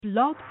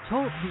Blog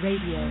Talk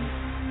Radio.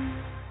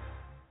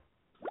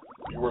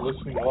 You are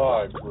listening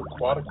live to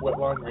Aquatic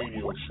Wetline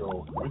Radio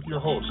Show with your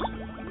host,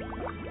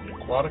 the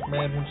aquatic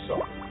man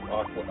himself,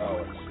 Aqua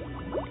Alex.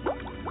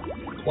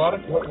 The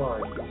Aquatic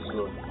Wetline is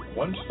your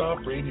one-stop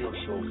radio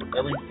show for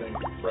everything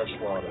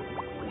freshwater,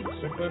 including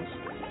cichlids,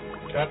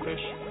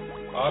 catfish,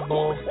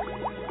 oddballs,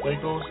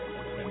 flakos,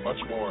 and much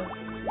more.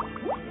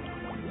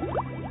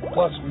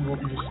 Plus, we will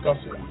be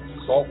discussing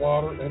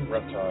saltwater and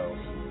reptiles.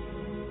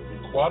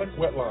 The Aquatic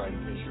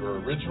Wetline is your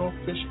original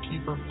Fish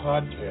Keeper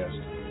podcast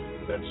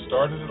that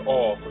started it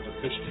all for the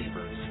fish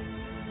keepers.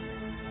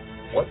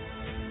 What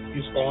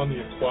is on the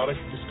aquatic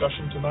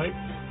discussion tonight?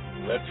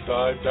 Let's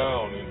dive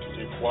down into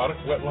the Aquatic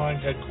Wetline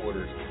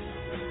headquarters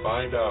and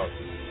find out.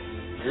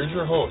 Here's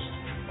your host,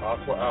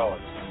 Aqua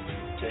Alex.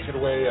 Take it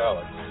away,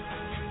 Alex.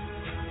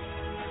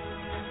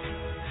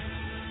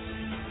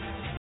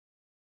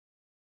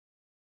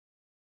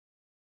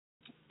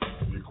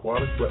 The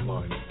Aquatic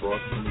Wetline is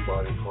brought to you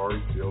by Akari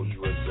Sales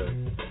USA,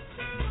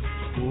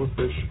 School of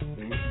Fish,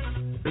 Inc.,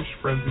 Fish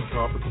Frenzy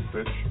Tropical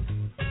Fish,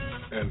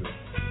 and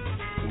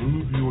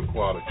Blue View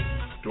Aquatic.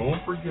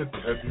 Don't forget to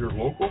head to your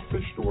local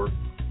fish store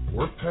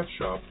or pet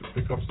shop to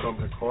pick up some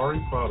Hikari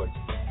products,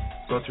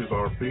 such as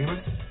our famous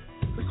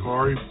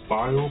Hikari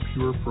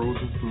Bio-Pure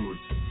Frozen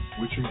Foods,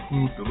 which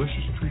include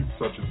delicious treats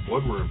such as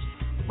bloodworms,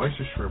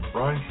 mysis shrimp,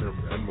 brine shrimp,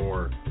 and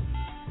more.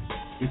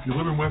 If you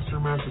live in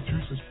Western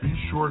Massachusetts, be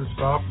sure to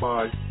stop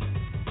by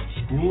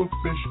School of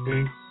Fish,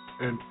 Inc.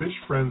 and Fish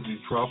Frenzy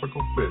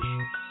Tropical Fish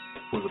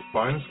for the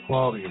finest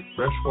quality in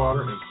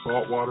freshwater and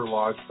saltwater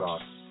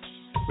livestock,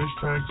 fish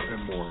tanks,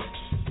 and more.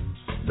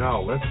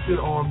 Now, let's get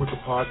on with the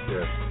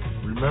podcast.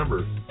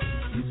 Remember,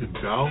 you can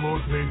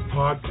download today's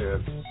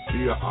podcast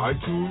via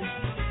iTunes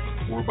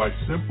or by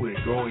simply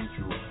going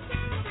to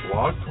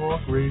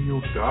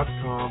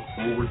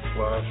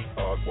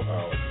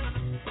blogtalkradio.com/AquaAlex.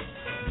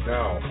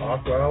 Now,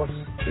 Aqua Alex,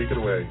 take it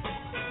away.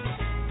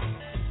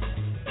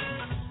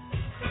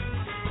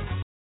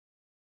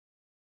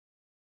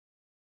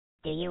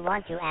 Do you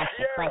want to ask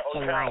a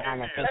question live on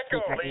the Fish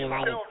Keeper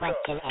United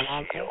question and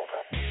answer?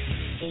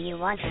 Do you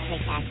want to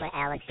pick Aqua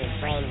Alex's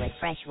brain with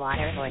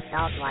freshwater or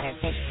saltwater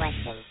fish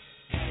questions?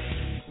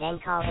 Then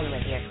call in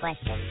with your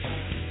questions.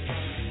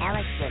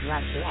 Alex would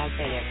love to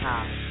answer your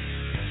call.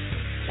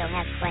 So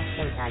have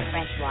questions on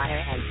freshwater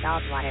and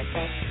saltwater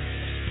fish?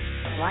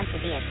 Want to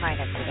be a part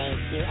of today's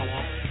Q&A?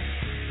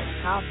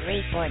 Call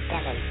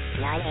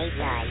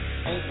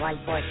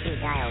 347-989-8142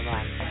 dial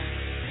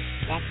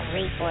 1. That's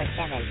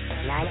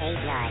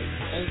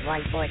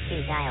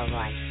 347-989-8142 dial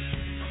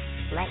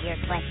 1. Let your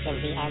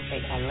question be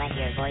answered and let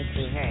your voice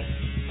be heard.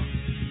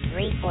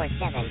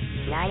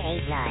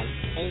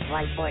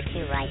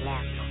 347-989-8142 right now.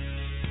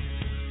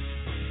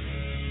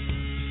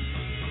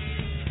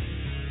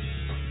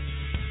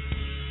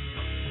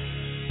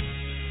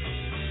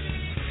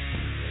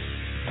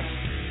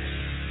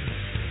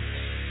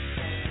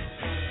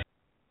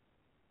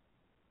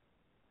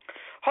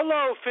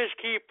 Hello, fish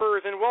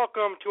keepers, and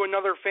welcome to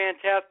another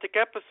fantastic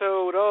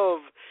episode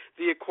of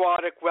the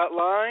Aquatic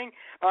Wetline.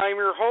 I'm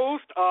your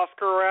host,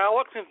 Oscar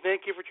Alex, and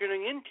thank you for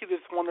tuning in to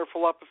this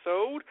wonderful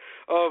episode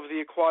of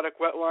the Aquatic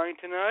Wetline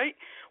tonight.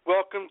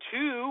 Welcome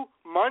to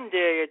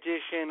Monday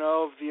edition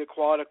of the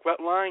Aquatic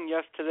Wetline.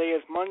 Yes, today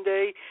is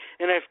Monday,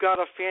 and I've got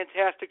a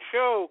fantastic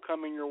show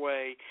coming your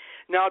way.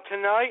 Now,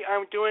 tonight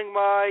I'm doing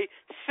my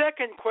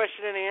second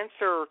question and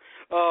answer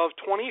of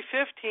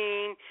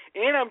 2015,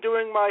 and I'm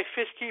doing my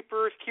Fish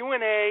Keepers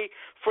Q&A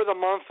for the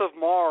month of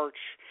March.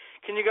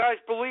 Can you guys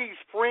believe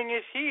spring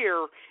is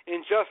here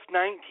in just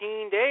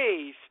 19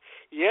 days?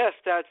 Yes,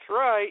 that's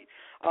right.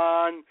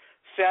 On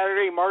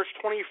Saturday, March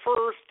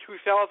 21st,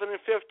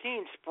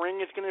 2015, spring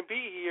is going to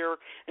be here,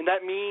 and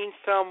that means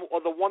some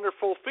of the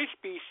wonderful fish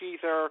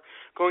species are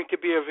going to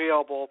be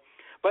available.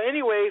 But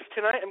anyways,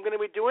 tonight I'm going to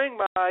be doing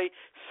my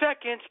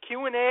second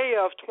Q&A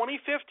of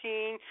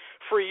 2015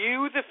 for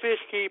you, the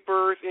fish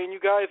keepers, and you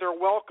guys are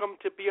welcome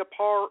to be a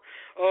part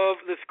of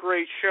this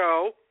great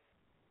show.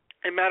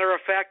 As a matter of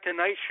fact,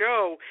 tonight's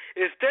show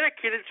is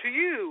dedicated to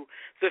you,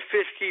 the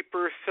fish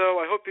keepers, so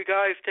I hope you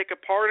guys take a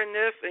part in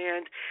this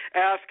and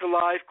ask a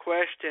live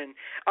question.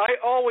 I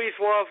always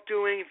love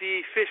doing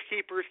the fish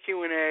keepers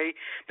Q&A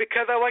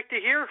because I like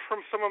to hear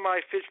from some of my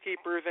fish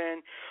keepers,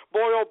 and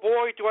boy, oh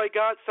boy, do I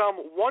got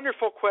some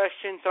wonderful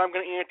questions that I'm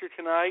going to answer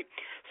tonight.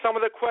 Some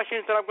of the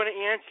questions that I'm going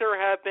to answer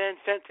have been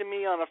sent to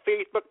me on a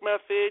Facebook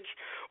message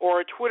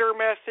or a Twitter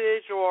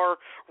message or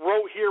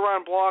wrote here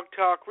on Blog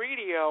Talk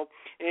Radio,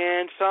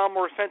 and some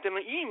were sent in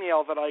an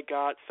email that I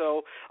got.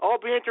 So I'll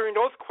be answering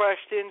those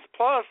questions,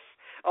 plus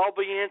I'll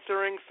be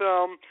answering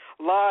some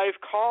live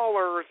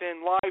callers and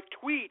live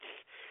tweets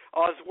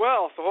as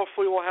well. So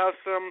hopefully we'll have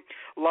some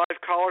live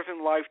callers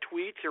and live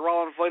tweets. You're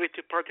all invited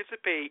to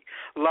participate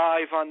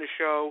live on the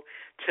show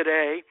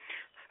today.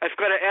 I've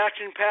got an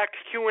action-packed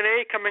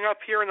Q&A coming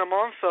up here in the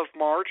month of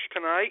March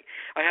tonight.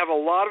 I have a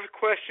lot of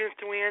questions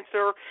to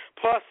answer,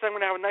 plus I'm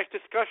going to have a nice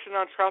discussion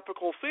on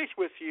tropical fish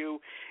with you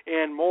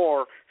and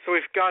more. So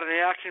we've got an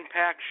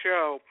action-packed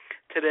show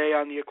today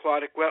on the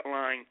Aquatic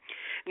Wetline.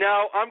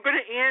 Now, I'm going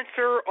to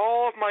answer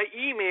all of my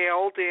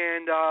emailed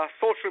and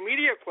social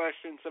media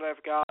questions that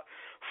I've got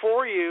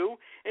for you,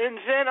 and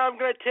then I'm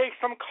going to take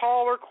some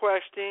caller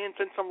questions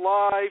and some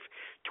live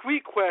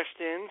tweet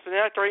questions, and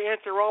after I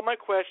answer all my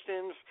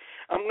questions,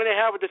 I'm going to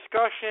have a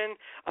discussion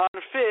on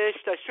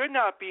fish that should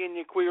not be in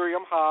the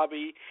aquarium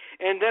hobby,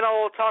 and then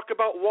I'll talk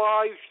about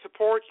why you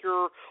support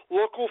your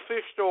local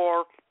fish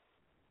store,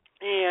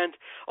 and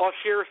I'll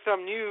share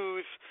some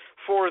news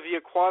for the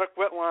Aquatic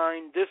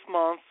Wetline this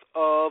month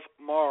of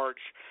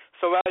March.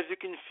 So as you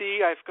can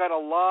see, I've got a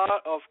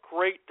lot of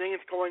great things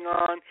going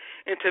on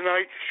in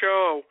tonight's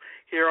show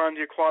here on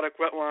the Aquatic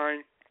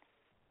Wetline.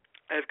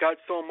 I've got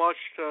so much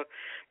to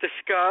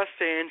discuss,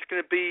 and it's going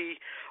to be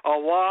a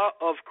lot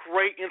of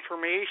great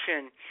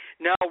information.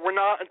 Now, we're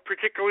not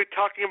particularly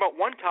talking about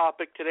one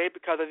topic today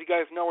because, as you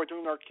guys know, we're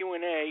doing our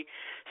Q&A,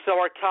 so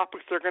our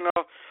topics are going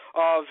to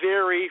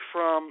vary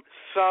from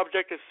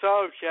subject to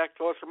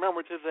subject. So let's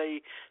remember, it is a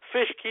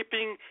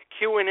fish-keeping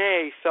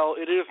Q&A, so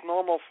it is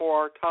normal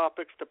for our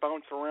topics to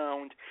bounce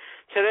around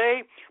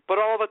today, but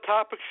all the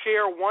topics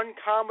share one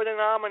common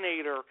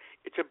denominator.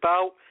 It's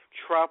about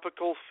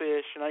tropical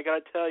fish, and I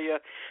got to tell you,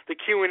 the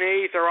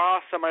Q&As are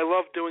awesome. I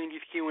love doing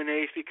these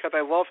Q&As because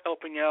I love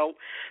helping out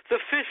the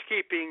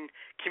fish-keeping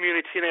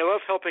community, and I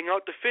love helping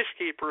out the fish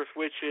keepers,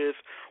 which is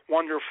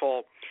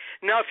wonderful.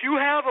 Now, if you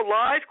have a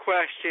live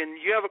question,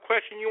 you have a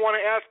question you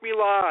want to ask me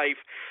live,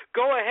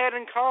 go ahead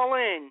and call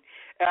in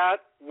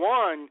at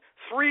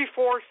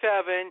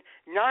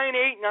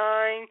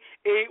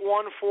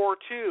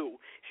 1-347-989-8142.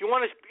 If you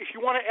want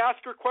to ask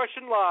your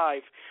question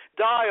live,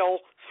 dial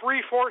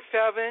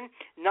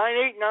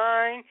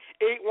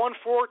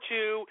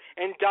 347-989-8142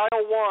 and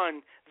dial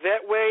 1.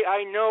 That way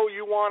I know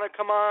you want to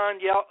come on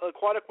the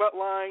Aquatic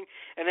Wetline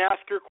and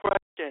ask your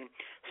question.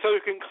 So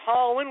you can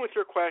call in with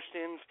your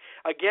questions.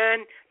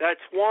 Again,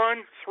 that's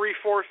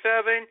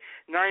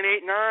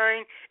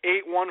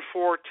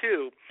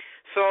 1-347-989-8142.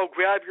 So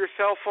grab your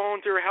cell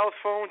phones or your house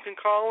phones and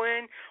call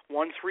in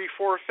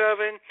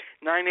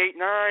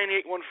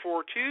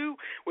 1-347-989-8142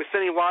 with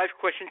any live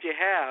questions you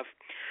have.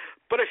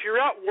 But if you're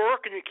at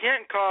work and you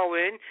can't call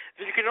in,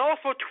 then you can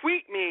also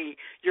tweet me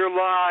your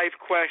live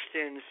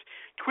questions.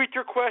 Tweet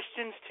your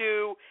questions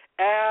to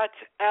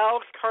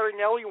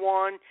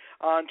 @AlexCardinelli1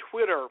 on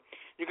Twitter.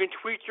 You can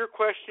tweet your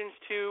questions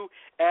to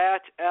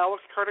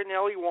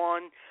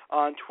 @AlexCardinelli1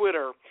 on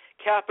Twitter.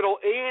 Capital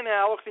A in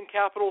Alex and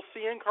capital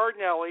C in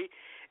Cardinelli.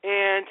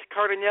 And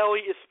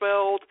Cardinelli is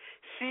spelled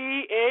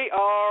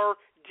Cardinale.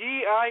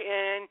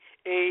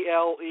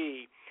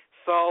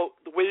 So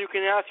the way you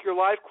can ask your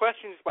live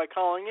questions is by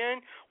calling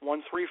in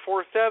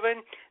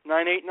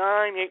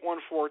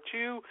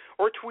 1-347-989-8142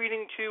 or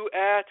tweeting to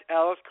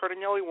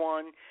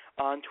 @AlexCardinelli1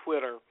 on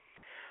Twitter.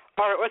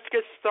 All right, let's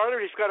get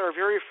started. We've got our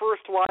very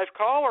first live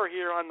caller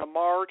here on the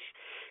March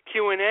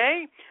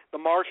Q&A. We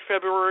got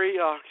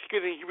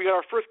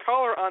our first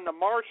caller on the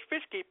March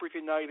Fish Keepers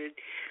United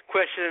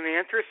question and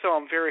answer, so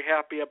I'm very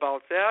happy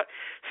about that.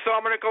 So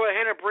I'm going to go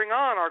ahead and bring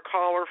on our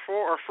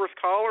first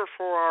caller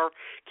for our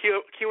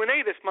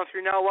Q&A this month.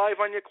 You're now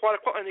live on the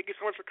Aquatic Wetline. Thank you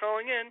so much for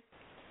calling in.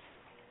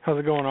 How's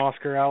it going,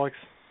 Oscar, Alex?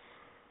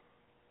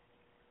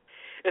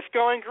 It's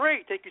going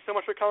great. Thank you so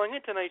much for calling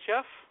in tonight,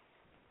 Jeff.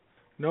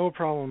 No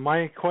problem.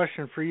 My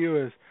question for you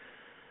is,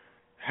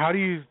 how do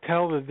you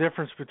tell the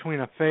difference between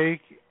a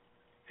fake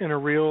and a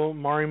real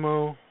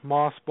Marimo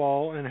moss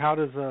ball, and how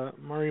does a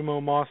Marimo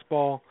moss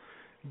ball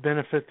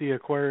benefit the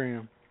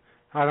aquarium?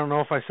 I don't know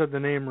if I said the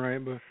name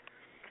right, but...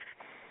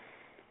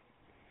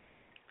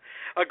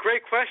 A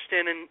great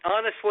question, and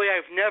honestly,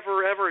 I've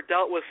never, ever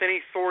dealt with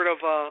any sort of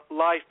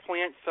live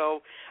plant,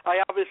 so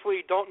I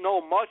obviously don't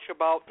know much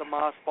about the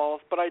moss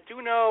balls, but I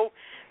do know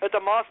that the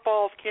moss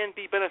balls can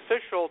be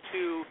beneficial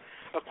to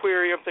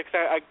aquariums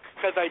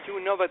because I do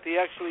know that they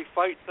actually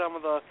fight some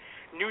of the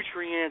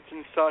nutrients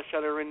and such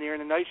that are in there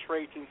and the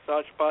nitrates and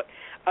such, but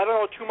I don't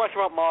know too much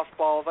about moss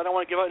balls. I don't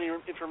want to give out any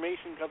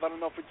information because I don't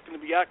know if it's going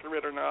to be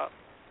accurate or not.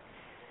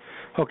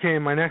 Okay,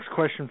 my next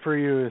question for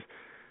you is,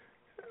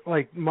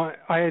 I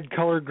had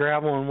colored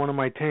gravel in one of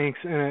my tanks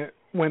and it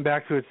went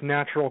back to its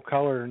natural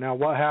color. Now,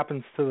 what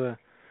happens to the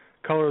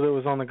color that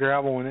was on the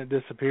gravel when it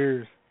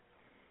disappears?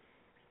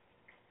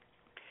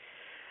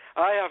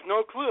 I have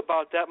no clue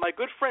about that. My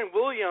good friend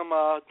William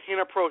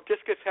Pro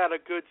Discus had a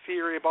good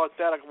theory about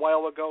that a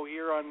while ago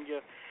here on the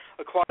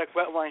Aquatic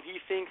Wetline. He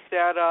thinks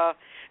that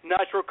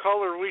natural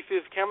color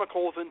releases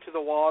chemicals into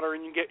the water,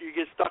 and you get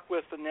stuck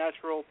with the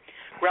natural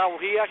gravel.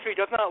 He actually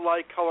does not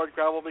like colored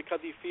gravel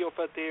because he feels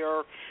that they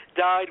are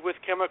dyed with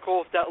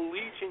chemicals that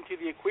leach into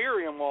the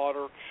aquarium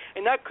water,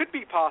 and that could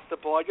be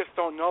possible. I just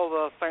don't know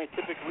the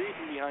scientific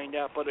reason behind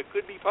that, but it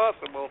could be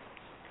possible.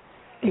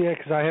 Yeah,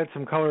 because I had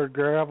some colored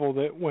gravel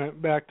that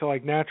went back to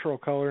natural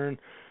color, and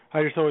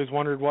I just always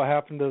wondered what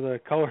happened to the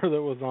color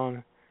that was on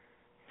it.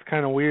 It's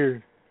kind of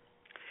weird.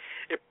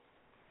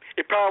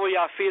 It probably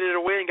faded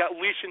away and got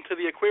leached into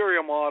the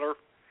aquarium water.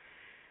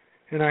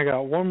 And I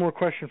got one more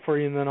question for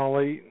you, and then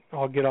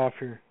I'll get off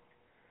here.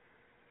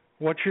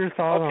 What's your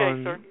thought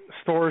on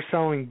stores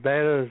selling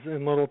bettas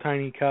in little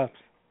tiny cups?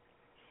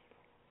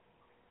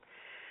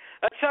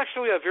 That's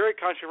actually a very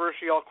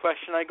controversial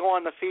question. I go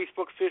on the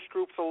Facebook fish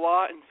groups a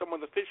lot and some of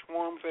the fish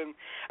forums, and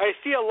I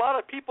see a lot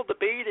of people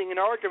debating and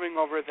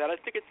arguing over that. I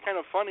think it's kind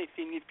of funny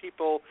seeing these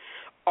people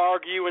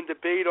argue and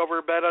debate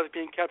over bettas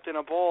being kept in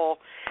a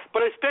bowl.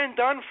 But it's been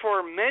done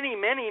for many,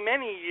 many,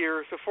 many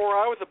years. Before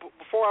I was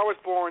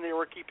born, they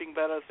were keeping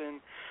bettas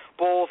in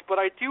bowls. But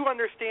I do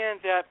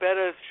understand that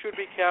bettas should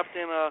be kept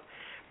in a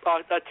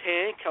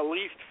tank, at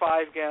least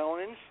 5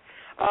 gallons.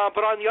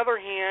 But on the other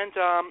hand,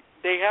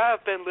 they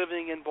have been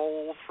living in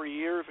bowls for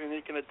years, and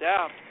they can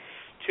adapt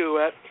to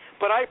it.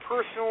 But I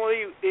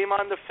personally am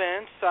on the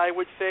fence. I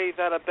would say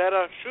that a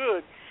betta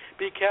should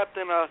be kept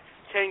in a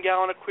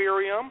 10-gallon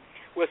aquarium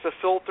with a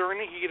filter and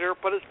a heater,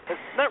 but it's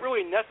not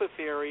really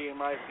necessary, in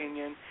my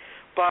opinion.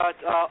 But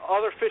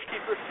other fish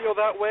keepers feel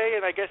that way,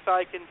 and I guess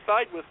I can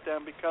side with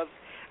them because,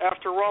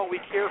 after all, we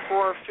care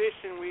for our fish,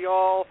 and we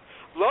all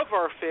love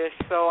our fish.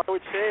 So I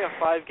would say a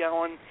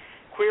 5-gallon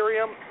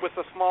aquarium with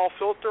a small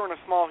filter and a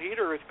small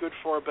heater is good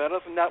for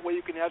bettas, and that way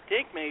you can have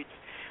tank mates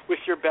with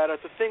your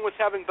bettas. The thing with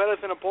having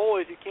bettas in a bowl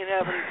is you can't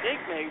have any tank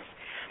mates.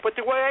 But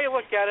the way I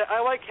look at it,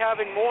 I like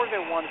having more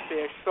than one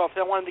fish. So if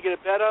I wanted to get a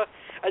betta,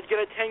 I'd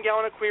get a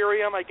 10-gallon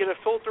aquarium, I'd get a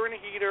filter and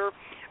a heater,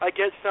 I'd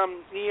get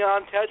some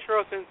neon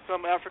tetras and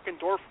some African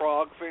dwarf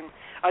frogs, and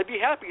I'd be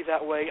happy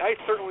that way. I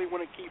certainly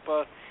wouldn't keep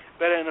a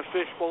betta in a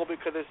fish bowl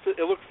because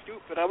it looks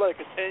stupid. I like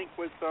a tank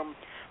with some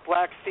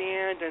black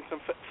sand and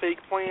some fake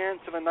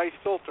plants and a nice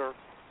filter.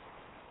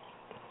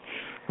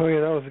 Oh,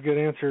 yeah, that was a good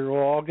answer.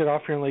 Well, I'll get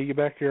off here and let you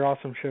get back to your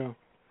awesome show.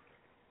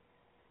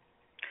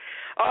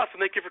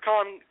 Awesome. Thank you for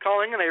calling,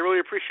 and I really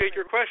appreciate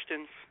your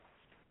questions.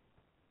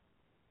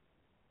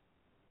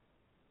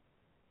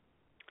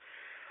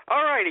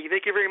 All righty.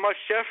 Thank you very much,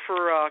 Jeff,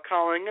 for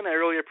calling in. I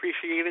really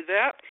appreciated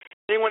that.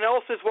 Anyone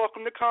else is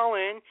welcome to call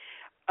in.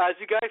 As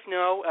you guys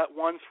know, at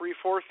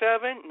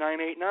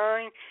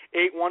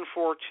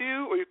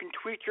 1-347-989-8142, or you can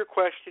tweet your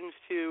questions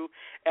to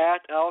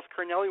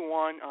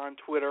 @AlexCarnelli1 on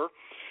Twitter.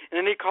 And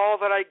any call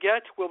that I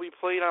get will be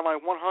played on my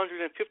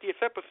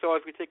 150th episode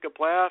as we take a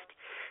blast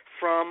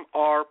from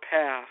our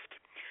past.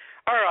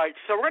 All right,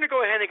 so we're going to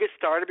go ahead and get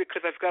started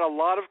because I've got a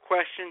lot of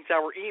questions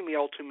that were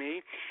emailed to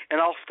me, and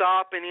I'll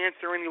stop and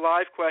answer any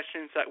live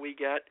questions that we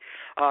get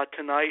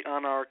tonight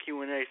on our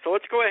Q&A. So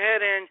let's go ahead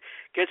and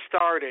get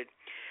started.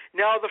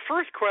 Now, the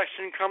first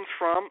question comes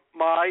from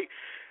my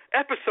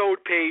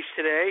episode page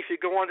today. If you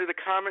go under the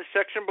comment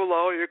section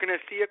below, you're going to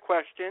see a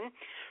question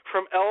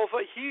from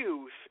Elva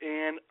Hughes.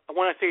 And I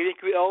want to say thank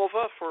you,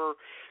 Elva, for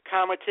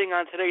commenting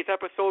on today's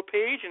episode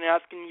page and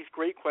asking these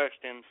great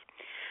questions.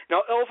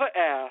 Now, Elva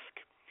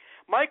asked,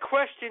 my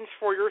questions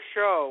for your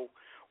show,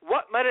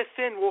 what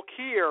medicine will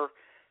cure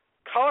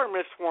color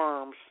mist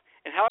worms,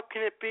 and how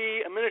can it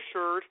be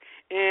administered,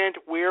 and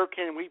where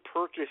can we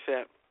purchase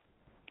it?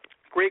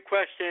 Great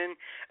question,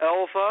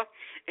 Elva,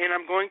 and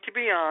I'm going to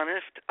be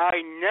honest,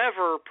 I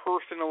never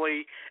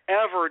personally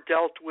ever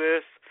dealt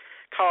with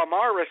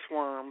Calamaris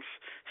worms,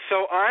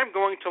 so I'm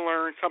going to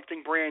learn something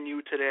brand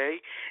new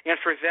today, and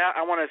for that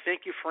I want to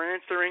thank you for I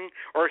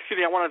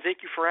want to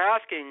thank you for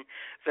asking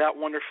that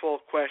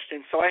wonderful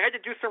question. So I had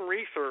to do some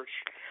research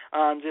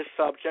on this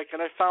subject,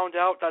 and I found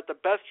out that the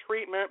best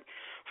treatment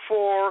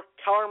for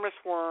Calamaris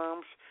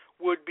worms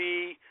would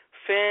be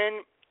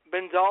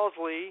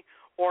fenbendazole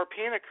or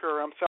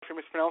Panacur, I'm sorry if I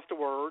mispronounced the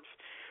words,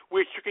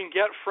 which you can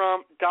get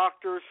from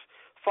Doctors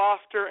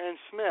Foster and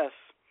Smith.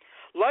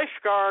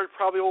 LifeGuard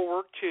probably will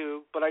work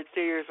too, but I'd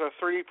say there's a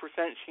 30%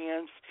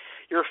 chance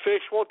your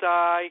fish will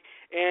die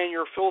and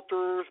your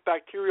filter's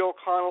bacterial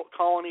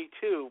colony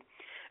too.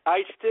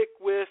 I'd stick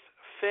with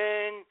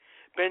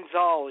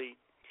fenbendazole.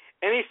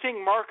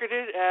 Anything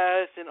marketed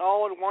as an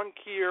all-in-one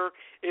cure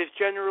is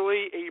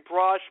generally a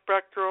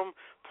broad-spectrum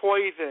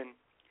poison.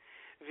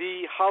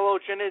 The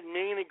halogenid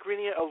main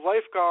ingredient of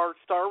LifeGuard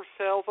starves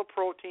cells of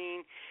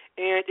protein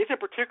and isn't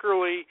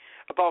particularly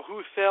about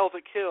whose cells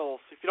it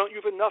kills. If you don't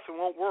use enough, it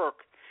won't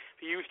work.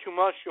 If you use too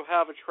much, you'll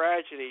have a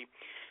tragedy.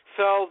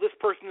 So this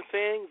person is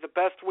saying the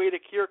best way to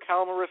cure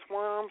Calamaris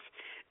worms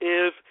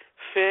is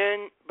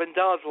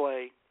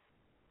fenbendazole.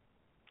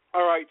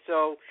 All right,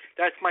 so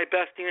that's my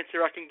best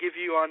answer I can give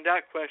you on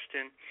that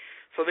question.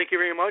 So thank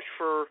you very much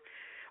for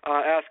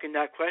asking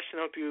that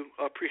question. I hope you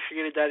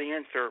appreciated that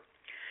answer.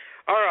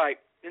 All right.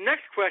 The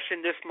next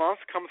question this month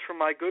comes from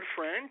my good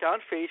friend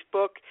on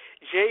Facebook,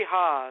 Jay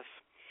Haas.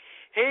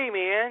 Hey,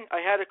 man,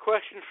 I had a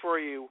question for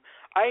you.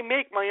 I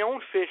make my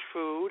own fish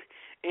food,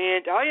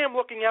 and I am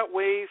looking at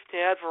ways to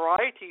add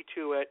variety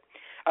to it.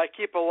 I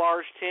keep a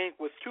large tank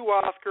with 2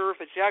 Oscars,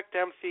 a Jack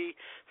Dempsey,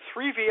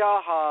 3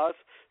 Viajas,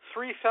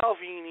 3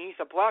 Salvinis,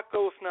 a black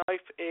ghost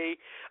knife, a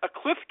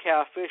cliff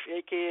catfish,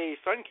 a.k.a.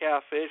 sun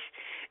catfish,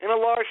 and a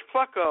large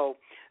pleco.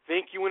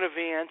 Thank you in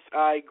advance.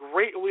 I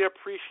greatly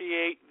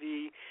appreciate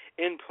the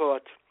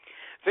input.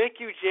 Thank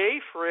you, Jay,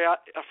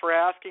 for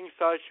asking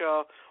such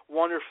a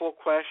wonderful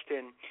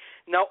question.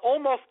 Now,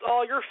 almost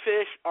all your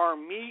fish are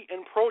meat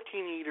and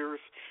protein eaters,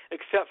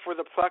 except for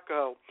the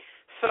pleco.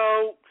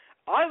 So,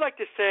 I like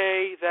to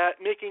say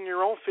that making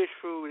your own fish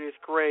food is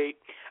great.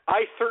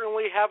 I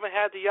certainly haven't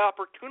had the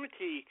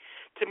opportunity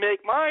to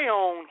make my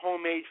own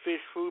homemade fish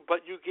food,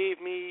 but you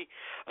gave me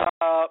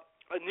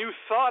a new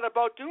thought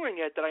about doing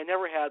it that I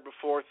never had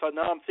before. So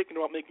now I'm thinking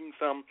about making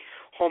some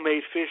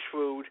homemade fish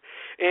food.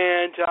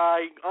 And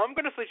I'm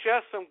going to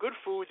suggest some good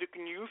foods you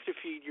can use to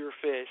feed your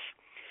fish.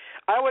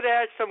 I would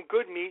add some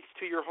good meats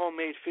to your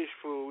homemade fish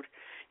food.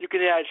 You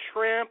can add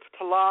shrimp,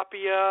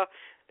 tilapia,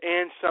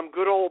 and some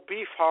good old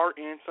beef heart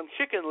and some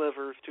chicken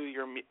livers to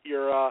your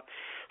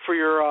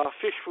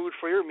fish food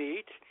for your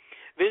meat.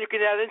 Then you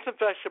can add in some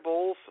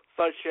vegetables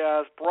such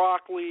as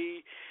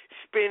broccoli,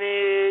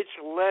 spinach,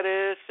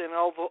 lettuce, and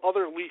all the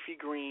other leafy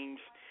greens,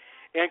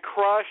 and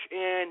crush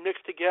and mix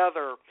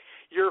together.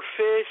 Your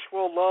fish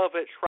will love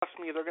it. Trust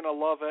me, they're going to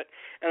love it.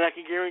 And I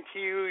can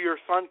guarantee you your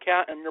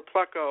suncat and your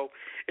pleco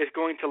is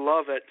going to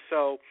love it.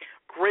 So,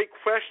 great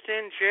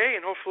question, Jay,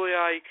 and hopefully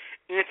I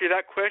answered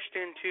that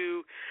question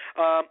to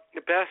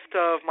the best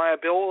of my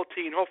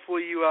ability, and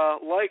hopefully you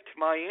liked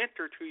my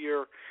answer to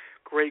your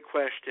great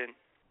question.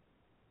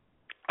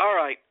 All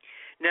right.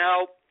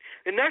 Now,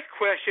 the next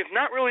question is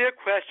not really a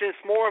question.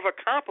 It's more of a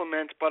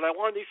compliment, but I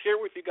wanted to share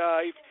with you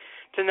guys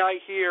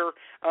tonight here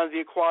on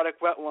the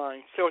Aquatic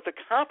Wetline. So it's a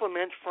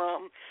compliment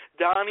from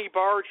Donnie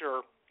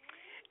Barger.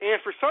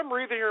 And for some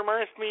reason, it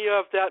reminds me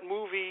of that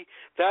movie,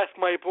 That's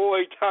My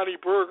Boy, Donnie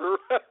Berger.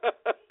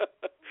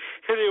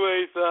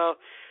 Anyways,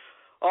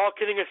 all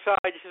kidding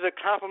aside, this is a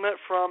compliment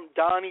from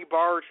Donnie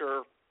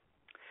Barger.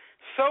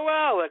 So,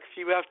 Alex,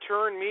 you have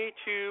turned me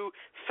to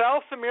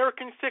South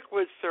American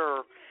cichlids,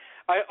 sir.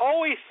 I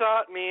always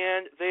thought,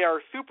 man, they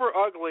are super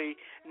ugly,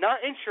 not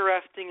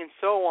interesting, and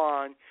so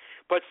on.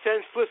 But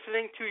since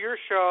listening to your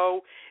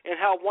show and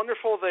how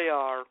wonderful they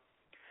are,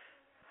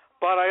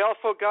 but I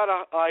also got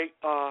an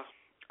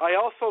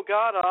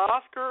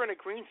Oscar and a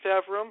green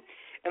severum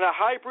and a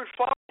hybrid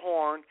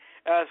flowerhorn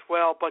as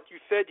well. But you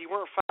said you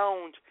weren't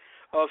fond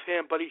of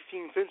him, but he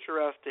seems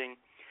interesting.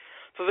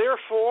 So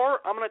therefore,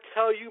 I'm going to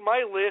tell you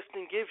my list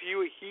and give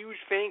you a huge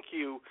thank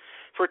you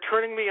for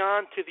turning me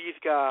on to these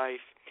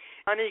guys.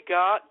 And he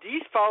got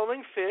these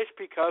following fish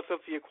because of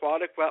the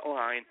Aquatic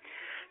Wetline: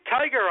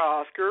 tiger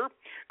Oscar,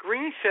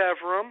 green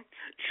severum,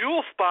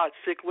 jewel spot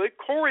cichlid,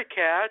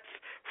 corycats,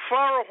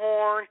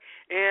 flowerhorn,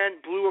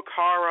 and blue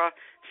acara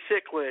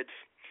cichlids.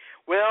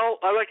 Well,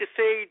 I'd like to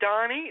say,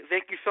 Donnie,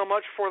 thank you so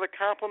much for the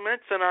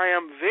compliments, and I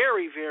am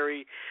very,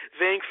 very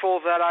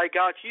thankful that I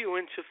got you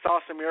into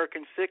South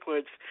American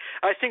cichlids.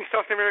 I think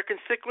South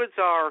American cichlids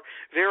are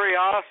very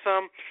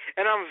awesome,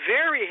 and I'm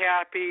very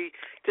happy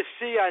to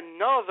see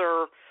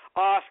another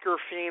Oscar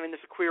fan in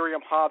this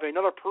aquarium hobby,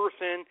 another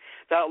person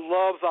that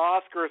loves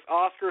Oscars.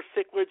 Oscar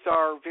cichlids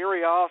are very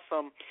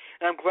awesome,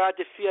 and I'm glad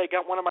to see I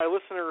got one of my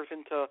listeners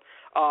into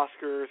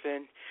Oscars.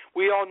 And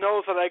we all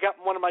know that I got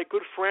one of my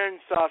good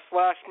friends,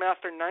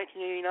 Slashmaster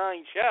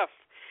 1989 Jeff,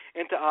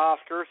 into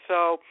Oscars.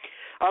 So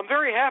I'm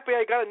very happy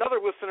I got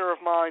another listener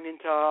of mine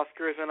into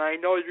Oscars, and I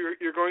know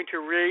you're going to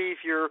raise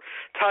your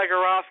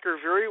Tiger Oscar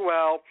very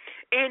well.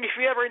 And if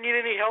you ever need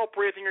any help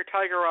raising your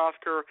Tiger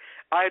Oscar,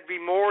 I'd be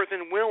more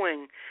than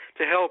willing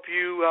to help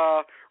you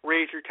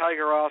raise your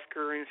Tiger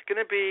Oscar. And it's going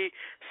to be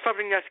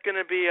something that's going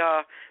to be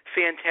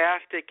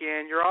fantastic,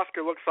 and your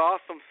Oscar looks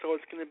awesome, so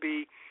it's going to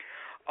be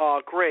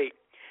great.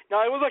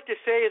 Now, I would like to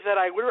say that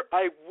I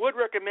would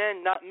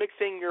recommend not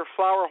mixing your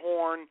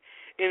flowerhorn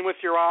in with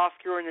your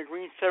Oscar and your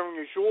green severum,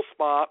 your jewel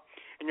spot,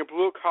 and your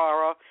blue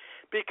acara,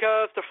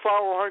 because the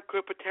flowerhorn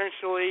could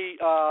potentially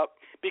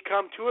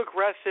become too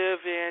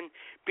aggressive and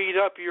beat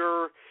up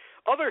your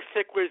other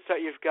cichlids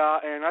that you've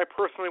got, and I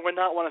personally would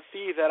not want to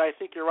see that. I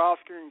think your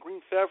Oscar and green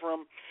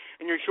severum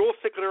and your jewel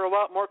cichlid are a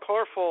lot more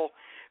colorful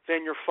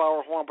than your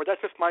flowerhorn, but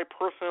that's just my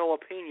personal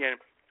opinion.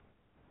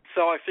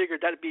 So I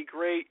figured that'd be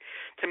great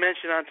to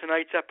mention on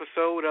tonight's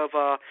episode of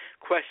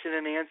Question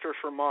and Answer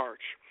for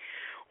March.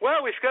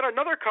 Well, we've got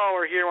another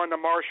caller here on the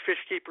Marsh Fish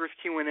Keepers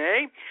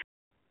Q&A.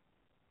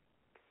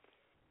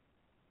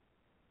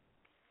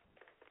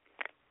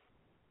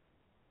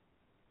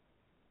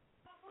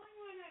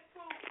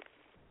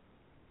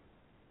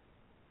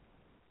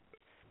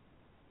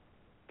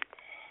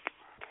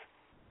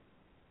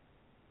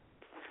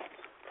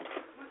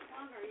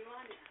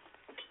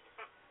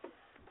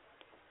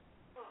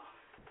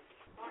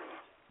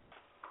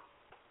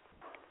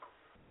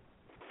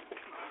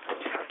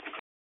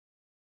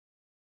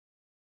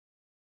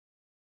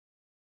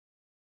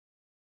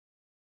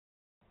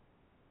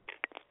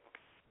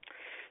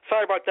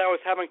 Sorry about that. I was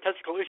having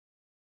technical issues.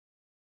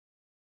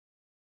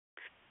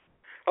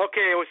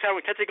 Okay, I was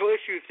having technical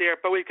issues there,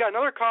 but we've got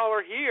another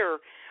caller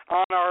here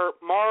on our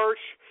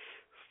Marsh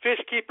Fish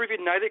Keepers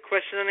United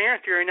Question and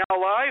Answer. You're now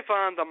live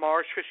on the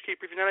Marsh Fish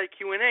Keepers United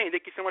Q&A.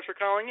 Thank you so much for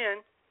calling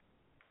in.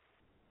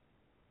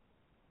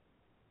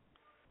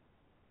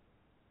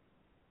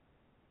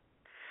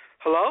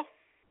 Hello?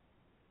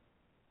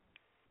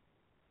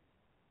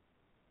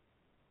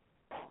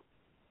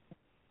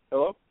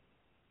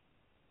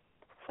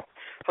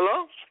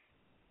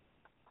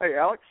 Hey,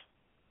 Alex.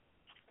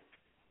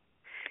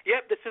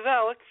 Yep, this is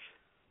Alex.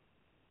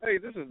 Hey,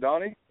 this is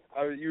Donnie.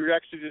 You were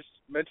actually just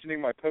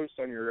mentioning my post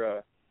on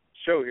your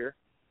show here.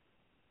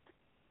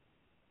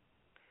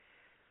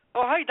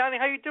 Oh, hi, Donnie.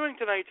 How you doing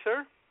tonight,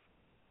 sir?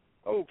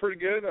 Oh, pretty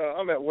good.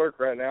 I'm at work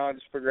right now. I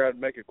just figured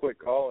I'd make a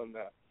quick call and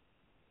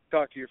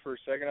talk to you for a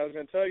second. I was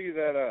going to tell you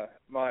that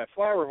my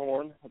flower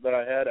horn that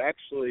I had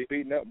actually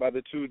beaten up by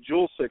the two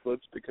jewel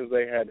cichlids because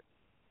they had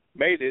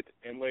mated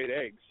and laid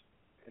eggs.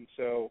 And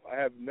so I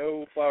have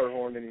no flower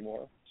horn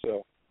anymore.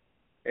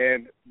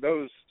 And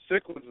those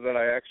cichlids that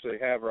I actually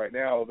have right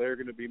now, they're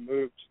going to be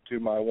moved to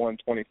my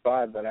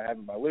 125 that I have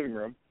in my living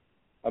room.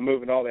 I'm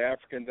moving all the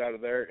Africans out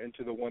of there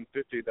into the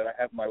 150 that I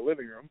have in my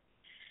living room.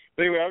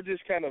 But anyway, I was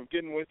just kind of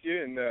getting with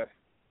you, and I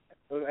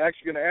was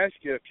actually going to ask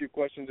you a few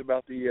questions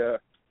about the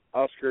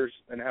Oscars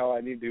and how I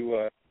need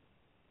to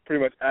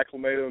pretty much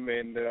acclimate them,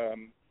 and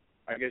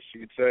I guess you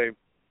could say,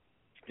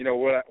 you know,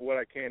 what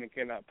I can and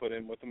cannot put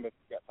in with them if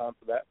you've got time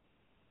for that.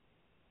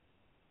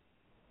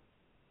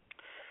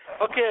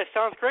 Okay, that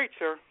sounds great,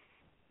 sir.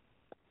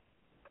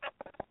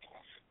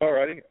 All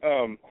righty.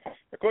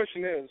 The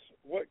question is,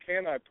 what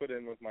can I put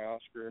in with my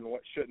Oscar and what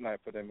shouldn't I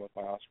put in with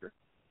my Oscar?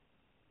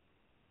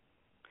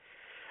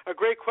 A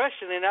great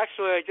question, and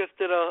actually I just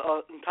did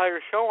an entire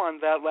show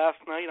on that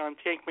last night on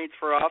tank mates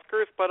for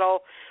Oscars, but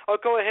I'll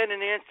go ahead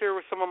and answer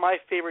with some of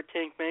my favorite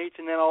tank mates,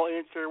 and then I'll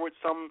answer with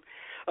some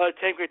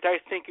tank mates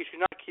I think you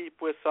should not keep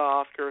with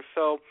Oscars.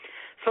 So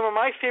some of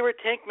my favorite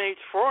tank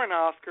mates for an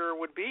Oscar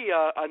would be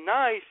a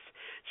nice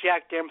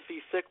Jack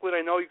Dempsey cichlid. I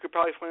know you could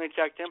probably find a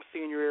Jack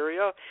Dempsey in your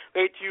area.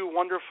 They do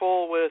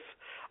wonderful with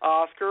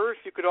Oscars.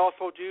 You could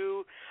also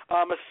do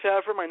a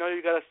Severum. I know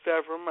you got a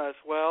Severum as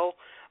well.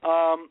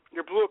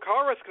 Your Blue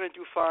Acara is going to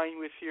do fine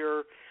with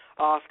your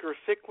Oscar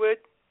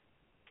cichlid.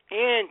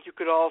 And you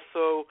could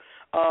also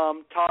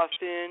toss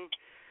in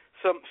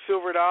some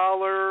silver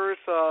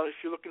dollars. If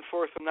you're looking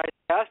for some nice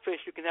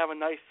catfish, you can have a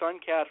nice sun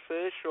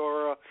catfish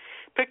or a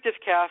Pictus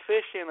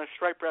catfish and a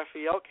striped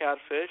Raphael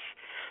catfish.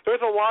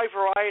 There's a wide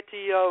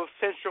variety of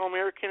Central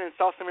American and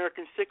South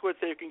American cichlids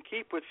that you can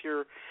keep with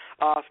your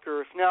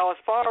Oscars. Now, as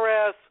far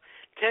as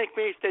tank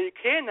mates that you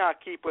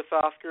cannot keep with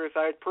Oscars,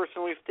 I'd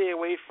personally stay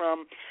away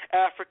from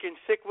African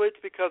cichlids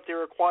because they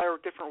require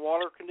different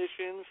water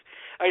conditions.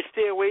 I'd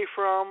stay away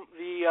from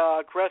the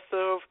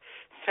aggressive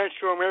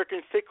Central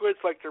American cichlids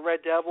like the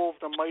red devils,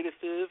 the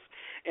Midases,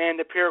 and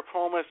the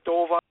Parachromis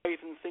dovis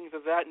and things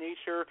of that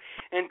nature.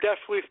 And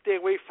definitely stay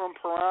away from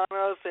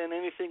piranhas and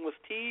anything with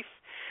teeth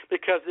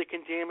because they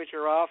can damage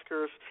your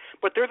Oscars.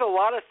 But there's a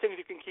lot of things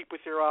you can keep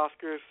with your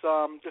Oscars.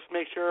 Just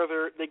make sure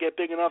they get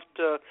big enough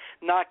to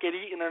not get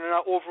eaten and they're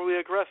not overly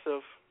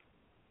aggressive.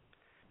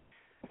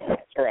 All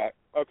right.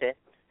 Okay.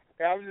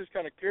 Yeah, I was just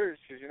kind of curious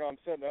because, you know,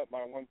 I'm setting up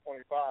my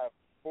 125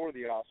 for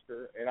the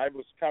Oscar, and I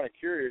was kind of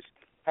curious,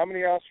 how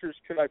many Oscars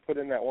could I put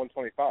in that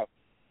 125?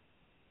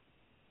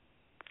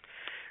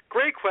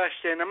 Great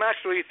question. I'm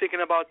actually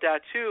thinking about that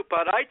too,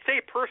 but I'd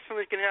say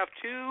personally you can have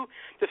 2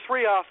 to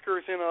 3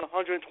 Oscars in a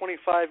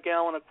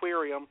 125-gallon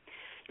aquarium.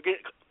 You can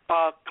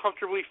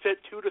comfortably fit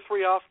 2 to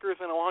 3 Oscars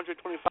in a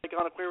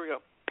 125-gallon aquarium.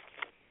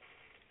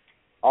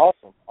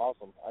 Awesome.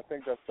 I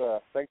think that's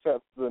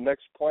the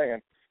next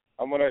plan.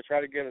 I'm going to try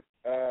to get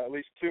at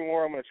least 2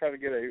 more. I'm going to try to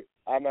get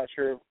I'm not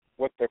sure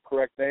what the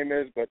correct name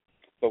is, but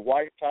the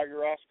white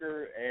tiger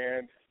Oscar,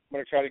 and I'm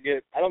going to try to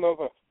get, I don't know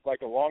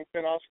if a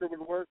longfin Oscar would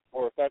work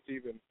or if that's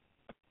even,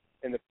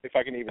 if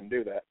I can even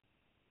do that.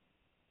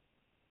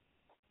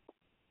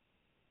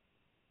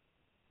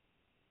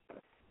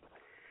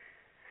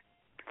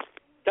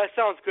 That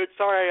sounds good.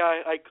 Sorry,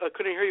 I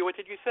couldn't hear you. What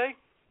did you say?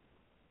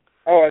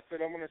 Oh, I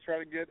said I'm going to try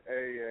to get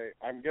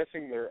I'm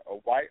guessing they're a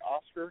white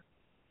Oscar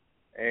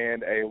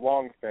and a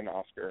longfin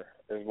Oscar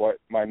is what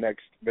my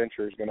next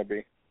venture is going to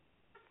be.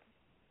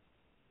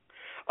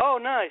 Oh,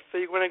 nice. So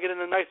you're going to get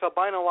in a nice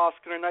albino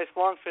Oscar and a nice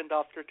longfin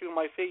Oscar, 2 of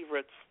my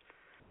favorites.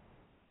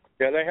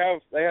 Yeah, they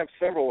have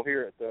several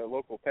here at the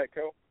local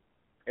Petco.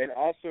 And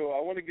also, I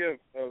want to give,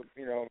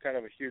 kind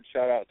of a huge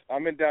shout-out.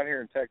 I'm down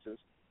here in Texas,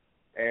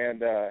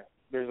 and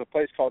there's a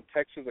place called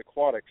Texas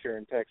Aquatics here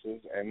in Texas,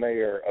 and they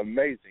are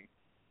amazing.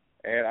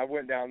 And I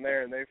went down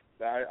there, and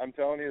I'm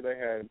telling you, they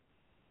had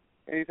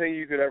anything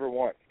you could ever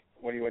want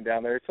when you went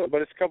down there.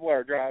 But it's a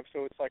couple-hour drive,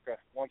 so it's like a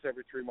once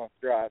every 3-month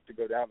drive to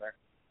go down there.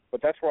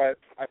 But that's why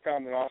I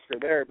found an Oscar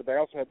there. But they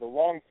also had the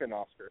longfin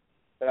Oscar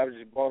that I was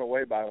just blown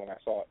away by when I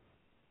saw it.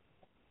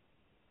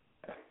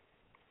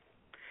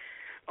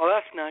 Oh,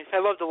 that's nice. I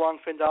love the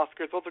longfin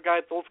Oscars.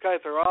 Those guys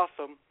are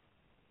awesome.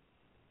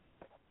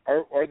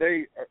 Are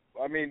they?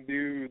 I mean,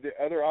 do the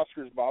other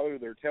Oscars bother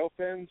their tail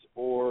fins,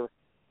 or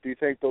do you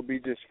think they'll be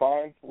just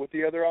fine with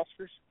the other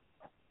Oscars?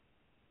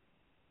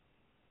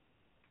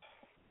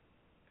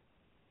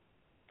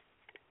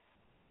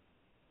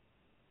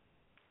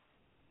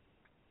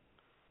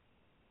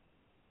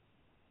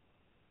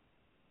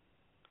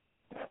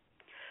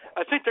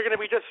 I think they're going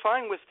to be just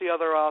fine with the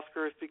other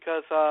Oscars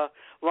because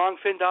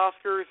long-finned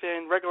Oscars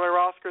and regular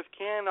Oscars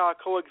can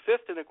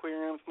coexist in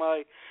aquariums.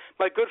 My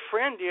good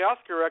friend, the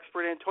Oscar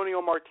expert,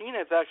 Antonio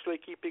Martinez, is actually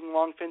keeping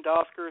long-finned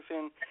Oscars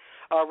and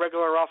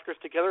regular Oscars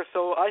together,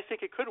 so I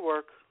think it could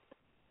work.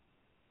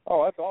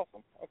 Oh, that's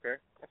awesome. Okay,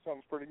 that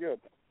sounds pretty good.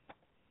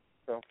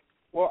 So,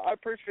 well, I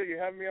appreciate you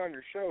having me on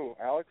your show,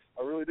 Alex.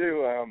 I really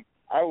do.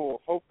 I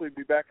will hopefully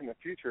be back in the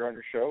future on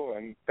your show,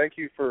 and thank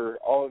you for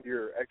all of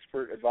your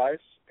expert advice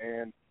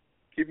and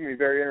keeping me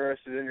very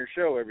interested in your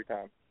show every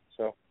time.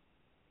 So,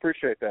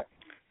 appreciate that.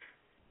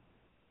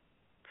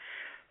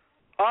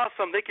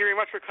 Awesome. Thank you very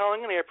much for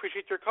calling in. I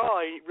appreciate your call.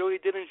 I really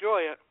did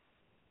enjoy it.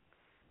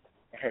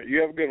 All right,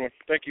 you have a good one.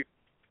 Thank you.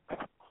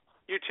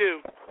 You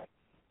too.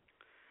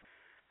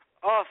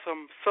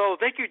 Awesome. So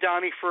thank you,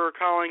 Donnie, for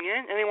calling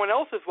in. Anyone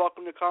else is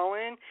welcome to call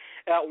in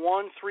at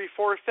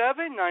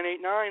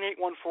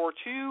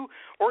 1-347-989-8142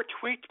 or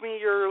tweet me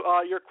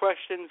your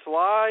questions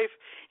live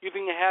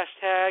using the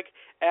hashtag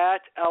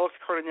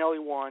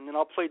 @AlexCardinelli1, and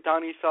I'll play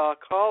Donnie's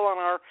call on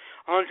our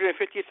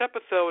 150th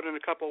episode in a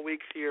couple of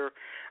weeks here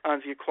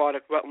on the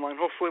Aquatic Wetline.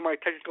 Hopefully my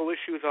technical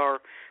issues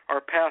are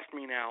past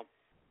me now.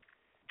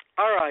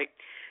 All right.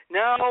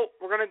 Now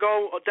we're going to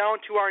go down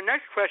to our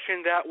next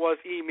question that was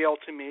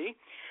emailed to me.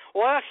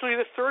 Well, actually,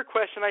 the third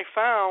question I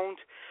found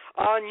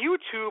on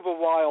YouTube a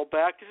while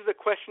back. This is a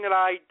question that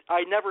I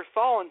never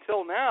saw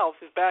until now.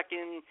 This is back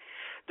in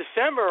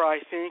December,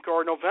 I think,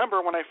 or November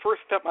when I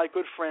first met my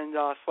good friend,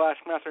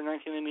 Slashmaster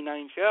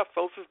 1989 Jeff.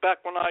 So this is back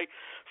when I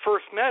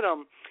first met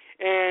him.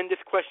 And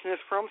this question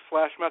is from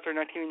Slashmaster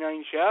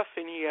 1989 Jeff,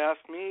 and he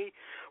asked me,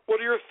 what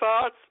are your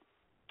thoughts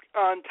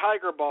on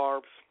tiger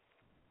barbs?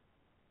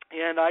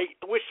 And I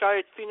wish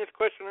I had seen this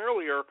question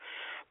earlier.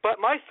 But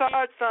my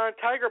thoughts on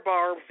tiger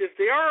barbs is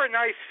they are a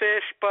nice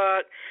fish,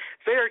 but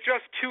they are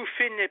just too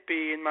fin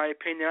nippy, in my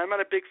opinion. I'm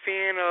not a big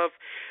fan of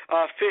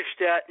fish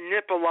that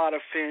nip a lot of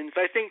fins.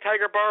 I think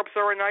tiger barbs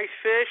are a nice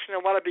fish, and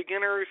a lot of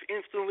beginners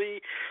instantly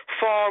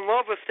fall in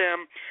love with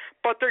them,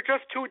 but they're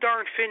just too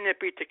darn fin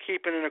nippy to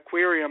keep in an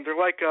aquarium. They're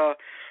like a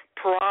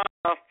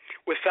piranha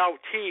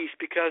without teeth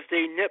because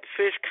they nip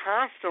fish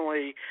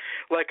constantly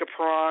like a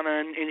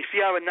piranha. And if you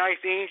have a nice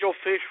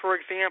angelfish, for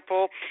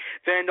example,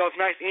 then those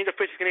nice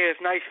angelfish are going to get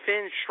his nice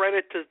fins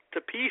shredded to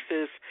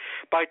pieces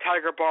by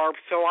tiger barbs.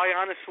 So I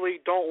honestly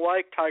don't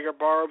like tiger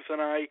barbs, and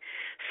I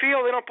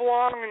feel they don't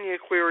belong in the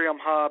aquarium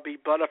hobby.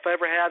 But if I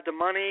ever have the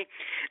money,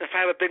 if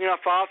I have a big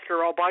enough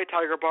Oscar, I'll buy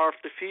tiger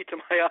barbs to feed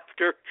to my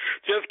Oscar.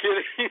 Just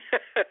kidding.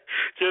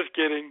 Just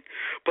kidding.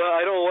 But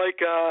I don't like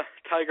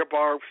tiger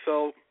barbs,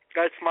 so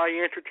that's my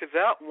answer to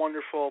that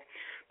wonderful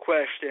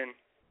question.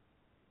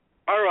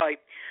 All right.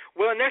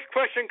 Well, the next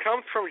question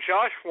comes from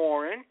Josh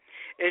Warren,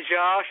 and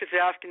Josh is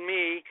asking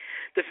me,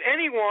 does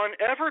anyone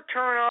ever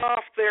turn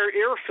off their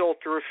air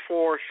filters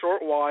for a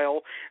short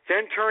while,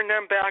 then turn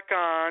them back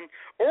on,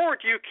 or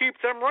do you keep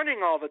them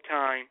running all the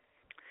time?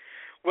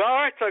 Well,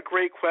 that's a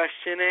great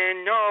question,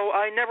 and no,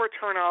 I never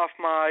turn off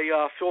my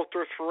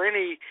filters for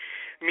any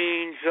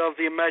means of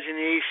the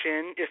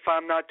imagination if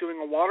I'm not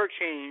doing a water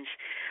change.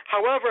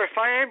 However, if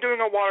I am doing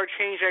a water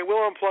change, I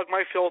will unplug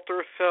my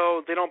filters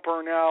so they don't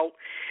burn out,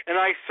 and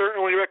I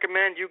certainly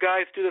recommend you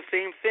guys do the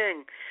same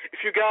thing.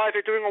 If you guys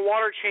are doing a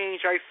water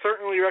change, I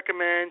certainly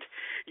recommend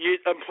you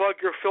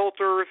unplug your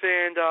filters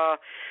and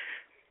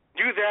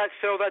do that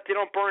so that they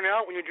don't burn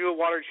out when you do a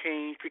water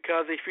change,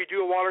 because if you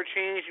do a water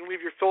change and leave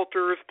your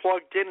filters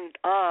plugged in and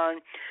on,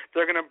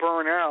 they're going to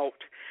burn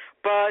out.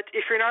 But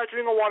if you're not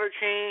doing a water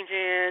change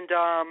and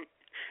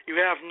you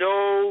have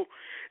no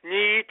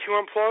need to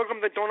unplug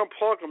them, then don't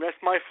unplug them. That's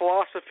my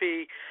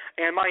philosophy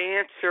and my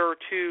answer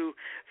to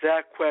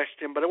that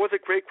question. But it was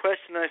a great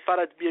question, and I thought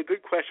it'd be a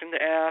good question to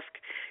ask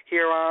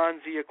here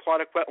on the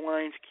Aquatic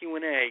Wetlines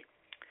Q&A.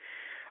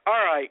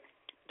 All right.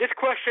 This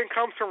question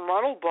comes from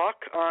Ronald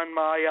Buck on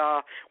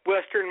my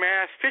Western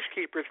Mass Fish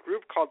Keepers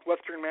group called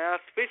Western Mass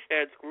Fish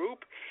Heads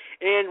Group.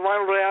 And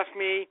Ronald asked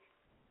me,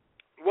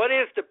 what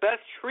is the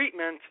best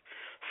treatment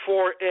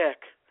for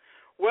ick?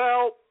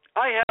 Well,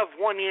 I have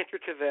one answer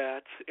to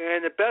that.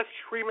 And the best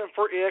treatment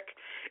for ick,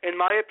 in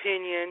my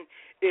opinion,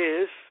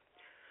 is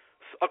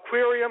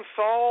aquarium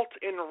salt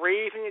and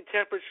raising the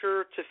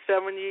temperature to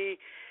 78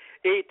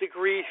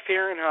 degrees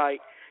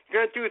Fahrenheit.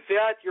 You're going to do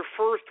that your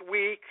first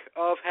week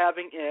of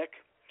having ick.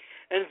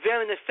 And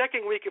then in the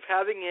second week of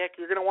having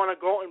ick, you're going to want to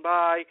go and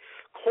buy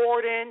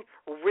Cordon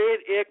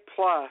Rid Ick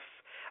Plus.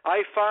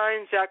 I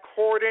find that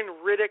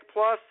Cordon Rid Ick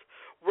Plus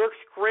works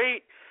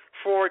great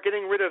for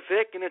getting rid of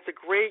ick, and it's a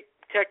great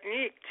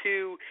technique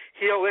to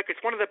heal ick. It's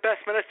one of the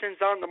best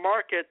medicines on the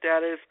market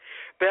that is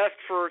best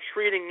for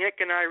treating ick,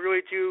 and I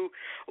really do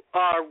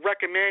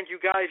recommend you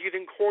guys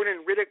using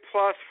Cordon Rid Ick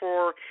Plus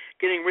for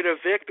getting rid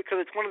of ick, because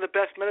it's one of the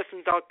best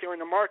medicines out there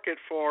in the market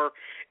for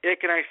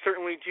ick, and I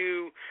certainly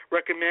do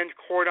recommend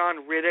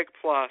Cordon Rid Ick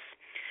Plus.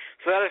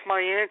 So that is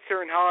my answer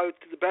and how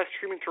the best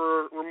treatment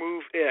to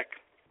remove ick.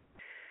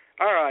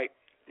 All right,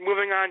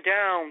 moving on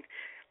down.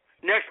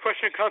 Next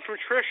question comes from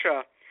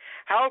Tricia.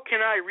 How can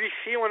I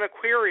reseal an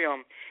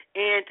aquarium?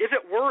 And is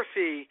it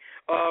worthy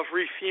of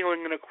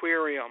resealing an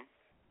aquarium?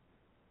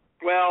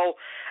 Well,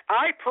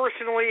 I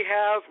personally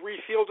have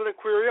resealed an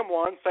aquarium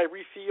once. I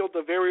resealed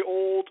a very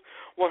old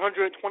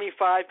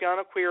 125-gallon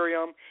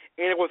aquarium,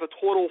 and it was a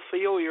total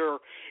failure.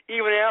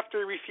 Even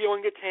after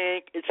resealing the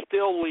tank, it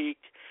still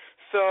leaked.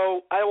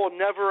 So I will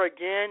never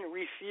again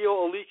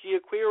reseal a leaky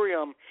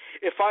aquarium.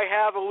 If I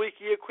have a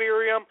leaky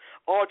aquarium,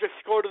 I'll just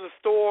go to the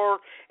store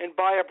and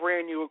buy a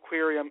brand new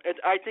aquarium. And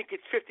I think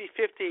it's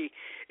 50-50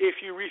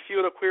 if you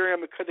reseal an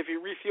aquarium, because if you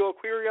reseal an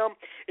aquarium,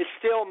 it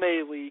still may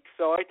leak.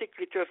 So I think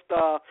you're just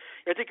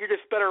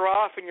better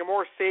off, and you're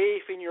more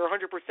safe, and you're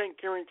 100%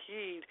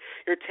 guaranteed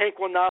your tank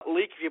will not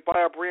leak if you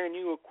buy a brand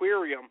new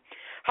aquarium.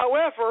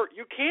 However,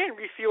 you can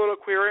reseal an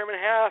aquarium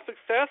and have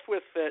success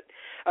with it.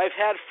 I've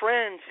had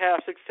friends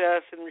have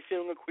success in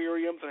resealing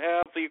aquariums and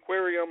have the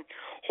aquarium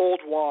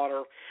hold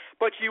water.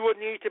 But you would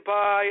need to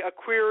buy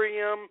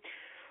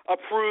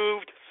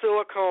aquarium-approved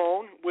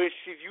silicone, which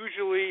is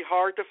usually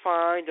hard to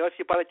find unless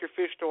you buy it at your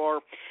fish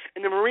store.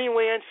 And the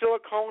Marineland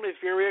silicone is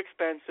very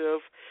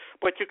expensive,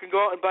 but you can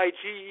go out and buy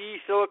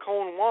GE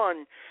Silicone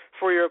 1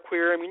 for your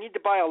aquarium. You need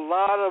to buy a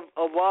lot of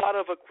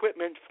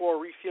equipment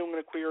for resealing an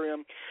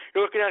aquarium.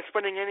 You're looking at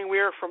spending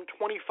anywhere from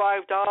 $25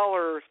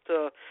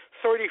 to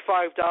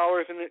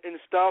 $35 in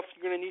stuff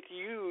you're going to need to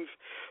use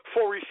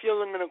for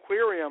resealing an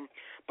aquarium.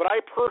 But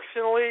I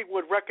personally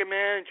would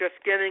recommend just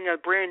getting a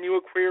brand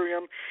new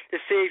aquarium to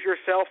save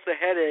yourself the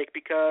headache,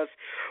 because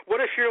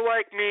what if you're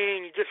like me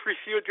and you just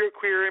resealed your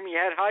aquarium,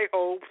 you had high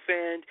hopes,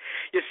 and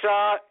you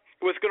saw it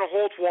was going to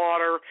hold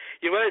water,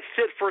 you let it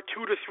sit for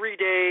 2 to 3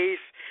 days,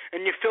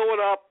 and you fill it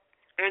up,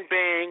 and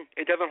bang,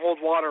 it doesn't hold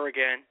water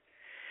again.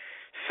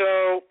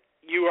 So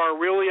you are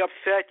really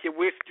upset. You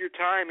wasted your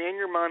time and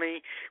your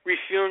money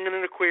resealing in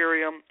an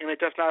aquarium, and it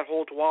does not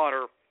hold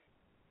water.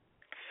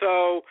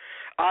 So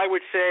I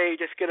would say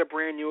just get a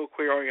brand new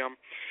aquarium.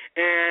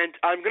 And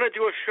I'm going to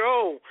do a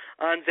show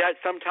on that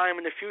sometime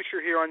in the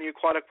future here on the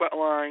Aquatic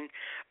Wetline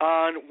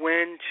on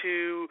when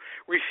to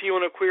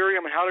reseal an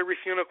aquarium and how to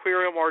reseal an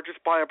aquarium, or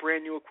just buy a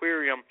brand new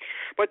aquarium.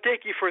 But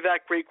thank you for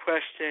that great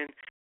question,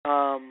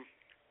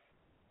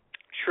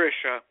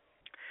 Tricia.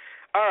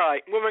 All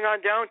right, moving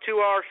on down to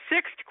our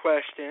sixth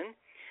question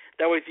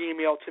that was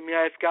emailed to me.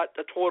 I've got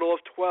a total of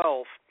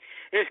 12.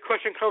 And this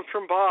question comes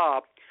from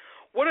Bob.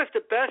 What is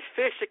the best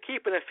fish to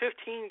keep in a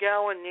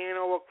 15-gallon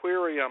nano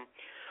aquarium?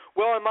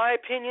 Well, in my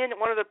opinion,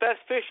 one of the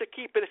best fish to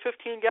keep in a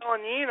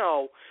 15-gallon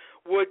nano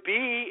would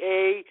be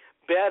a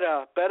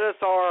betta. Bettas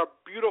are a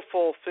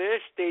beautiful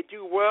fish. They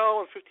do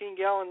well in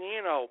 15-gallon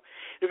nano.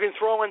 You can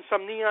throw in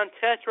some neon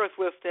tetras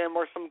with them,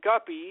 or some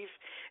guppies,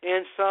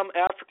 and some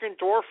African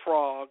dwarf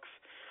frogs.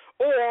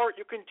 Or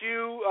you can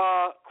do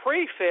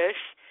crayfish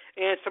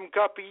and some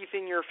guppies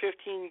in your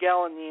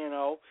 15-gallon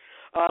nano.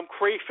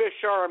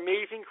 Crayfish are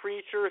amazing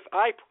creatures.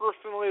 I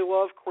personally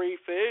love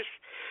crayfish.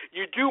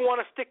 You do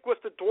want to stick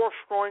with the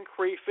dwarf-growing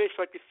crayfish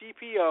like the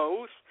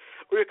CPOs,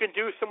 or you can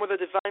do some of the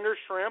designer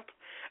shrimp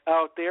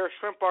out there.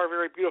 Shrimp are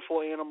very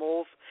beautiful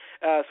animals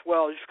as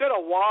well. You've got a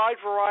wide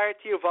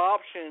variety of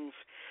options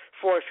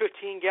for a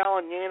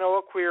 15-gallon nano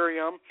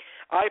aquarium.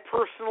 I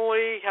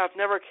personally have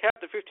never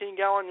kept a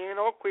 15-gallon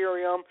nano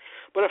aquarium,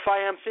 but if I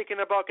am thinking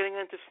about getting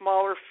into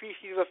smaller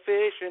species of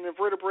fish and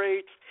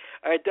invertebrates,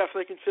 I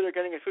definitely consider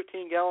getting a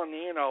 15-gallon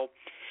nano.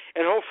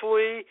 And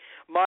hopefully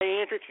my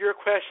answer to your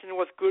question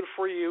was good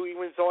for you,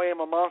 even though I am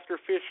a monster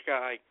fish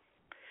guy.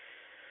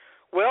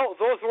 Well,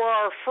 those were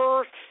our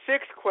first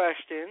 6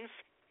 questions.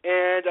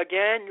 And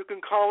again, you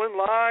can call in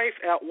live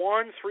at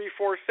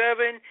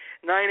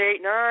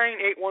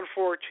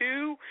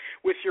 1-347-989-8142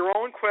 with your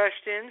own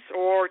questions,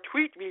 or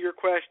tweet me your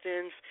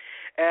questions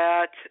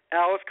at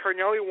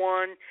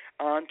AliceCarnelli1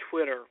 on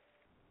Twitter.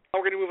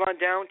 Now we're going to move on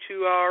down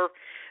to our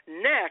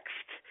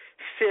next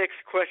 6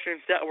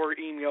 questions that were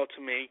emailed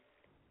to me.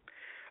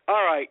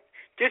 All right,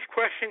 this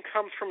question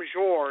comes from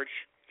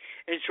George.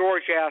 And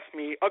George asked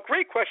me, a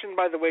great question,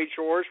 by the way,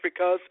 George,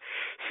 because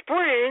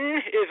spring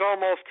is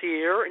almost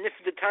here, and this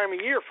is the time of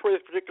year for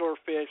this particular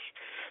fish.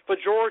 But,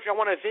 George, I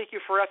want to thank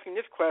you for asking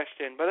this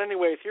question. But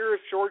anyways, here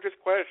is George's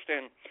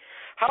question.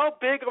 How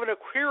big of an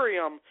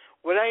aquarium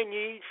would I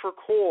need for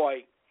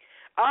koi?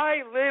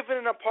 I live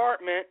in an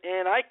apartment,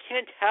 and I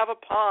can't have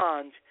a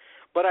pond,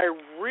 but I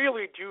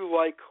really do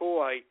like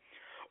koi.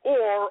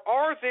 Or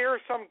are there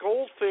some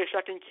goldfish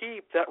I can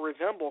keep that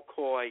resemble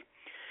koi?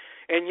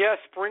 And yes,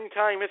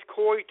 springtime is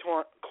koi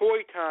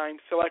time,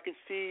 so I can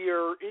see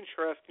your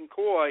interest in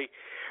koi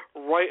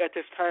right at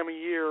this time of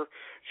year,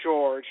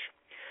 George.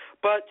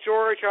 But,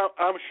 George,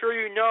 I'm sure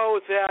you know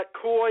that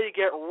koi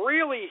get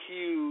really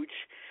huge,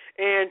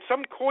 and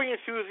some koi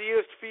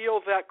enthusiasts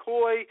feel that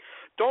koi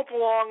don't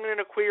belong in an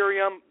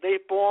aquarium. They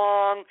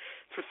belong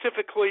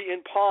specifically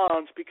in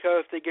ponds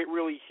because they get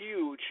really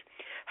huge.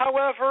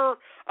 However,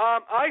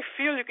 I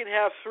feel you can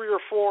have 3 or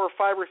 4 or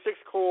 5 or 6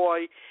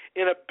 koi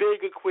in a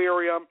big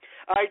aquarium.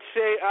 I'd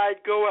say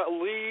I'd go at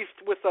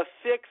least with a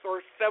 6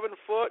 or 7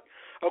 foot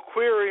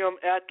aquarium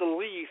at the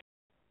least.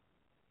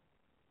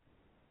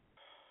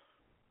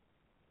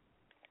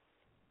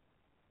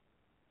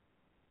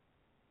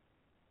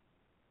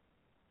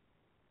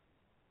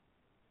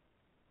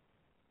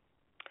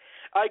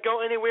 I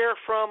go anywhere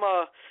from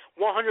a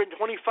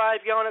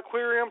 125-gallon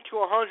aquarium to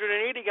a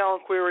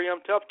 180-gallon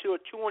aquarium to up to a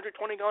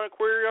 220-gallon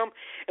aquarium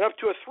and up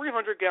to a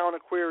 300-gallon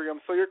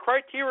aquarium. So your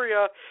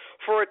criteria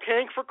for a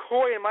tank for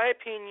koi, in my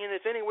opinion,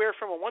 is anywhere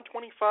from a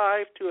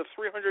 125 to a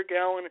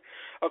 300-gallon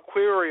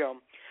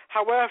aquarium.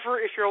 However,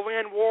 if your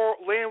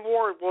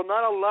landlord will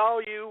not allow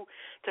you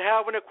to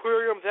have an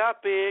aquarium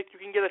that big, you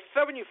can get a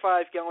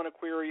 75-gallon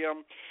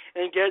aquarium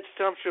and get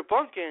some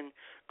Shabunkin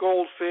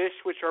goldfish,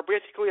 which are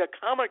basically a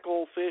comet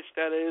goldfish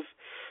that is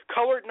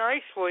colored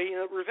nicely,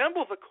 and it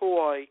resembles a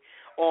koi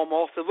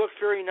almost. It looks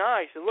very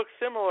nice. It looks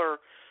similar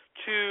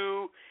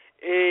to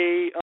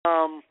a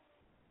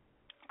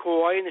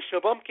koi, and the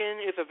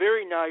Shabunkin is a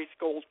very nice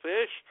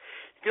goldfish.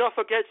 You can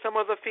also get some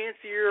of the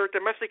fancier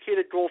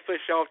domesticated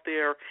goldfish out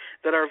there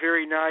that are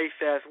very nice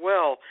as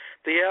well.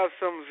 They have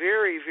some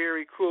very,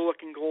 very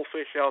cool-looking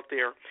goldfish out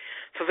there.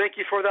 So thank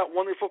you for that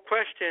wonderful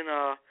question,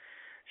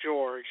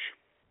 George.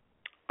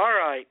 All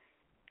right.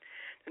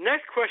 The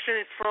next question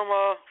is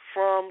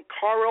from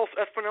Carlos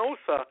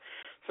Espinosa.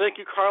 Thank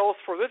you, Carlos,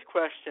 for this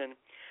question.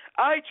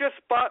 I just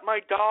bought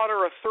my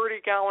daughter a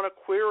 30-gallon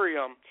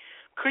aquarium.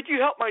 Could you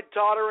help my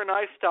daughter and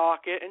I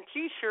stock it and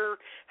teach her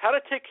how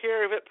to take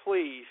care of it,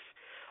 please?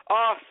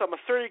 Awesome. A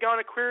 30-gallon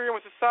aquarium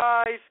is a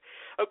size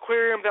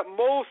aquarium that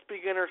most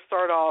beginners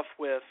start off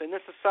with, and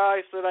it's a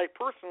size that I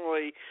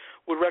personally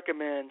would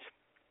recommend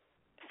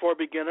for a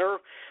beginner.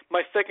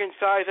 My second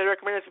size I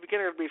recommend as a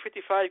beginner would be a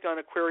 55-gallon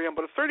aquarium,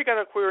 but a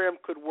 30-gallon aquarium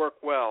could work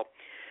well.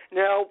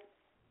 Now,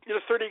 in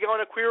a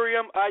 30-gallon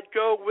aquarium, I'd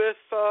go with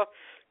a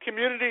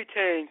community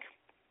tank.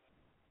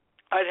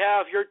 I'd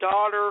have your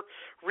daughter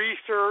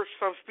research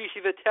some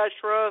species of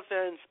tetras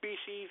and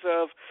species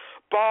of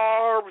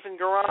barbs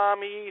and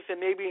gouramis and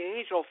maybe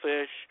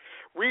angelfish.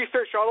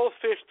 Research all those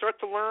fish, start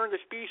to learn the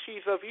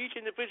species of each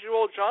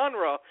individual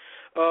genre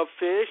of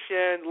fish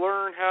and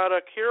learn how to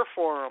care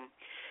for them.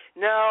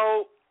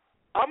 Now,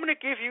 I'm going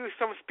to give you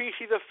some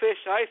species of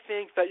fish I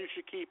think that you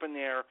should keep in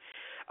there.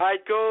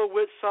 I'd go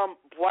with some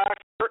black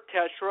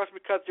tetras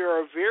because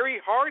they're a very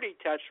hardy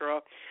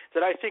tetra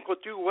that I think will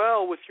do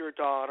well with your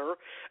daughter.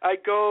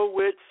 I'd go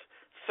with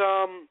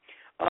some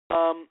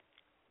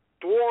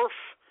dwarf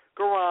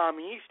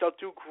gouramis. They'll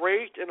do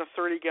great in a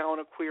 30-gallon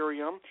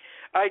aquarium.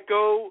 I'd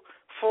go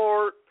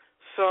for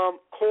some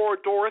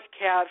Corydoras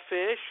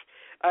catfish.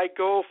 I'd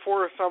go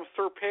for some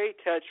Serpae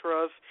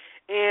tetras,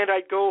 and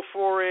I'd go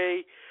for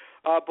a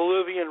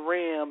Bolivian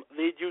ram.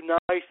 They do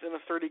nice in a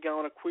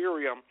 30-gallon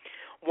aquarium.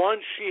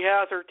 Once she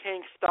has her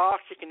tank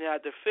stocked, she can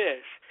add the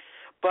fish.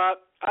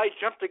 But I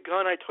jumped the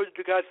gun. I told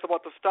you guys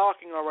about the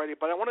stocking already,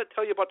 but I want to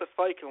tell you about the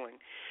cycling.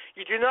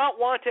 You do not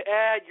want to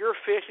add your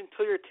fish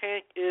until your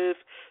tank is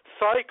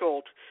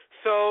cycled.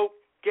 So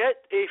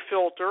get a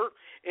filter,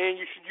 and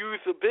you should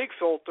use a big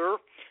filter.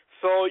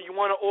 So you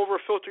want to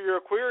over-filter your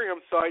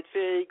aquarium. So I'd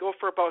say go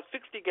for about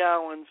 60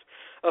 gallons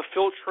of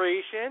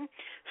filtration.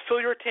 Fill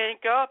your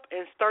tank up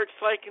and start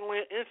cycling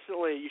it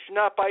instantly. You should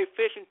not buy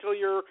fish until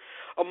your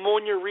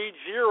ammonia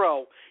reads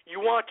 0. You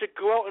want to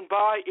go out and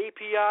buy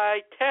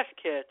API test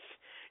kits.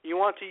 You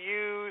want to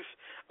use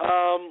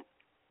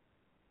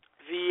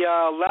the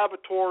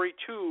laboratory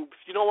tubes.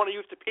 You don't want to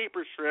use the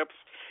paper strips.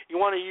 You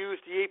want to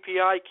use the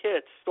API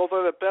kits. Those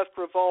are the best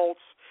results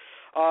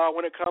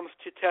when it comes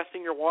to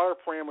testing your water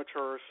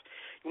parameters.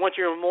 You want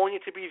your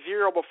ammonia to be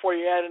 0 before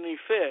you add any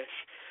fish.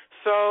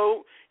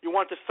 So you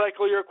want to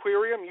cycle your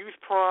aquarium. Use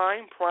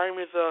Prime. Prime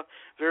is a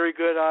very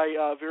good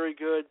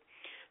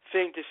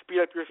thing to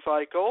speed up your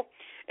cycle.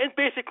 And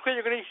basically,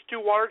 you're going to need to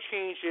do water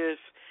changes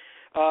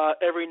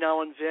every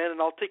now and then, and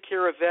I'll take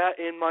care of that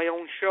in my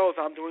own shows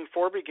I'm doing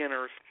for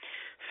beginners.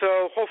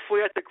 So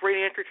hopefully that's a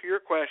great answer to your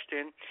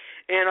question.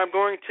 And I'm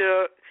going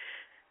to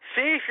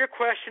save your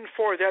question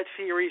for that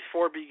series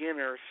for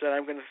beginners that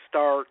I'm going to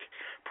start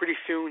pretty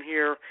soon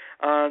here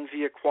on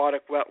the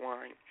Aquatic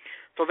Wetline.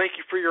 So thank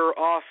you for your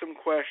awesome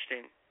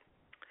question.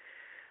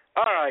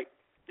 All right.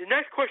 The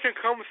next question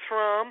comes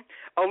from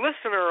a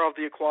listener of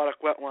the Aquatic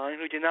Wetline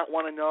who did not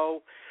want to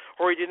know,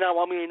 or he did not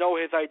want me to know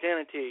his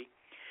identity.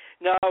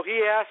 Now,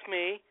 he asked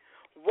me,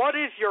 what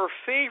is your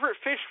favorite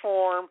fish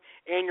form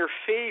and your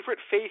favorite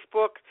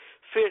Facebook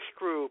fish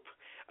group?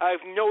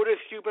 I've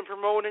noticed you've been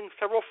promoting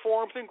several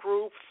forums and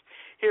groups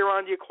here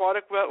on the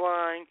Aquatic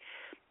Wetline,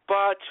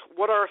 but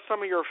what are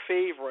some of your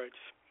favorites?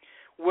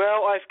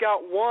 Well, I've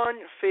got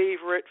one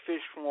favorite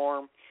fish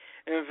forum,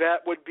 and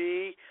that would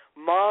be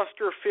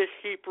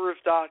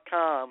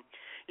MonsterFishKeepers.com.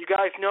 You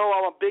guys know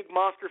I'm a big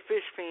monster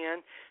fish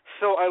fan,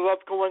 so I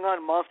love going on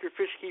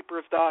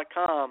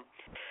MonsterFishKeepers.com.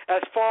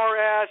 As far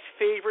as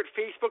favorite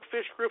Facebook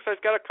fish groups,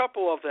 I've got a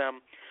couple of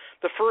them.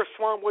 The first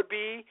one would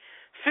be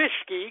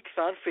Fish Geeks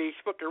on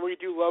Facebook. I really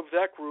do love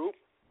that group.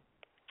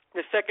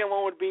 The second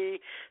one would be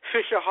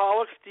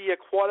Fishaholics, the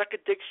Aquatic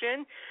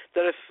Addiction,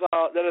 that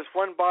is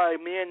run by a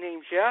man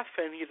named Jeff,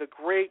 and he's a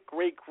great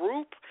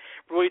group.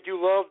 Really do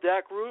love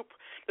that group.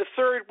 The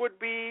third would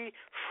be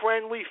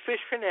Friendly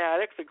Fish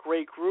Fanatics, a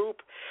great group.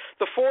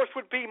 The fourth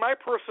would be my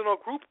personal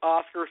group,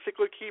 Oscar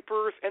Cichlid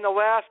Keepers. And the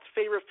last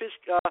favorite fish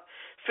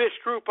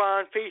group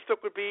on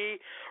Facebook would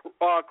be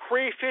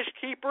Crayfish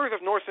Keepers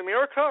of North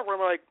America,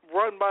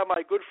 run by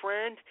my good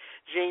friend,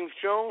 James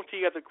Jones.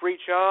 He has a great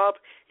job.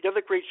 He does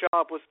a great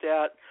job with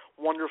that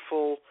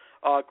wonderful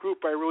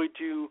group. I really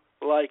do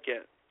like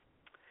it.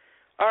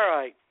 All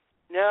right.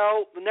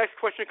 Now, the next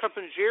question comes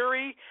from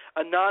Jerry,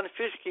 a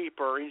non-fish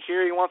keeper. And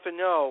Jerry wants to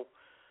know,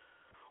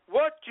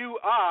 what do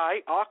I,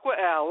 Aqua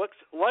Alex,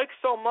 like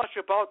so much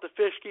about the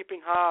fish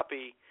keeping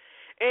hobby?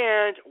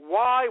 And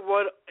why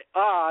would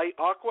I,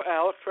 Aqua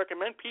Alex,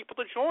 recommend people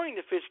to join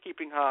the fish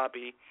keeping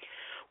hobby?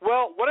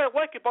 Well, what I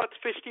like about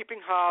the fish keeping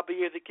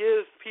hobby is it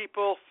gives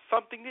people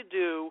something to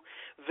do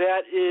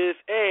that is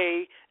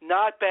A,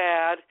 not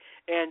bad,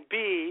 and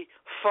B,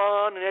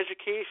 fun and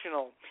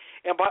educational.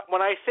 And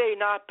when I say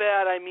not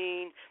bad, I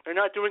mean they're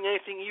not doing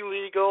anything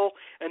illegal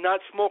and not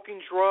smoking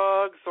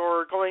drugs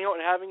or going out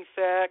and having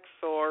sex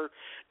or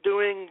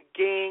doing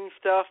gang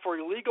stuff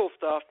or illegal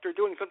stuff. They're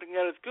doing something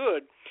that is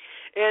good.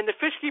 And the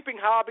fish keeping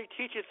hobby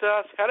teaches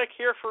us how to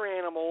care for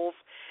animals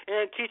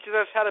and it teaches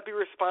us how to be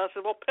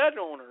responsible pet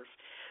owners.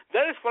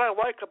 That is what I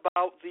like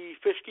about the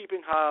fish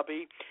keeping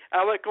hobby.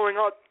 I like going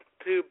out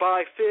to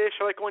buy fish.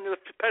 I like going to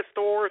the pet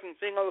stores and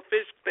seeing all the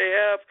fish they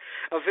have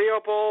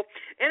available.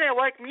 And I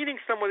like meeting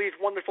some of these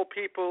wonderful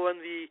people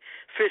in the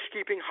fish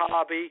keeping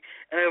hobby.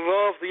 And I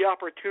love the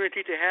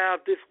opportunity to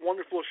have this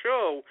wonderful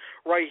show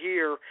right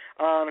here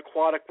on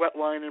Aquatic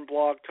Wetline and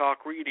Blog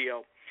Talk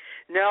Radio.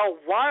 Now,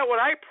 why would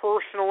I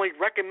personally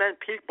recommend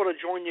people to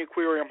join the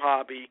aquarium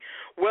hobby?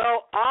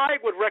 Well, I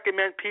would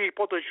recommend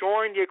people to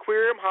join the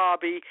aquarium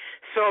hobby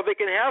so they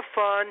can have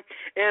fun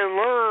and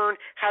learn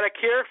how to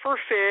care for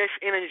fish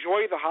and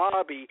enjoy the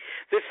hobby.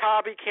 This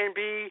hobby can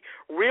be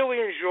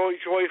really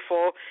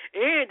joyful,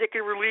 and it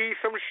can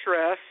relieve some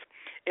stress,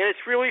 and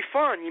it's really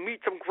fun. You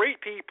meet some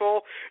great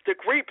people. It's a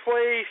great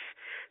place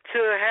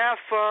to have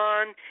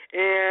fun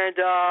and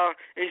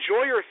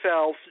enjoy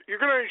yourselves. You're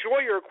going to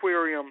enjoy your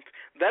aquariums.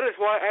 That is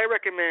why I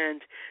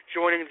recommend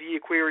joining the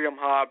aquarium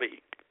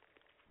hobby.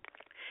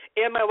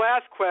 And my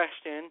last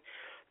question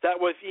that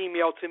was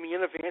emailed to me in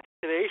advance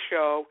of today's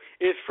show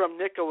is from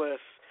Nicholas.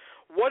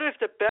 What is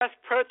the best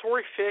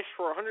predatory fish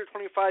for a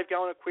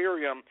 125-gallon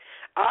aquarium?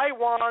 I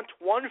want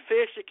one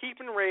fish to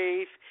keep and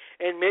raise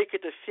and make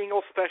it a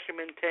single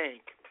specimen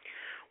tank.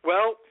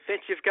 Well,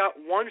 since you've got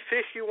one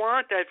fish you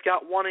want, I've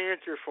got one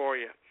answer for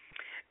you.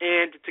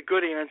 And it's a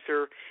good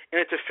answer, and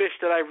it's a fish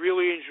that I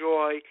really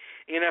enjoy.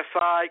 And if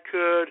I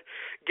could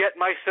get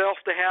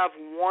myself to have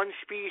one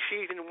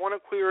species in one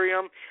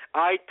aquarium,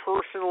 I'd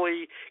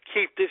personally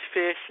keep this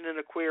fish in an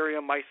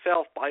aquarium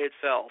myself by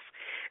itself.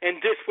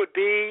 And this would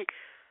be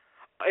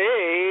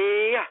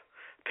a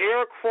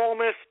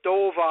Parachromis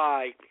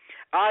dovi.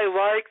 I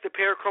like the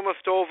Parachromis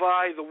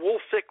dovi. The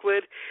wolf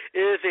cichlid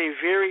is a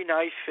very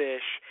nice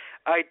fish.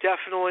 I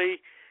definitely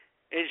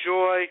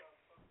enjoy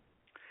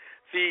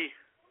the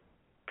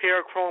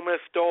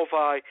Parachromis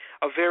dovi,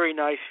 a very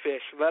nice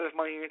fish. So that is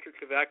my answer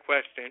to that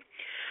question.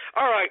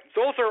 All right,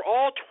 those are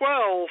all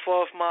 12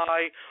 of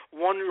my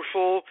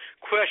wonderful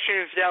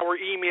questions that were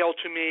emailed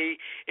to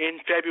me in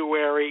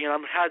February, and I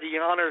had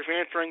the honor of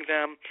answering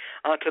them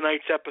on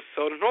tonight's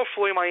episode. And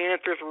hopefully my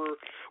answers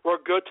were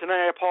good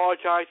tonight. I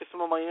apologize if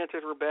some of my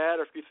answers were bad,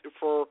 or if the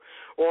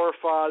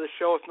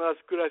show is not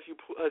as good as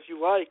you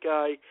like.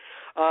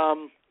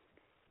 I'm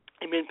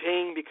in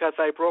pain because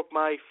I broke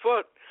my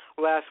foot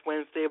last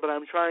Wednesday, but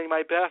I'm trying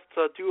my best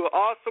to do an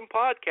awesome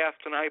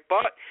podcast tonight.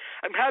 But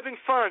I'm having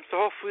fun,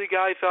 so hopefully you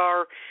guys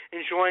are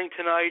enjoying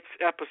tonight's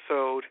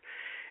episode.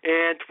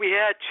 And we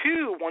had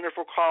two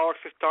wonderful callers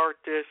to start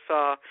this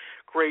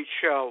great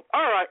show.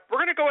 All right, we're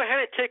going to go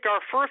ahead and take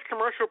our first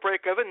commercial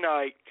break of the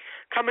night.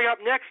 Coming up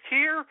next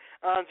here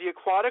on the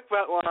Aquatic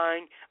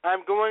Wetline,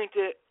 I'm going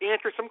to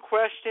answer some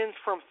questions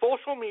from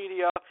social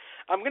media.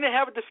 I'm going to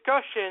have a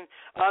discussion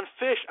on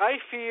fish I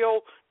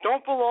feel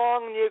don't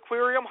belong in the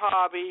aquarium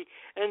hobby,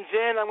 and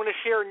then I'm going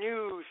to share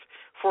news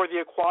for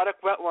the Aquatic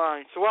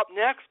Wetline. So up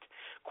next,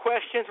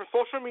 questions from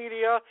social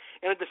media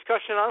and a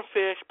discussion on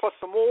fish, plus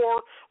some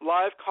more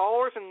live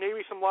callers and maybe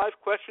some live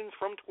questions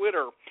from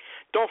Twitter.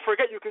 Don't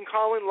forget you can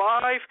call in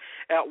live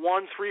at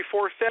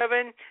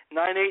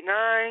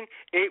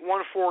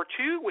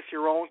 1-347-989-8142 with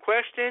your own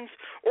questions,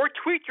 or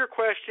tweet your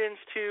questions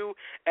to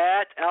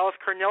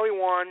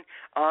 @AliceCarnelli1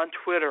 on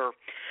Twitter.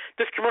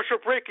 This commercial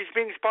break is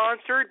being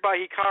sponsored by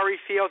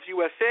Hikari Sales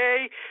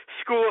USA,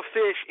 School of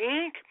Fish,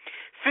 Inc.,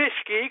 Fish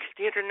Geeks,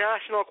 the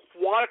International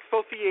Aquatic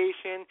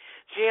Association,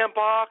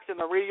 Jambox, and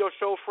the radio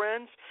show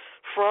Friends,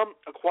 from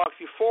Aquatics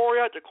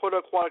Euphoria,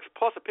 Dakota Aquatics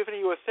Plus, Epiphany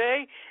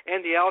USA,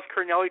 and the Alice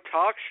Carnelli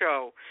Talk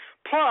Show.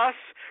 Plus,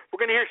 we're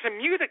going to hear some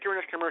music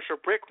during this commercial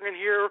break. We're going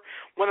to hear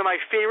one of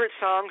my favorite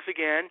songs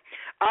again.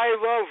 I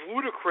love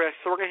Ludacris,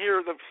 so we're going to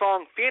hear the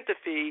song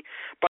Fantasy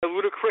by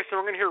Ludacris,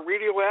 and we're going to hear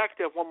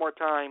Radioactive one more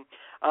time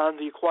on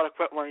the Aquatic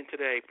Wetline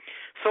today.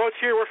 So let's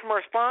hear a word from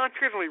our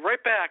sponsors, and we'll be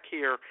right back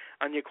here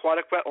on the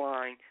Aquatic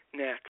Wetline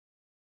next.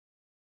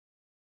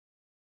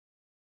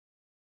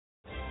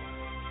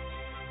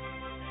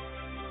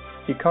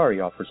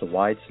 Hikari offers a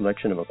wide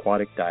selection of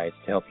aquatic diets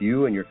to help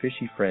you and your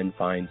fishy friend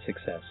find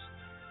success.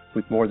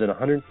 With more than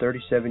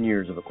 137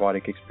 years of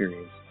aquatic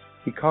experience,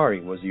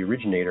 Hikari was the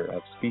originator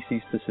of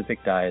species-specific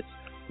diets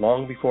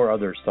long before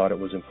others thought it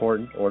was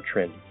important or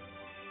trendy,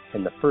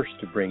 and the first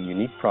to bring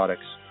unique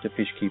products to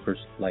fish keepers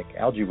like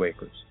Algae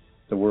Wafers,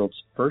 the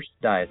world's first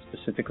diet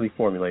specifically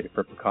formulated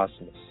for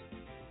Plecostomus;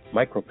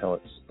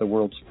 Micropellets, the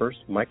world's first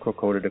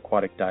micro-coated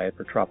aquatic diet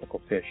for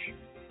tropical fish;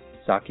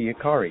 Saki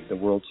Hikari, the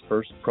world's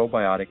first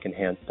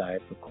probiotic-enhanced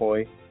diet for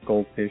koi,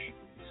 goldfish,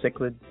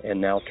 cichlid,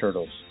 and now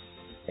turtles;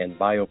 and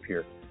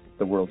BioPure,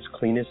 the world's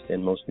cleanest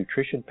and most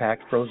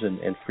nutrition-packed frozen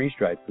and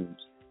freeze-dried foods,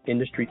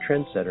 industry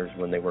trendsetters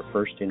when they were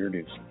first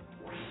introduced.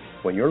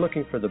 When you're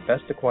looking for the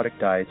best aquatic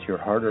diets your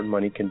hard-earned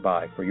money can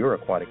buy for your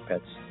aquatic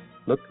pets,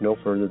 look no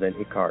further than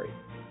Hikari.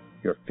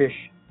 Your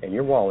fish and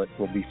your wallet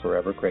will be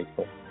forever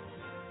grateful.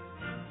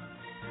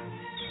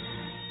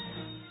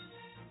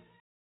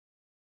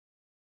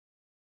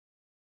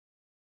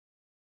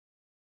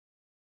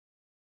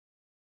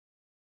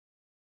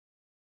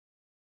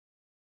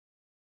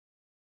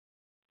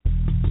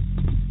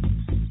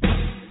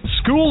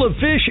 School of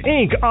Fish,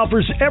 Inc.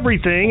 offers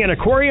everything an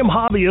aquarium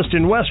hobbyist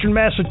in Western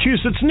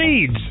Massachusetts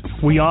needs.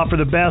 We offer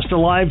the best of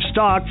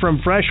livestock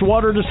from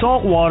freshwater to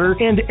saltwater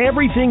and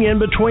everything in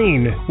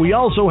between. We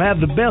also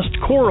have the best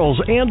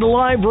corals and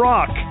live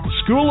rock.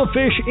 School of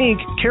Fish, Inc.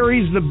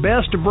 carries the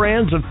best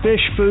brands of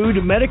fish food,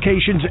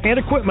 medications, and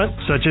equipment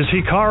such as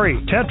Hikari,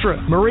 Tetra,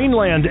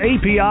 Marineland,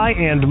 API,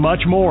 and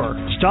much more.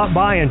 Stop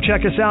by and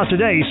check us out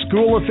today.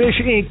 School of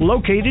Fish, Inc.,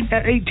 located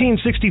at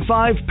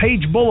 1865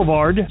 Page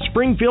Boulevard,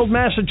 Springfield,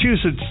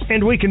 Massachusetts,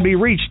 and we can be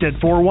reached at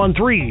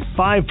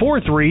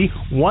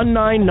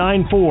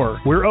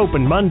 413-543-1994. We're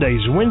open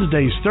Mondays,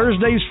 Wednesdays,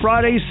 Thursdays,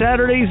 Fridays,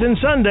 Saturdays, and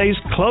Sundays,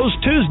 closed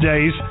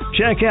Tuesdays.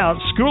 Check out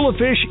School of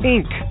Fish,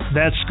 Inc.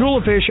 That's School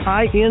of Fish,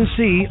 INC,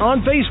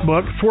 on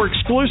Facebook for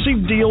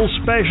exclusive deals,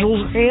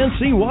 specials, and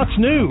see what's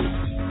new.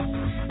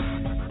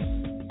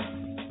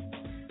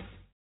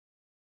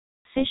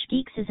 Fish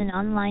Geeks is an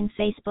online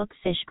Facebook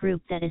fish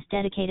group that is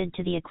dedicated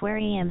to the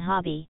aquarium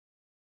hobby.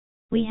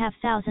 We have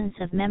thousands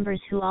of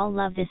members who all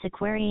love this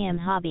aquarium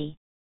hobby.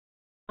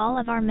 All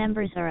of our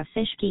members are a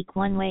fish geek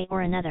one way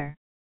or another.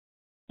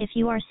 If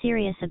you are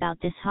serious about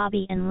this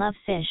hobby and love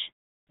fish,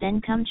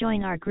 then come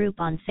join our group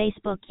on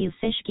Facebook, You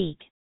Fish Geek.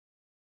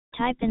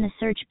 Type in the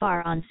search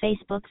bar on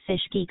Facebook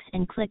Fish Geeks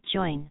and click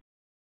join.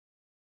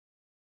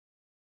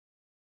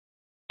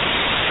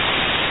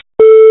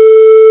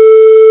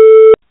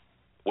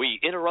 We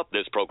interrupt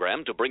this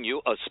program to bring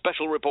you a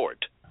special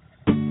report.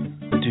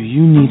 Do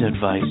you need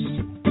advice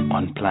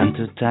on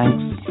planted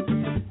tanks?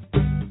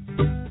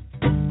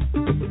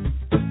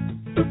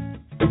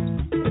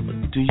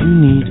 Do you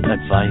need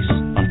advice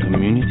on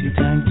community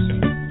tanks?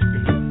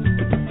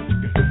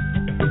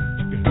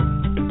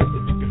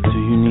 Do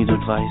you need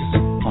advice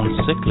on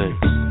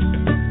cichlids?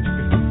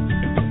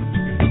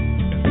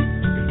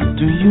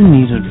 Do you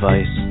need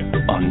advice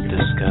on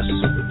discus?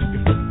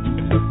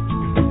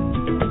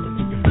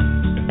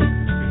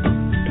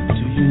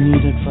 Do you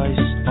need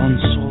advice on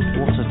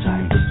saltwater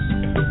tanks?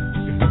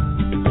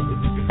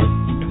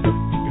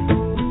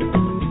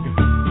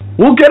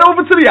 Well, get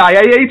over to the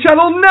IAA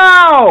channel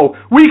now!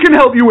 We can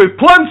help you with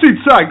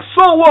planted tanks,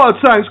 saltwater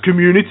tanks,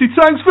 community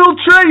tanks,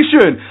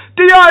 filtration,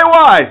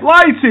 DIY,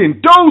 lighting,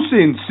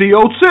 dosing,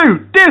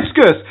 CO2,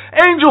 discus,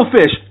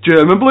 angelfish,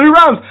 German blue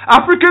rams,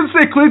 African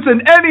cichlids,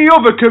 and any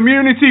other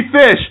community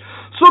fish.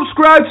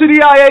 Subscribe to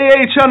the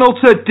IAA channel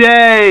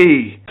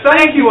today!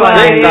 Thank you,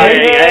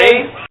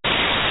 IAA!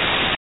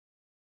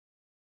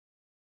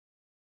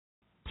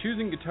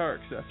 Choosing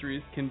guitar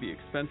accessories can be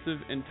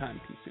expensive and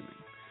time-consuming,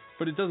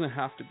 but it doesn't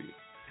have to be.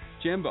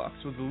 Jambox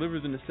will deliver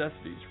the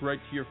necessities right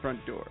to your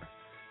front door.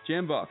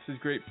 Jambox is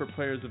great for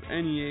players of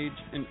any age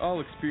and all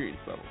experience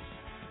levels.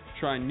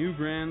 Try new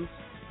brands,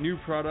 new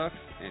products,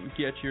 and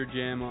get your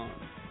jam on.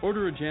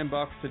 Order a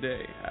Jambox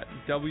today at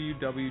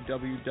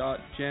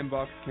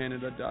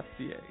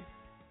www.jamboxcanada.ca.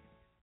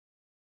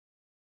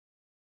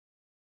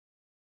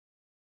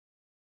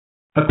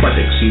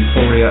 Aquatics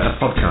Euphoria, a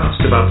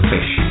podcast about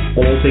fish,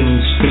 all things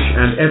fish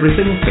and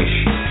everything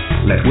fish.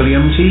 Let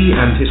William T.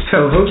 and his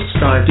co-hosts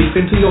dive deep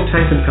into your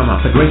tank and come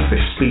up a great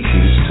fish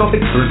species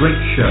topic for a great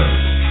show.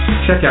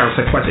 Check out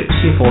Aquatics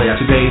Euphoria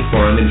today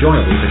for an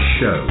enjoyable fish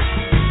show.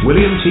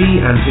 William T.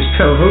 and his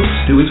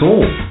co-hosts do it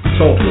all: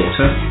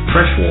 saltwater,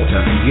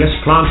 freshwater, and yes,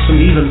 plants, and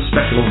even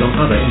specials on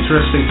other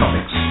interesting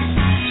topics.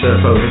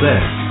 Surf over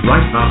there,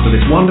 right after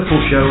this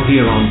wonderful show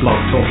here on Blog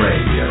Talk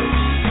Radio.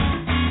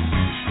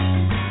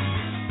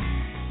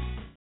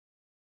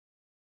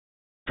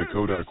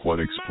 Dakota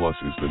Aquatics Plus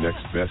is the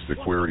next best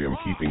aquarium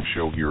keeping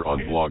show here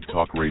on Blog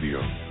Talk Radio.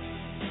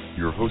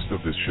 Your host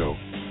of this show,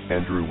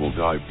 Andrew, will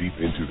dive deep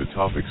into the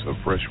topics of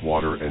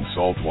freshwater and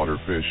saltwater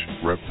fish,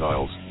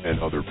 reptiles, and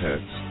other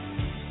pets.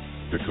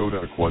 Dakota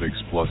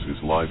Aquatics Plus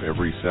is live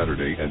every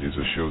Saturday and is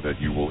a show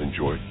that you will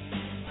enjoy.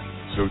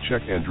 So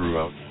check Andrew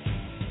out.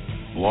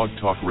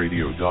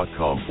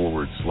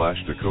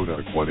 blogtalkradio.com/Dakota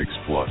Aquatics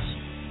Plus.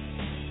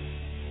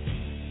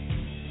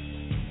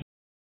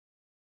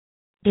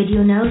 Did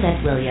you know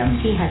that William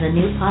T. has a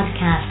new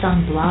podcast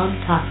on Blog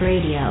Talk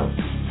Radio?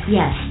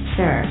 Yes,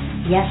 sir.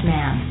 Yes,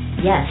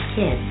 ma'am. Yes,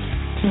 kids,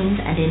 teens,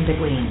 and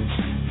in-betweens.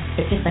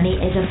 Epiphany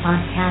is a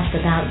podcast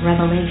about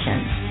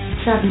revelations,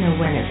 sudden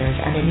awarenesses,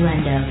 and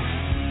innuendos.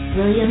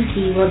 William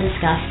T. will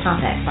discuss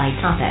topic by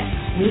topic,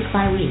 week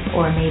by week,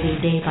 or maybe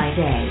day by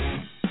day.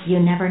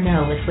 You never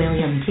know with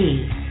William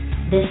T.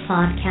 This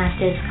podcast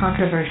is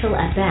controversial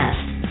at best,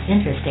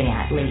 interesting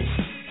at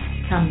least.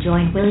 Come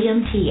join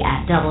William T.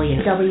 at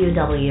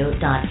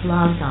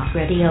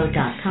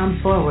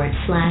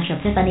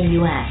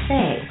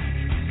www.blogtalkradio.com/EpiphanyUSA.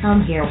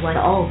 Come hear what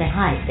all the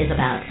hype is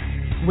about.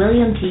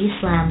 William T.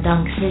 slam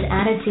dunks his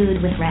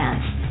attitude with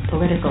rants,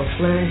 political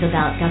slurs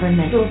about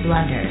governmental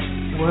blunders,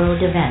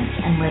 world events,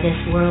 and where this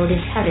world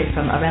is headed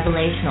from a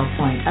revelational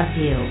point of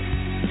view.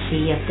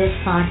 See if this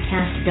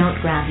podcast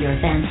don't grab your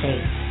fancy.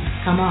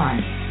 Come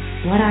on.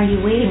 What are you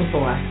waiting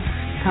for?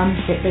 Come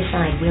sit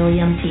beside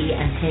William T.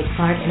 and take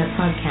part in a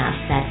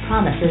podcast that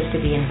promises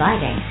to be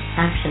inviting,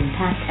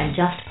 action-packed, and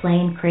just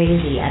plain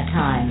crazy at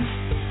times.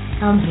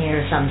 Come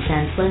hear some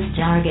senseless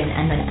jargon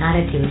and an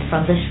attitude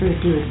from the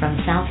shrewd dude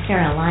from South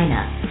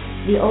Carolina,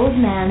 the old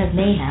man of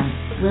mayhem,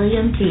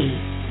 William T.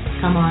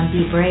 Come on,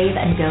 be brave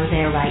and go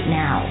there right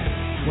now.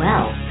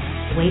 Well,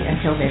 wait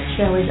until this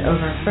show is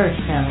over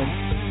first,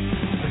 though.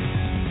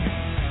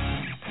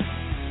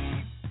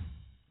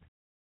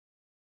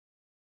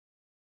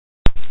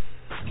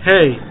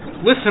 Hey,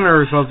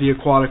 listeners of the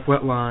Aquatic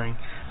Wetline,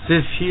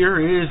 this here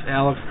is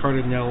Alex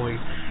Cardinelli,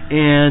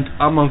 and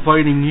I'm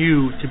inviting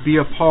you to be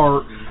a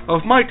part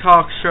of my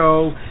talk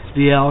show,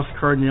 The Alex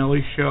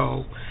Cardinelli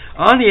Show.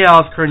 On The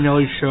Alex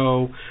Cardinelli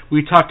Show,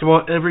 we talked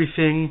about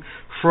everything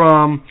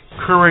from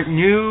current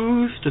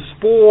news, to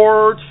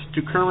sports,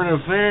 to current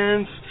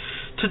events,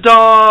 to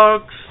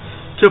dogs,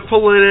 to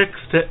politics,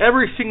 to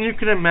everything you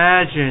can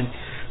imagine.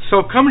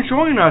 So come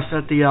join us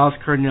at The Alex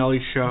Cardinelli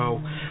Show.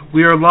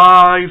 We are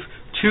live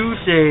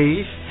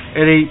Tuesdays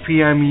at 8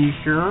 p.m.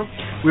 Eastern.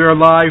 We are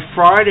live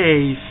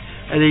Fridays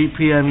at 8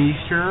 p.m.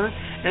 Eastern.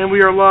 And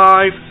we are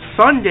live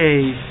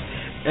Sundays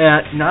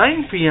at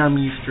 9 p.m.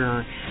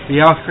 Eastern. The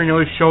Alex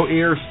Cardinelli Show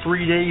airs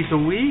 3 days a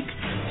week,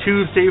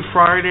 Tuesday,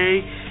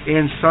 Friday,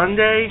 and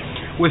Sunday,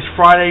 with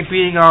Friday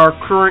being our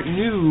current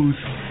news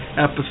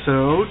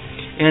episode.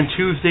 And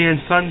Tuesday and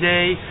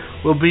Sunday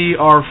will be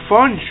our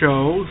fun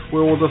shows,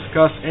 where we'll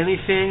discuss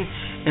anything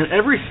and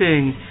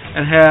everything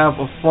and have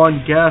a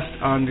fun guest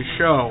on the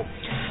show.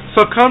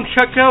 So come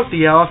check out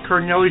the Alex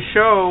Cardinelli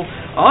Show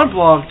on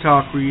Blog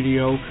Talk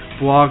Radio,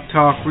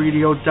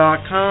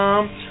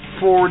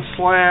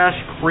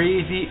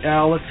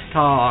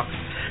 blogtalkradio.com/CrazyAlexTalk.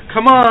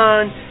 Come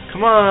on,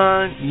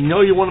 you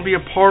know you want to be a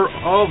part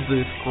of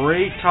this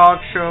great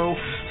talk show,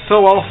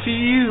 so I'll see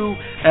you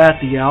at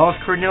the Alex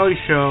Cardinelli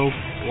Show,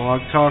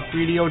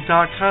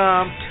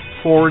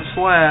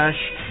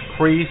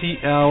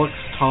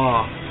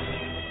 blogtalkradio.com/CrazyAlexTalk.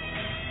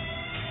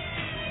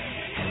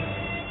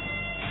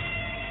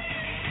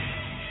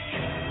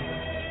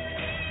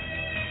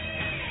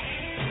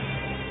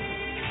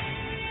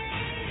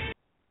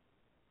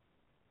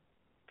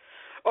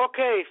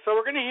 Okay, so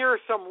we're going to hear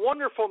some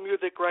wonderful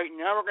music right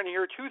now. We're going to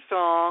hear two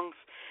songs,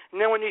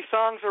 and then when these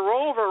songs are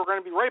over, we're going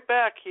to be right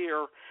back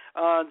here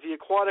on the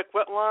Aquatic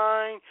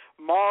Wetline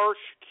March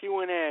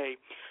Q&A.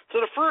 So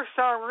the first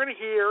song we're going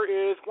to hear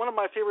is one of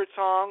my favorite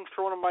songs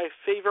for one of my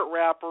favorite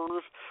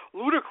rappers,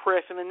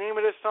 Ludacris, and the name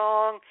of the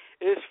song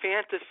is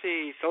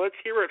Fantasy. So let's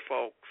hear it,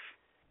 folks.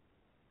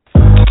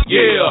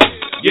 Yeah.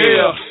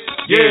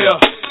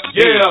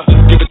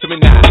 Give it to me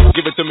now.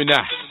 Give it to me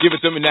now. Give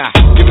it to me now.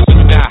 Give it to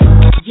me now.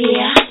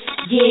 Yeah.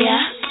 Give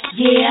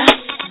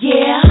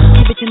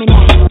it to me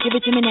now. Give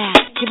it to me now.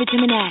 Give it to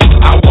me now.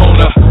 I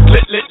wanna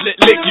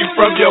lick you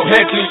from your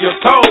head to your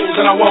toes,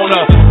 and I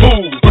wanna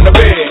move from the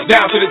bed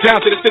down to the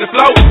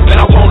floor,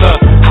 and I wanna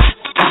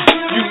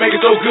you make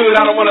it so good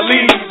I don't wanna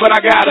leave, but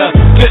I gotta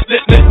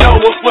know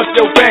what's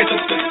your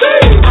fantasy.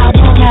 I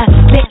wanna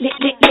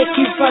lick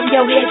you from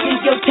your head to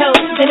your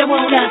toes, and I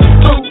wanna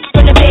move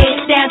from the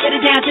bed down to the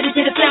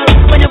floor,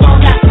 when I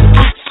wanna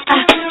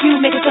you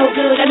make it so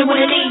good I don't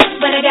wanna leave,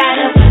 but I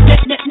gotta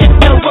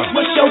know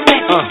what's your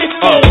fantasy.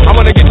 I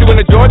wanna get you in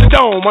the Georgia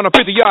Dome on a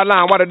 50-yard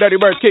line while the Dirty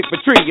Birds kick for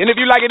tree. And if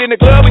you like it in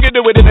the club, we can do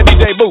it in the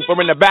DJ booth or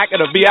in the back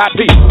of the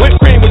VIP. Whipped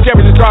cream with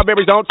cherries and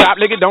strawberries on top.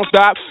 Lick it, don't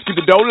stop.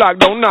 Keep the door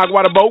locked, don't knock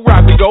while the boat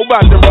rock. We go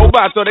by some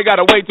robots, so they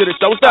gotta wait till the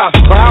show stops.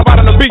 But how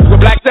about on the beach with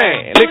black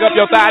sand? Lick up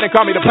your thigh and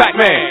call me the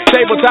Pac-Man.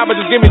 Tabletop and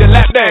just give me the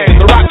lap dance.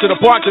 The rock to the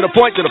park, to the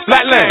point, to the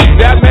flatland.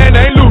 That man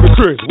ain't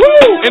Ludacris.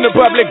 Woo! In the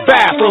public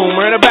bathroom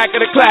or in the back of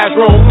the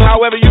classroom.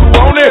 However you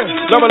want it.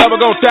 Lover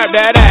gon' tap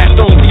that ass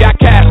on. See, I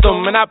cast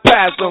them and I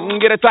pass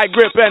them. Get a tight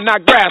grip and I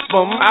grasp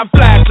them. I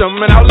flash them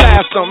and I'll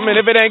last them. And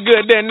if it ain't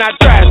good, then I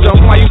trash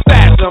them. While you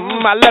stash them,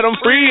 I let them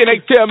free and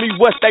they tell me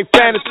what's they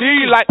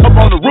fantasy. Like up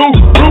on the roof.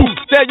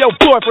 Tell your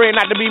boyfriend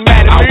not to be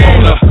mad at me.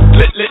 I wanna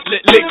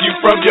lick you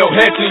from your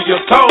head to your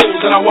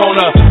toes, and I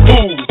wanna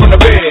move from the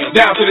bed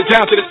down to the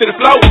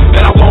floor,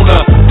 and I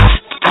wanna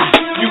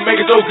you make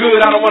it so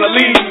good I don't wanna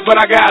leave, but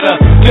I gotta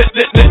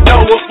know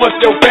what's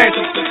your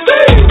fantasy.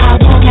 I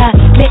wanna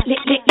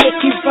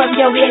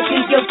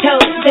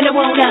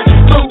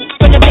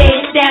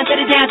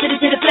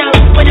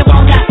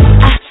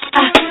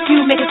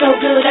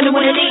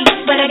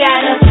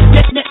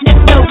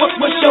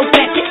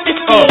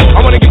stay.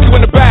 I wanna get you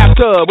in the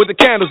bathtub with the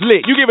candles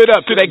lit. You give it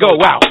up till they go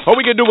out. Or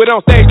we can do it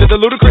on stage at the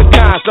Ludacris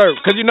concert,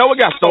 cause you know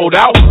it got sold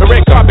out. The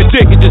red carpet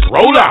dick and just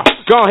roll out.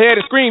 Go ahead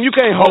and scream, you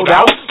can't hold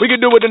out. We can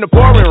do it in the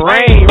pouring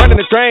rain, running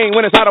the train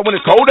when it's hot or when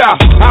it's cold out.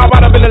 How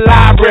about up in the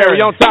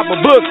library on top of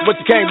books, but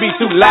you can't be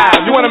too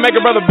loud. You wanna make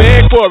a brother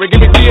beg for it,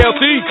 give me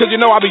TLC, cause you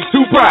know I be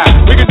too proud.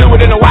 We can do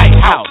it in the White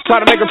House, try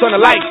to make them turn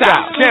the lights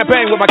out.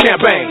 Champagne with my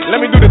campaign,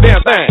 let me do the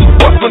damn thing.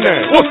 What's my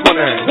name? What's my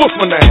name? What's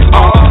my name?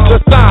 The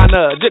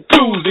sauna,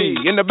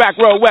 jacuzzi, in the back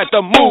row at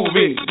the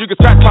movie. You can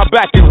scratch my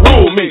back and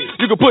rule me.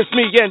 You can push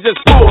me and just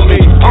pull me.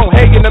 I'm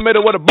hanging in the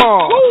middle of the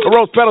barn,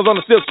 rose petals on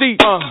the silk seat.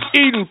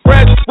 Eating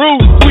fresh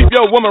fruit, sweep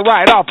your woman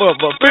right off of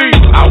her feet.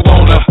 I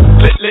wanna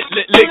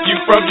lick you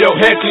from your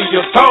head to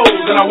your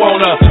toes, and I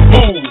wanna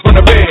move from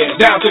the bed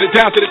down to the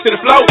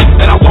floor,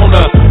 and I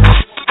wanna.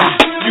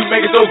 You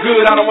make it so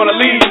good, I don't wanna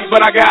leave,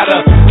 but I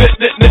gotta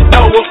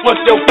know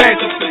what's your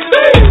fantasy.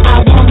 I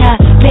wanna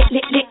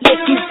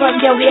lick you from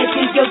your head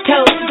to your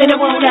toes, and I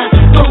wanna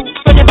move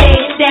from the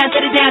bed down to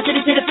the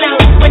floor.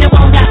 When I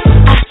wanna,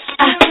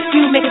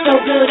 you make it so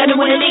good, I don't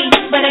wanna leave,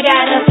 but I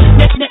gotta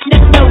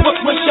know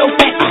what's your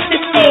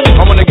fantasy.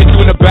 I wanna get you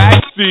in the back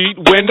seat,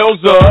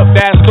 windows up,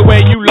 that's the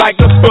way you like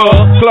to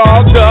fuck.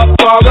 Clogged up,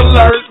 fog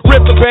alert,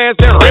 rip the pants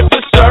and rip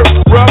the shirt.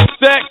 Rough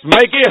sex,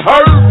 make it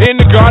hurt. In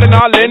the garden,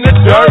 all in the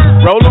dirt.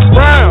 Roll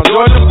around,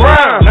 Georgia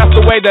Brown, that's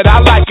the way that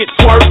I like it.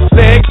 Twerk,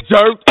 sex,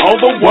 jerk,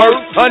 overwork,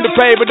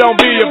 underpaid, but don't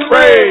be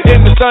afraid.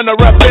 In the sun or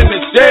up in the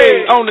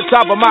shade, on the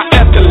top of my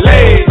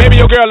Escalade. Maybe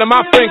your girl and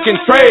my friend can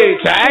trade.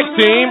 Tag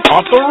team,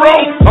 off the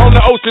road, on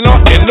the ocean or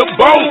in the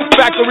boat.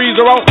 Factories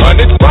are on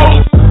 100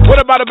 boats. What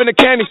about up in the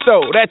candy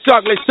store? That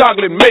chocolate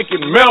make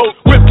it melt.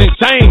 Whipped and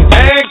chains,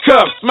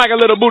 handcuffs, smack a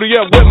little booty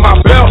up with my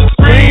belt.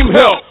 Scream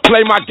help,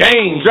 play my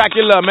game.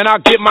 Dracula, man,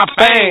 I'll get my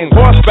fangs.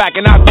 Horseback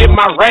and I'll get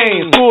my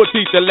reins. School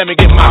teacher, let me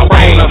get my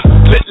reins.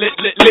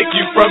 Lick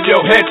you from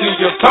your head to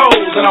your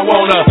toes, and I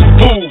wanna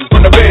move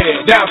from the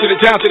bed down to the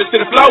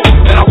floor,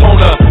 and I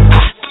wanna.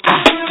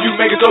 You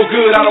make it so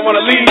good, I don't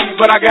wanna leave,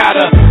 but I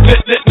gotta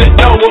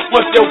know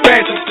what's your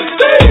fantasy.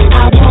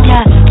 I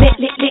wanna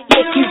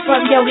lick you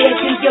from your head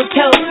to your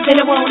toes, and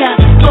I wanna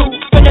move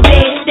from the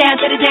bed down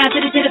to the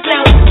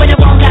floor. When I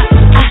wanna,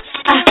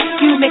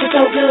 you make it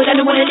so good, I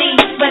don't wanna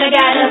leave, but I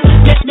gotta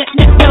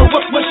know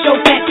what's your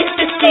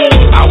fantasy.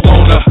 I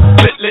wanna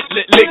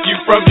lick you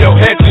from your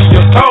head to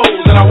your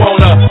toes, and I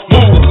wanna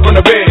move from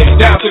the bed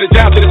down to the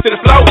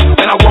floor,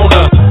 and I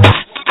wanna.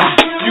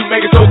 You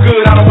make it so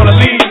good, I don't wanna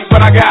leave,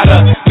 but I gotta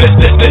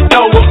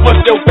know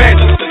what's your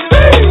fantasy.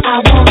 I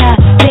wanna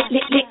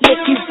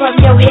lick you from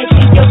your head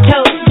to your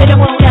toes, and I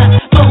wanna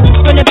move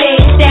from the bed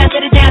down to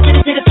the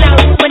floor.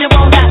 When I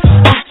wanna,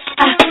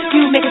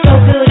 you make it so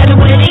good, I don't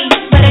wanna leave,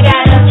 but I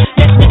gotta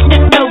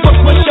know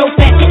what's your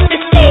fantasy.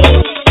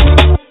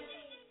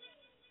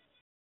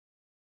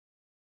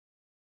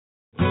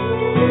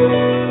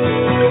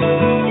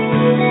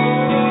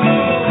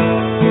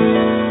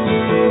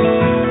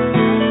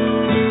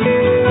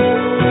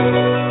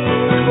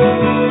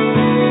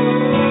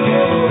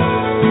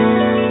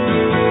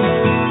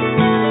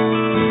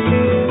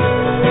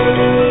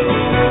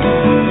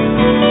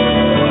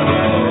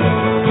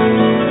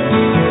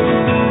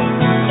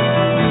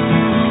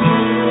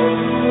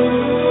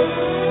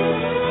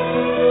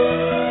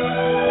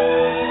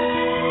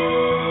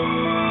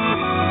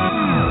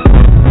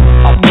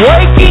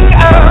 Waking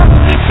up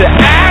to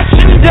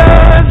action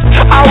dust.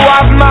 I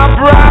wipe my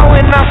brow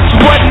and I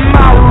sweat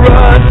my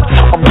rust.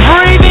 I'm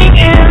breathing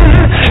in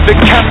the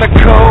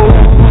chemicals.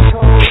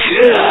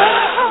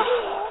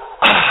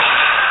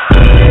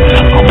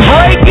 I'm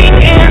breaking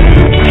in,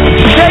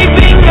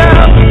 shaping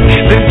up,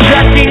 then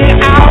checking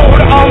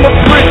out on the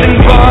prison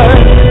bus.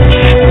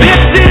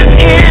 This is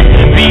it,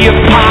 the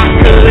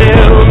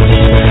apocalypse.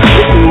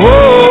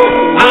 Whoa,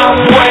 I'm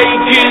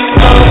waking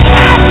up.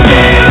 I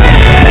feel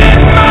it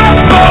in my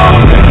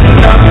bones,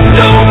 enough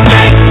to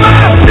make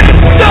my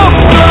system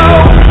blow.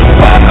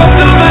 Welcome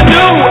to the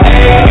new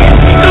age,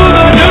 to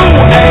the new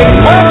age.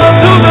 Welcome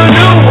to the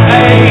new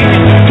age,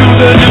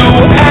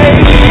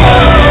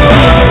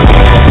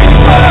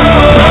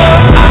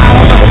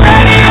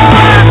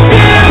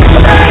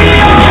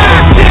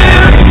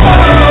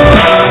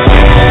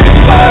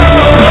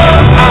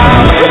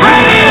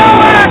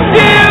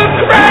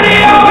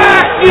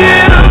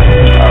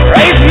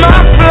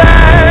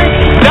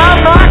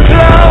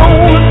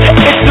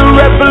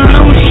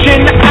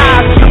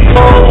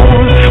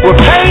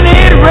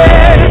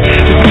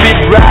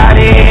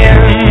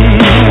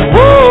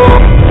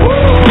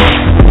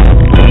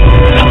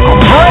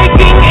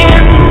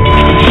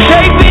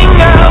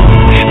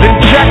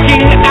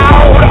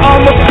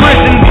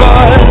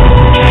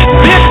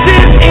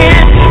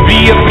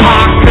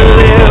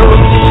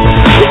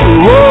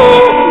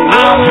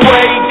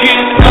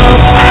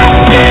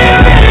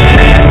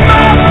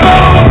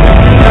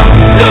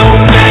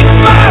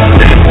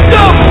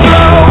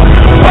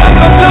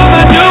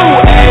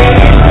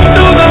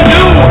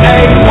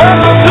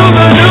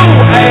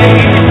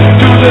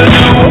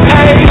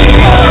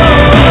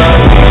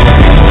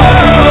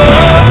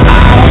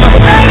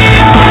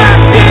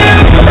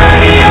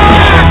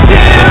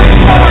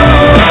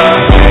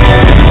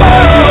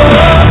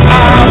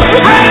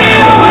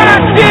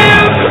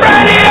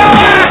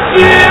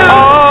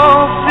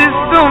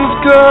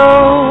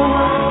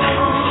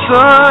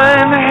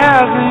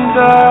 hasn't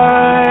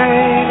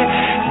died.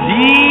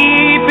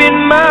 Deep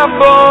in my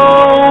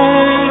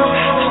bones,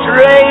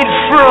 straight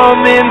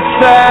from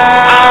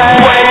inside.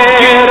 I'm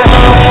waking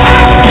up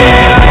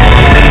again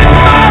in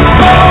my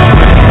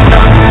bones.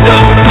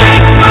 Don't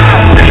make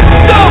my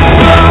system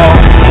blow.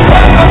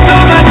 Welcome to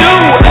the new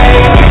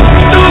age,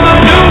 to the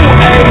new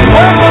age.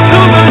 Welcome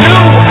to the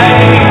new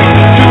age,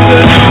 to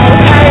the new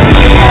age.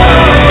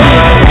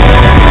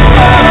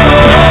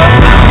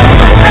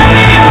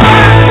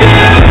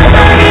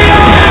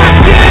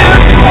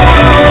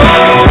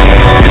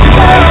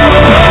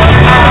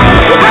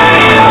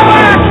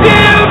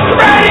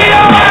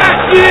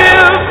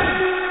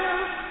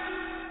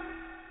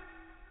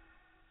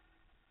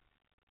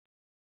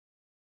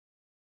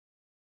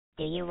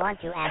 Do you want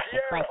to ask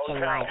a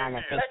question live on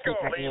the Fish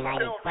Keeper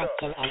United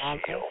question and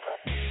answer?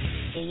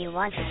 Do you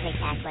want to pick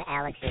Aqua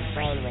Alex's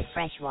brain with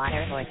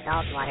freshwater or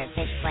saltwater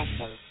fish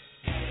questions?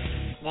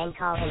 Then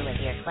call in with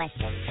your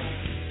questions.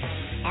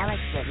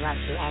 Alex would love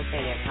to answer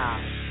your call.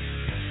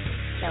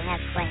 So have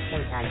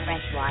questions on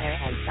freshwater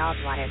and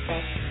saltwater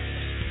fish?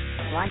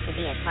 Want to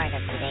be a part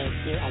of today's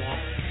Q&A?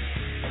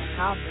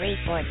 Call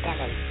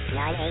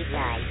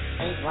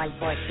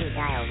 347-989-8142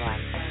 dial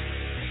 1.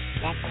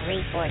 That's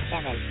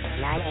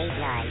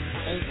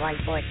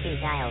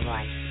 347-989-8142 dial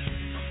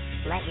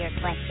 1. Let your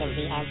question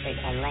be answered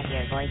and let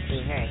your voice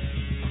be heard.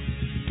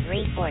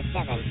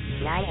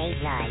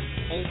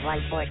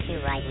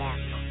 347-989-8142 right now.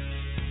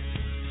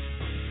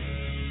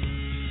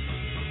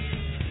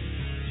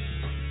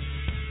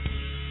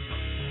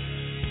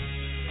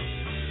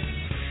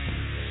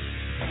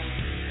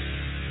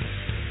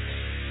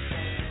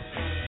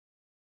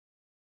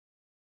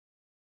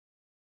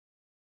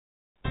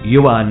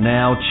 You are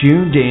now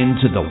tuned in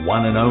to the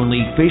one and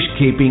only Fish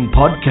Keeping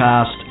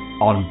Podcast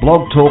on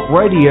Blog Talk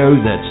Radio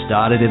that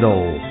started it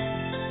all.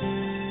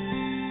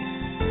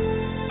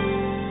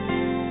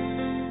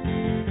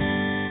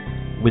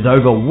 With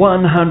over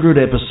 100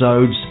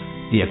 episodes,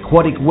 the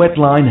Aquatic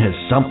Wetline has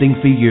something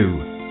for you.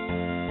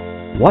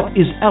 What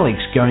is Alex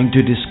going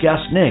to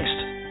discuss next?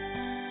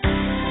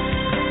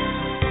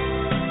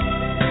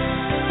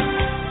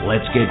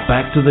 Let's get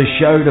back to the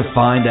show to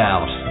find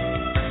out.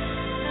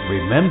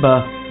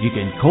 Remember, you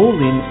can call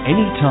in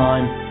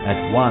anytime at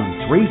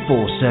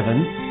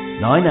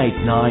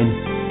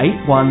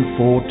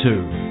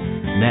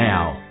 1-347-989-8142.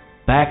 Now,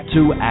 back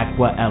to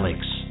Aqua Alex.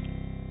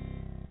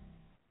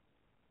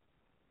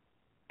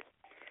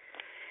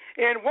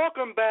 And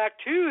welcome back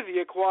to the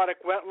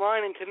Aquatic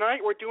Wetline. And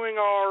tonight we're doing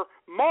our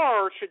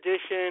March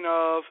edition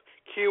of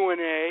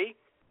Q&A.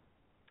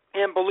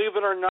 And believe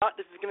it or not,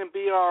 this is going to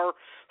be our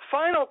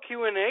final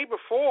Q&A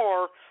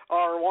before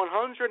our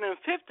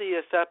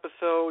 150th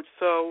episode.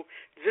 So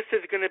this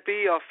is going to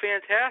be a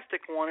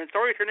fantastic one. It's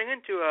already turning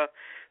into a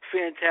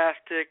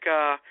fantastic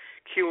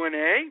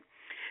Q&A.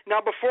 Now,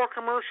 before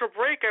commercial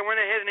break, I went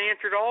ahead and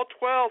answered all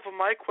 12 of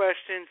my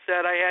questions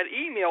that I had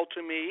emailed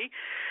to me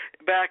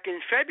back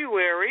in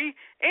February,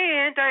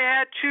 and I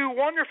had two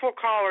wonderful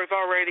callers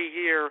already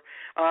here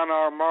on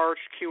our March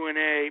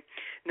Q&A.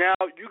 Now,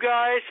 you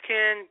guys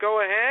can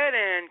go ahead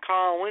and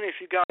call in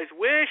if you guys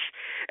wish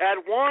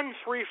at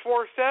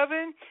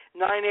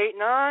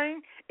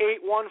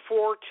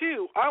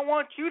 1-347-989-8142. I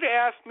want you to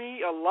ask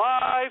me a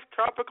live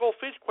tropical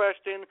fish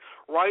question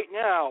right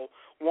now.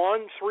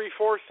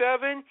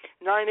 1-347-989-8142.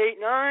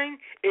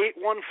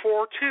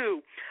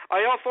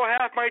 I also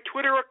have my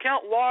Twitter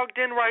account logged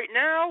in right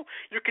now.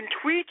 You can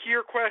tweet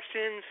your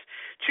questions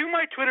to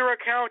my Twitter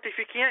account if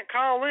you can't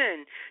call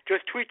in.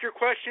 Just tweet your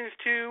questions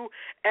to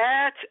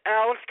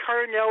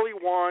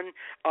 @AlexCardinelli1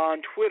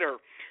 on Twitter.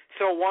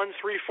 So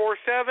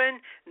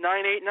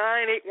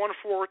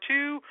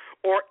 1-347-989-8142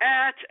 or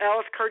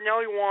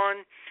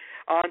 @AlexCardinelli1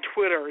 on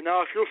Twitter.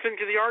 Now, if you're listening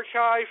to the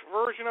archive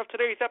version of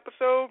today's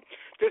episode,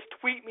 just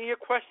tweet me a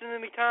question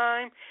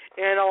anytime,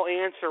 and I'll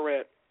answer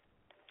it.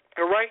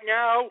 And right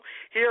now,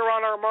 here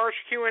on our March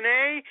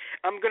Q&A,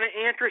 I'm going to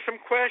answer some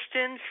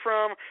questions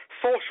from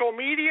social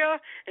media,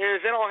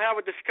 and then I'll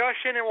have a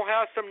discussion, and we'll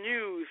have some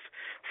news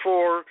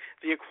for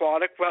the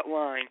Aquatic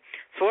Wetline.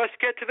 So let's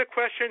get to the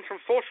questions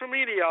from social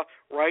media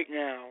right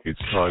now.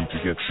 It's time to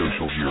get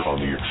social here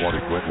on the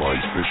Aquatic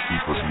Wetline's Fish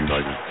Keepers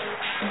United.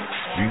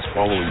 These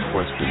following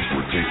questions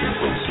were taken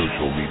from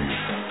social media.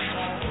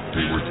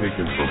 They were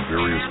taken from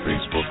various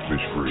Facebook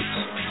fish groups.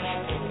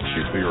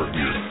 If they are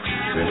here,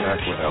 then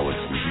Aqua Alex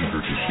is eager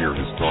to share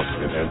his thoughts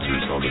and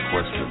answers on the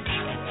question.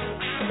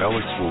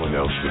 Alex will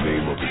announce the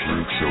name of the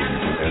group so you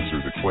can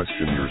answer the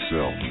question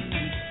yourself.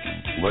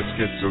 Let's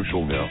get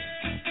social now.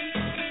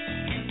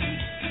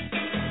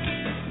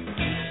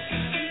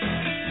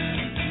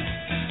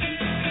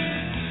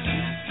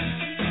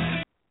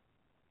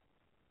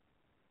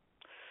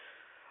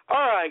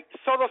 All right,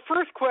 so the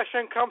first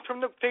question comes from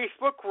the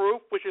Facebook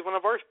group, which is one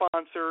of our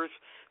sponsors,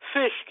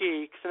 Fish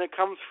Geeks, and it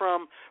comes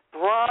from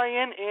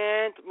Brian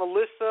and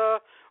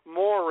Melissa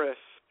Morris.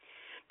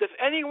 Does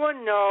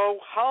anyone know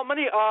how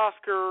many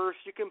Oscars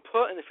you can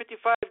put in a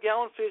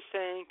 55-gallon fish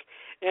tank,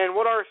 and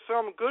what are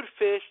some good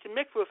fish to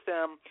mix with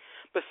them?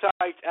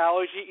 besides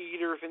algae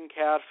eaters and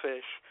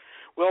catfish?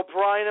 Well,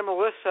 Brian and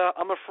Melissa,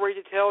 I'm afraid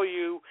to tell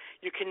you,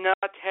 you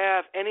cannot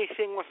have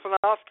anything with an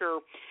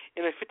Oscar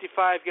in a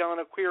 55-gallon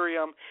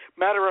aquarium.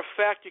 Matter of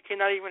fact, you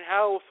cannot even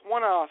house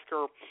one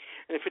Oscar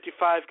in a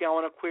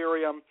 55-gallon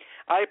aquarium.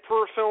 I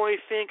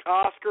personally think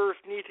Oscars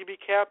need to be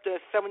kept in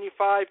a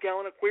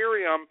 75-gallon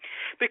aquarium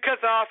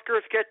because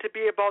Oscars get to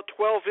be about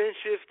 12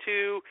 inches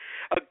to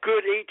a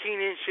good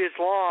 18 inches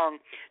long,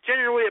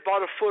 generally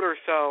about a foot or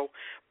so.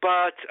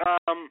 But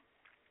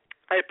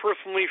I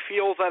personally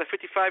feel that a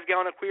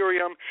 55-gallon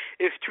aquarium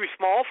is too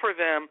small for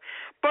them,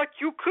 but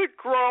you could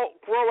grow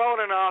out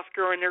an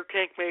Oscar and their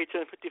tank mates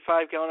in a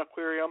 55-gallon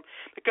aquarium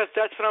because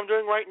that's what I'm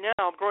doing right now.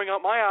 I'm growing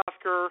out my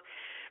Oscars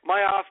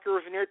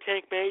and their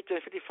tank mates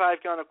in a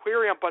 55-gallon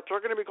aquarium, but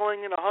they're going to be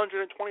going in a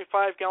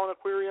 125-gallon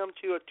aquarium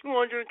to a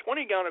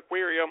 220-gallon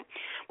aquarium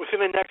within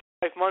the next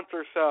 5 months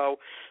or so.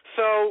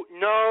 So,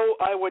 no,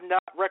 I would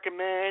not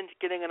recommend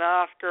getting an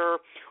Oscar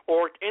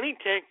or any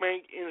tank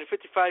mate in a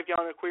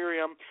 55-gallon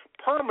aquarium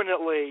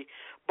permanently.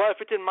 But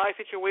if it's in my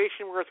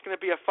situation where it's going to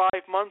be a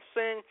 5-month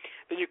thing,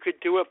 then you could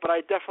do it, but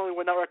I definitely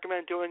would not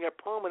recommend doing it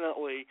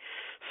permanently.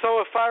 So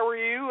if I were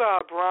you,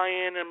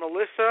 Brian and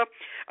Melissa,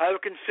 I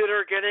would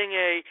consider getting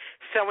a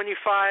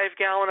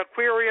 75-gallon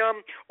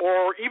aquarium,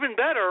 or even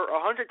better, a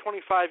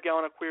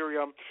 125-gallon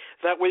aquarium.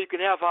 That way you can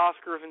have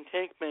Oscars and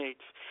tank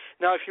mates.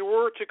 Now, if you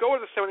were to go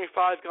with a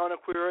 75-gallon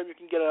aquarium, you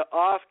can get an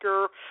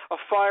Oscar, a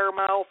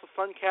firemouth, a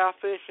sun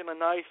catfish, and a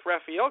nice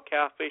Raphael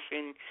catfish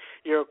in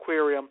your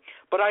aquarium.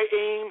 But I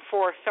aim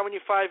for a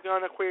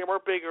 75-gallon aquarium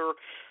or bigger,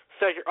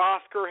 so that your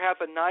Oscar has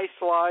a nice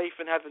life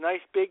and has a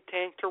nice big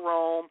tank to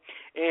roam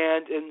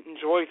and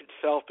enjoys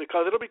itself,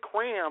 because it'll be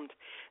crammed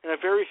in a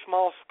very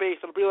small space.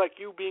 It'll be like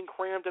you being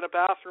crammed in a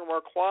bathroom or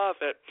a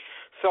closet.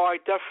 So I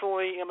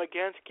definitely am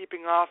against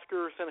keeping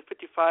Oscars in a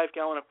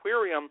 55-gallon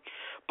aquarium.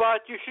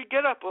 But you should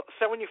get up a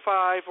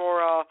 75 or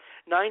a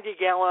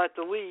 90-gallon at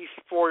the least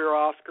for your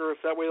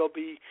Oscars. That way they'll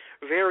be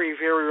very,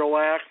 very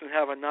relaxed and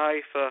have a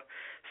nice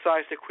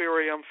sized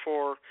aquarium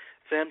for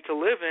them to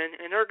live in,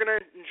 and they're going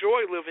to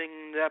enjoy living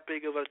in that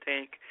big of a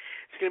tank.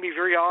 It's going to be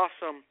very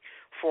awesome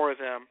for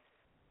them.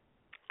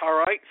 All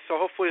right, so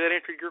hopefully that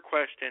answered your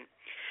question.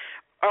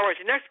 All right,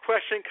 the next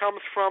question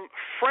comes from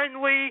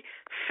Friendly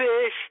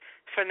Fish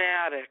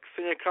Fanatics,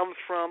 and it comes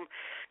from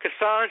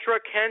Cassandra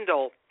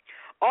Kendall.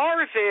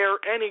 Are there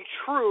any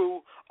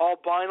true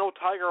albino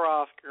tiger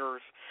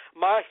Oscars?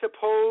 My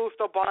supposed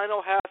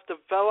albino has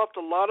developed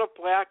a lot of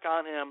black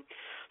on him,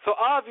 so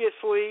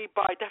obviously,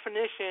 by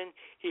definition,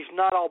 he's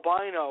not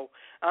albino.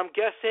 I'm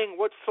guessing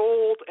what's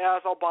sold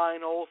as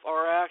albinos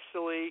are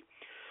actually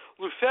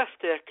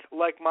leucistic,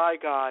 like my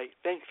guy.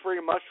 Thanks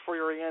very much for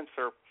your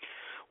answer.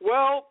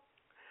 Well,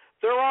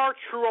 there are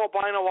true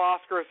albino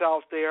Oscars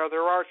out there.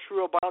 There are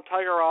true albino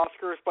tiger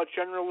Oscars, but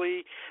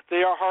generally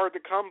they are hard to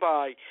come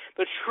by.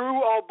 The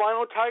true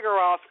albino tiger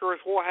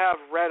Oscars will have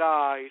red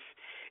eyes.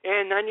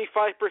 And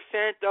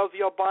 95% of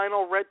the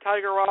albino red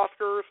tiger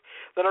Oscars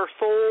that are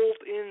sold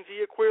in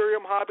the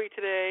aquarium hobby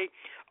today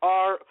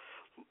are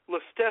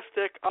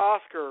leucistic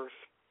Oscars,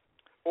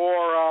 or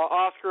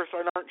Oscars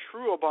that aren't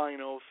true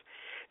albinos.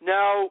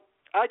 Now,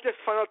 I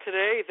just found out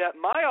today that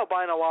my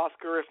albino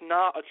Oscar is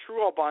not a true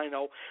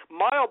albino.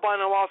 My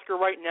albino Oscar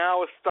right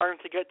now is starting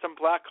to get some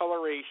black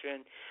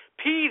coloration.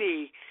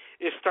 Petey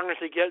is starting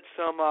to get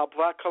some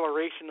black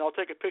coloration. I'll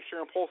take a picture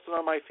and post it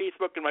on my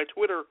Facebook and my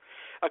Twitter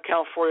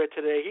account for you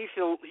today. He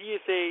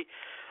is a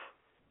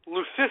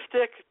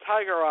leucistic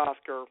tiger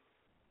Oscar,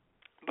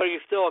 but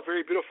he's still a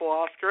very beautiful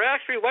Oscar. I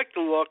actually like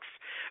the looks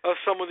of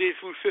some of these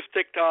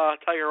leucistic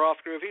tiger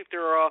Oscars. I think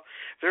they're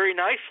very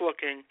nice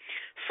looking.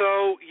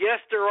 So,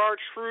 yes, there are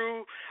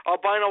true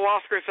albino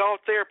Oscars out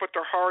there, but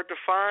they're hard to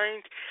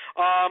find.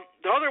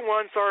 The other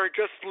ones are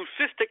just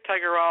leucistic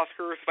tiger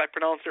Oscars, if I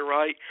pronounce it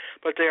right,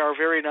 but they are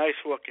very nice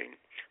looking.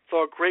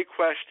 So, a great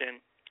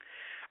question.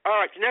 All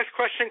right, the next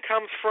question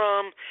comes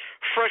from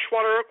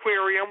Freshwater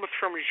Aquarium. It's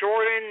from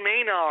Jordan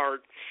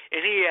Maynard,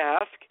 and he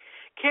asked,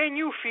 can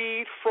you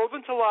feed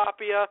frozen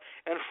tilapia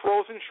and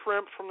frozen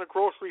shrimp from the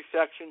grocery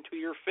section to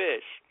your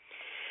fish?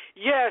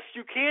 Yes,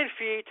 you can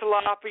feed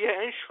tilapia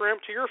and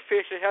shrimp to your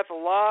fish. It has a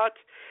lot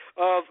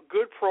of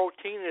good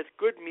protein. It's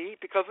good meat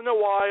because in the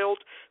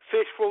wild,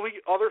 fish will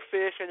eat other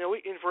fish and they'll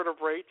eat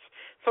invertebrates.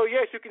 So,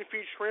 yes, you can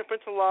feed shrimp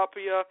and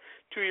tilapia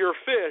to your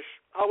fish.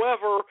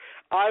 However,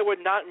 I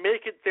would not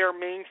make it their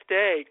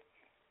mainstay.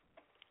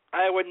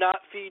 I would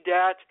not feed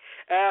that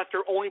as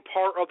their only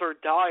part of their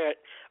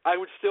diet. I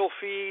would still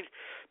feed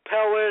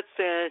pellets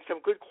and some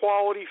good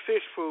quality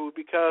fish food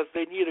because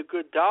they need a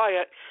good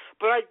diet,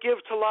 but I'd give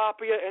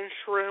tilapia and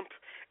shrimp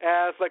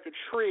as like a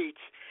treat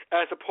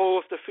as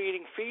opposed to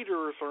feeding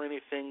feeders or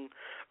anything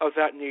of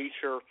that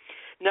nature.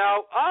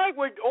 Now, I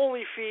would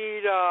only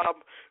feed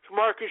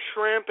market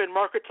shrimp and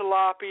market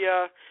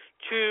tilapia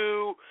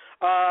to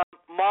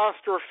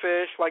monster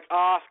fish like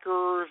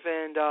Oscars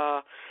and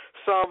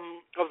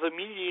some of the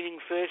meat-eating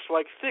fish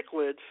like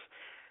cichlids.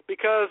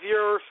 because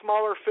your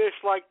smaller fish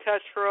like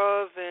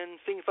tetras and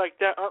things like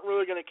that aren't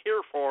really going to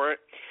care for it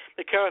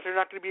because they're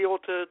not going to be able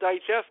to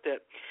digest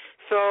it.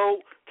 So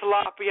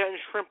tilapia and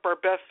shrimp are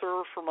best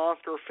served for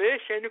monster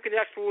fish, and you can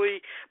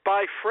actually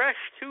buy fresh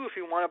too if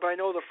you want it, but I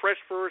know the fresh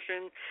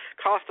version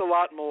costs a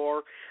lot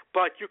more.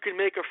 But you can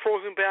make a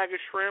frozen bag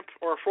of shrimp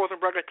or a frozen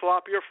bag of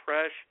tilapia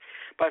fresh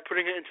by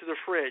putting it into the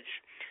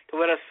fridge to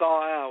let it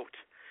thaw out.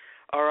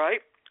 All right?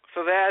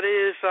 So that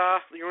is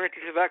your answer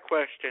to that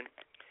question.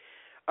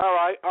 All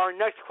right, our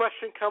next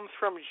question comes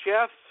from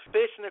Jeff's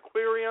Fish and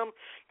Aquarium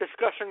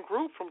Discussion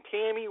Group from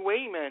Tammy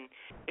Wayman,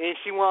 and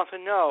she wants to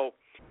know,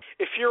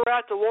 if you're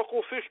at the local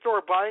fish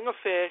store buying a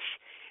fish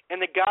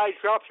and the guy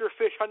drops your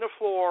fish on the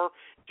floor,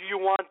 do you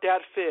want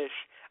that fish?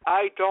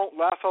 I don't,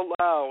 laugh out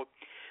loud.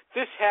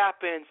 This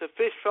happens. The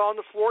fish fell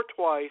on the floor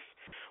twice,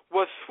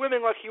 was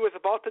swimming like he was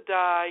about to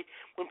die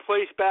when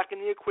placed back in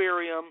the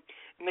aquarium,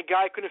 and the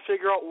guy couldn't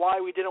figure out why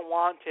we didn't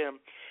want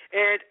him.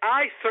 And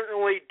I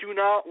certainly do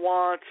not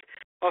want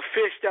a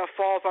fish that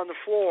falls on the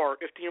floor.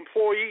 If the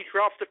employee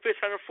drops the fish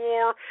on the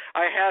floor,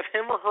 I have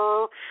him or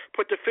her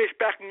put the fish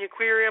back in the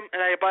aquarium and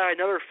I buy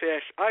another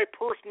fish. I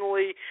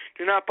personally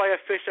do not buy a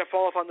fish that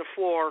falls on the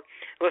floor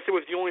unless it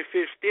was the only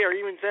fish there.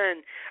 Even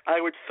then,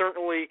 I would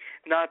certainly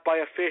not buy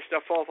a fish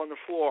that falls on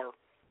the floor.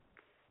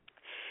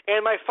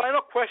 And my final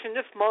question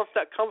this month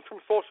that comes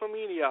from social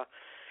media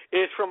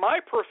is from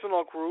my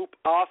personal group,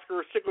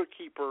 Oscar Cichlid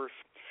Keepers,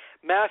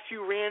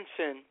 Matthew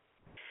Ranson.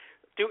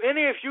 Do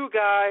any of you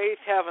guys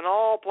have an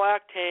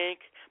all-black tank,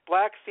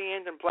 black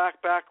sand, and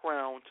black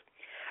background?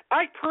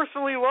 I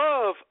personally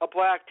love a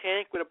black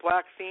tank with a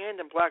black sand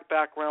and black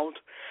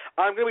background.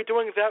 I'm going to be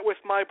doing that with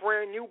my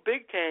brand new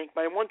big tank.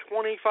 My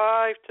 125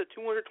 to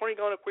 220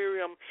 gallon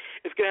aquarium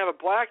is going to have a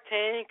black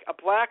tank, a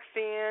black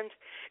sand,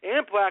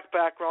 and black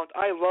background.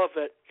 I love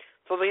it.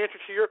 So the answer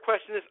to your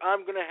question is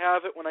I'm going to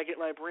have it when I get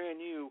my brand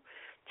new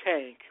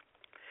tank.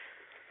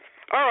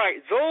 All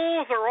right,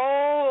 those are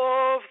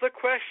all of the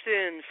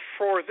questions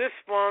for this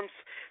month's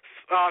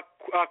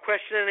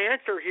question and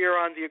answer here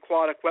on the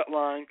Aquatic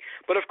Wetline.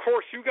 But, of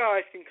course, you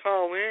guys can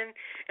call in,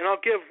 and I'll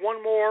give one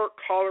more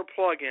caller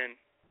plug-in.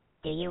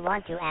 Do you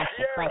want to ask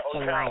a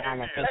question live on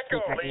the Fish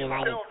Keeper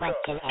United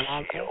question and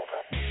answer?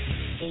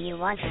 Do you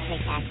want to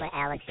pick Aqua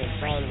Alex's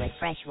brain with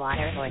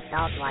freshwater or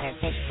saltwater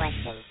fish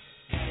questions?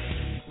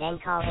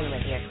 Then call in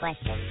with your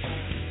questions.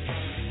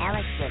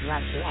 Alex would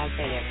love to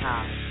answer your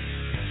call.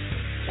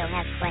 So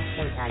have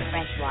questions on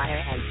freshwater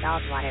and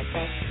saltwater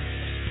fish?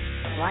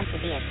 Want to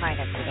be a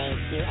part of today's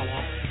Q&A?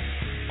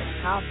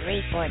 Call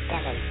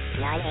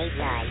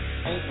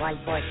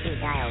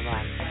 347-989-8142 dial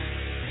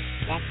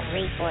 1. That's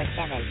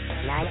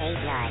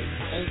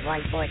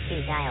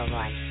 347-989-8142 dial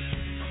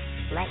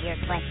 1. Let your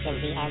question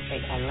be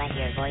answered and let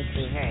your voice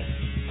be heard.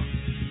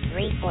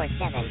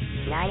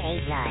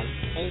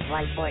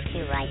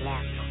 347-989-8142 right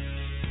now.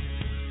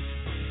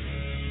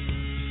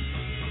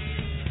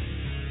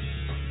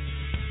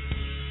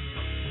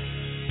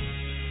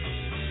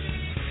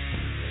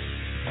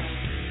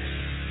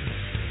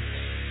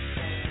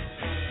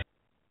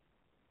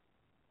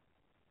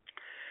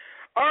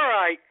 All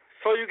right,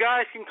 so you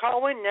guys can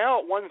call in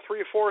now at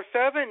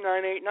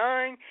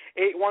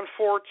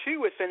 1-347-989-8142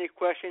 with any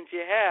questions you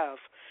have.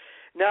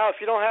 Now,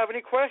 if you don't have any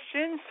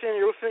questions and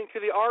you're listening to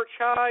the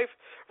archive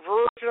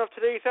version of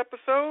today's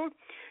episode,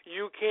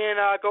 you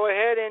can go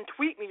ahead and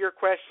tweet me your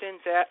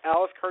questions at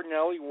Alex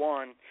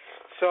Cardinelli1.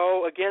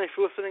 So, again, if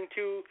you're listening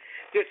to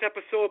this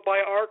episode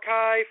by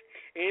archive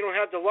and you don't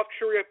have the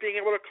luxury of being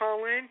able to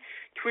call in,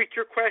 tweet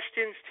your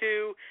questions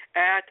to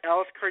at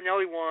Alex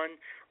Cardinelli1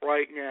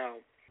 right now.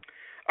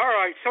 All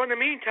right, so in the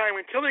meantime,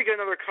 until we get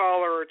another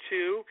caller or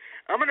two,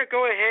 I'm going to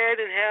go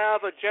ahead and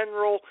have a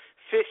general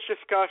fish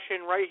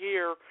discussion right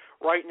here,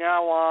 right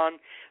now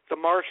on the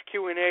Marsh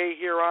Q&A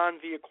here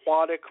on the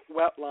Aquatic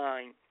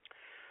Wetline.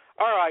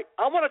 All right,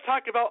 I want to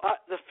talk about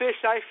the fish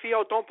I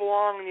feel don't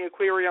belong in the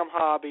aquarium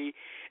hobby.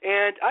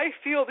 And I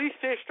feel these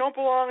fish don't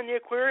belong in the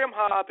aquarium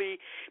hobby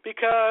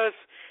because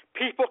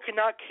people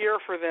cannot care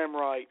for them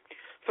right.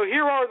 So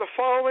here are the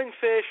following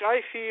fish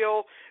I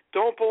feel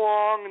don't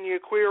belong in the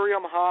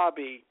aquarium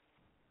hobby.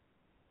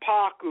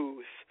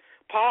 Pacus.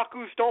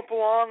 Pacus don't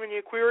belong in the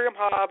aquarium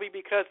hobby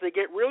because they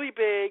get really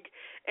big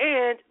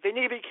and they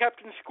need to be kept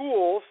in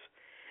schools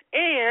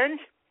and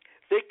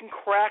they can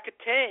crack a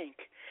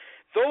tank.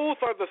 Those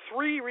are the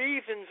three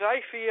reasons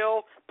I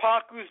feel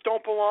pacus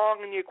don't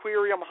belong in the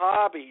aquarium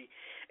hobby.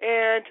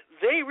 And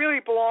they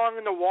really belong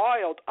in the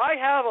wild. I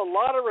have a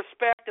lot of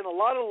respect and a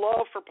lot of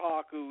love for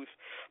pacus.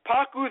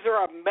 Pacus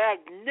are a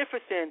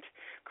magnificent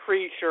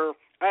creature.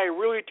 I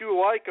really do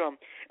like them.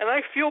 And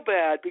I feel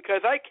bad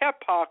because I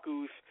kept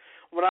pacus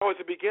when I was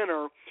a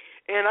beginner.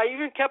 And I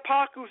even kept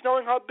pacus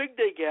knowing how big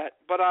they get.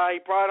 But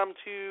I brought them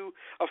to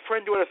a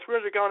friend who had a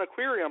 300-gallon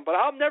aquarium. But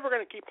I'm never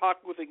going to keep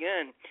pacus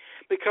again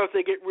because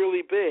they get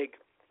really big.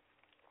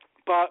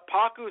 But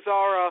pacus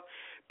are a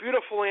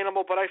beautiful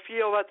animal, but I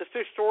feel that the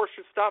fish stores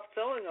should stop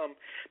selling them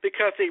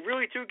because they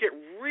really do get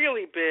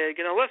really big,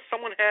 and unless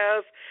someone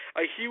has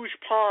a huge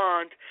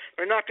pond,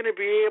 they're not going to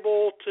be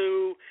able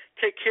to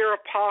take care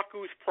of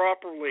pacus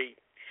properly.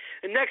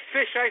 The next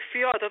fish I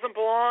feel that doesn't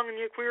belong in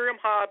the aquarium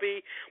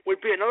hobby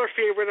would be another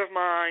favorite of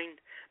mine,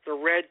 the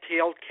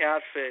red-tailed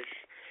catfish.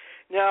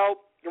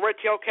 Now, the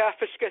red-tailed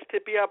catfish gets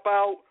to be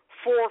about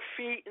 4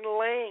 feet in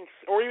length,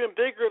 or even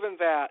bigger than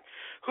that.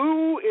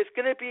 Who is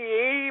going to be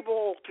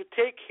able to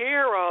take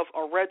care of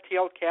a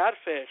red-tailed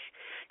catfish?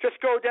 Just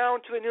go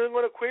down to the New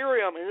England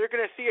Aquarium, and you're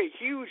going to see a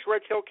huge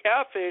red-tailed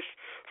catfish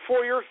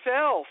for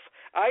yourself.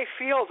 I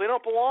feel they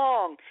don't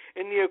belong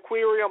in the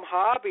aquarium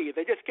hobby.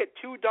 They just get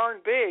too darn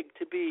big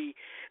to be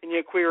in the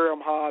aquarium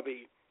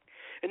hobby.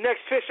 The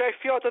next fish I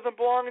feel doesn't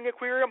belong in the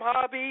aquarium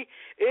hobby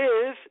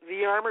is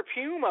the armored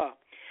puma.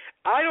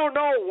 I don't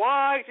know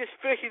why this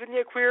fish is in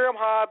the aquarium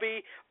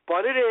hobby,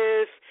 but it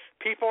is.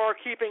 People are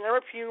keeping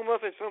armored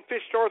pumas, and some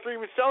fish stores are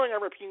even selling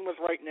armored pumas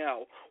right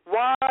now.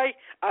 Why?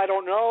 I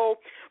don't know,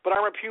 but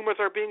armored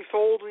pumas are being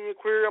sold in the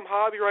aquarium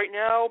hobby right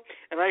now,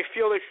 and I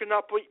feel they should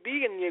not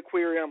be in the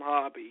aquarium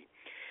hobby.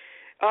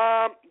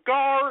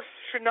 Gars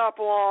should not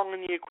belong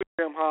in the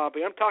aquarium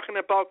hobby. I'm talking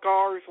about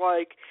gars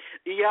like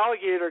the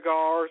alligator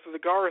gars, or the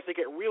gars that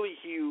get really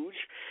huge,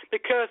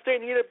 because they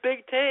need a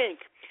big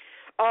tank.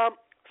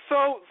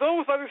 So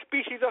those other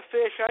species of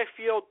fish I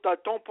feel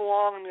that don't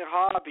belong in the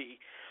hobby: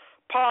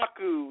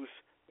 pacus,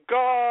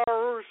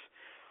 gars,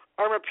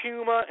 armored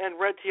puma, and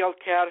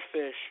red-tailed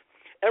catfish.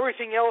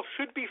 Everything else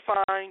should be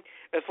fine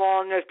as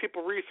long as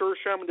people research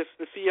them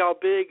to see how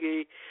big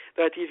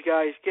that these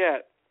guys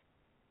get.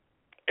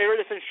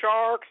 Iridescent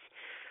sharks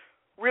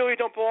really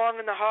don't belong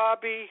in the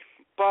hobby,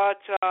 but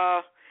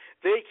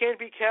they can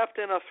be kept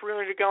in a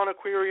 300-gallon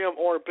aquarium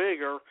or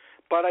bigger,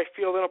 but I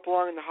feel they don't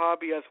belong in the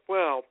hobby as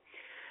well.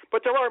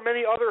 But there are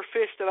many other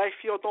fish that I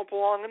feel don't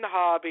belong in the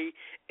hobby,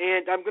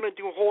 and I'm going to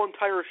do a whole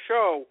entire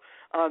show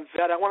on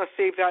that. I want to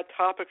save that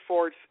topic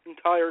for its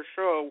entire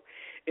show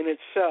in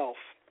itself.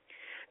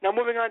 Now,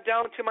 moving on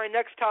down to my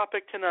next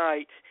topic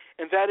tonight,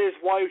 and that is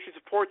why you should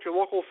support your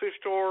local fish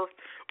store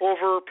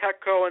over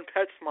Petco and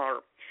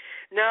PetSmart.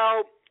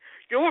 Now,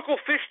 your local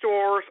fish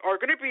stores are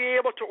going to be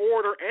able to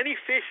order any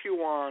fish you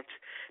want.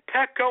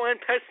 Petco and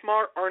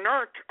PetSmart aren't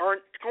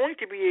going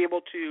to be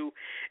able to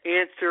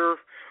answer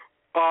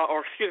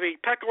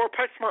Petco or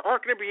PetSmart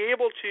aren't going to be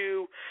able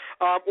to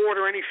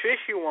order any fish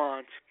you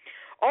want.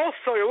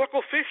 Also, your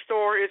local fish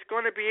store is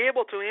going to be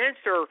able to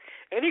answer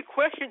any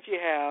questions you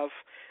have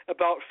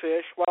about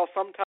fish, while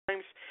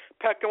sometimes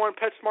Petco and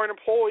PetSmart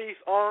employees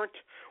aren't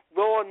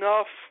well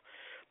enough,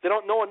 they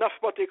don't know enough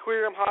about the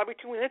aquarium hobby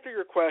to answer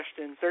your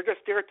questions. They're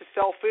just there to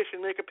sell fish and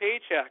make a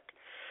paycheck.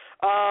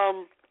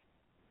 And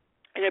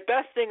the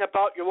best thing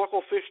about your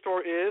local fish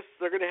store is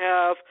they're going to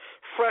have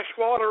fresh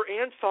water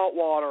and salt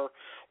water.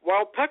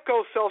 While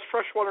Petco sells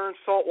freshwater and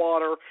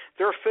saltwater,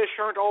 their fish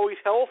aren't always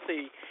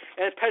healthy,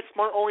 and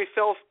PetSmart only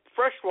sells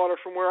freshwater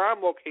from where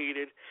I'm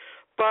located.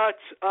 But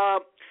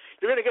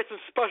you're going to get some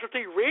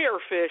specialty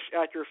rare fish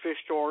at your fish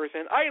stores,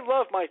 and I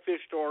love my fish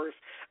stores.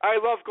 I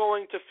love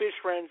going to Fish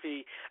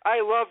Frenzy.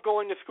 I love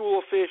going to School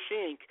of Fish,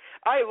 Inc.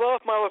 I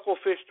love my local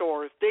fish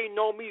stores. They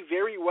know me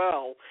very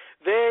well.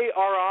 They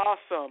are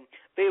awesome.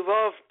 They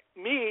love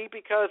me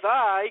because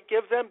I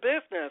give them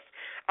business.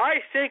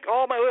 I think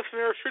all my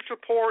listeners should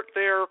support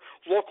their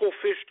local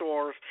fish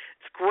stores.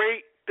 It's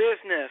great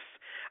business.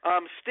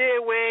 Stay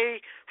away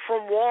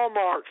from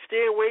Walmart.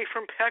 Stay away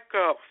from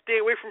Petco. Stay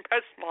away from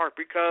PetSmart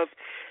because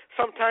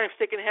sometimes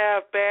they can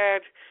have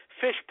bad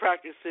fish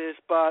practices,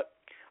 but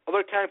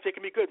other times they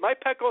can be good. My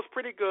Petco is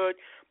pretty good,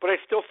 but I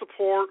still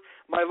support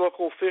my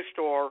local fish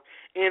store.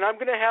 And I'm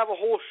going to have a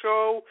whole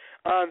show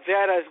on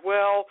that as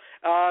well,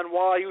 on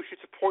why you should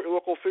support your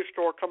local fish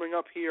store coming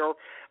up here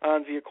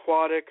on the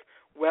Aquatic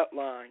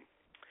Wetline.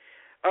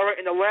 All right,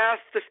 and the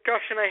last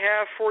discussion I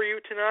have for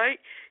you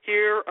tonight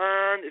here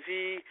on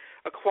the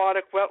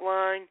Aquatic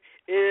Wetline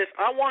is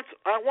I once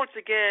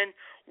again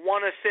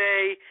want to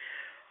say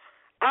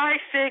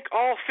I think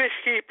all fish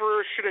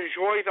keepers should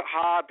enjoy the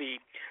hobby.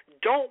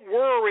 Don't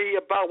worry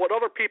about what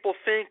other people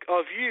think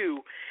of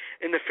you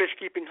in the fish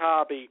keeping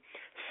hobby.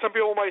 Some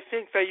people might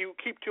think that you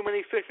keep too many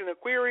fish in an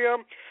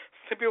aquarium.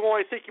 Some people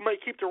might think you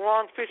might keep the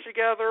wrong fish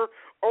together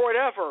or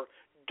whatever.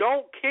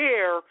 Don't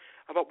care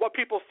about what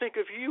people think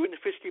of you in the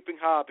fish keeping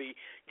hobby.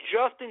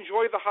 Just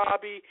enjoy the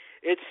hobby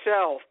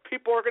itself.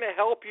 People are going to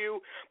help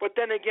you, but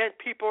then again,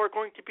 people are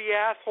going to be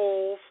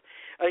assholes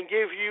and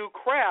give you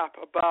crap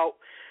about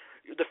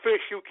the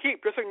fish you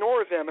keep. Just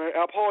ignore them. And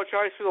I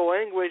apologize for the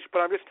language,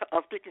 but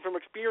I'm speaking from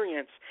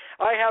experience.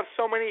 I have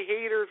so many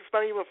haters, it's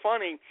not even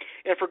funny,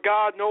 and for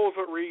God knows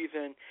what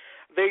reason.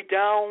 They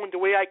down the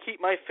way I keep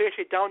my fish.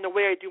 They down the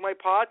way I do my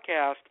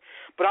podcast.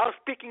 But I'm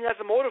speaking as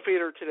a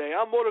motivator today.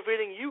 I'm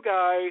motivating you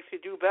guys to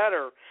do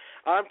better.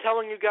 I'm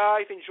telling you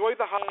guys, enjoy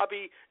the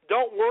hobby.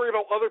 Don't worry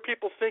about what other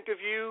people think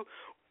of you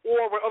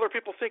or what other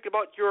people think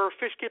about your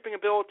fish-keeping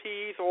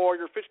abilities or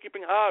your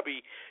fish-keeping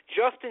hobby.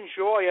 Just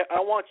enjoy it. I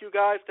want you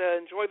guys to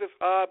enjoy this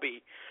hobby.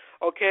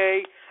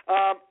 Okay?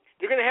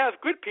 You're going to have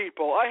good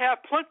people. I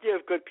have plenty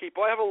of good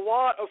people. I have a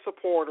lot of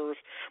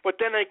supporters. But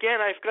then again,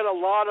 I've got a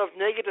lot of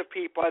negative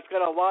people. I've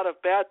got a lot of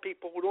bad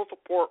people who don't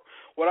support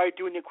what I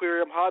do in the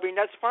aquarium hobby, and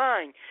that's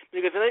fine.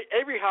 Because in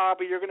every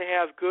hobby, you're going to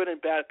have good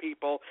and bad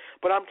people.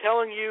 But I'm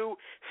telling you,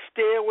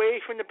 stay away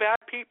from the bad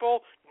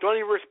people.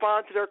 Don't even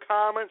respond to their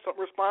comments. Don't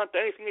respond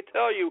to anything they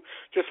tell you.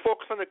 Just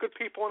focus on the good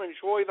people and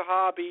enjoy the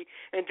hobby,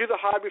 and do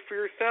the hobby for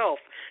yourself.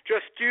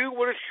 Just do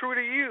what is true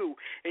to you.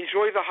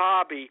 Enjoy the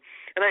hobby.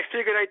 And I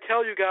figured I'd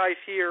tell you guys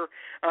here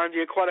on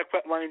the Aquatic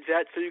Wetline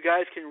Zet so you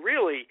guys can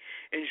really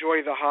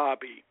enjoy the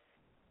hobby.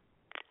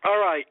 All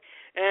right,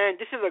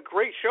 and this is a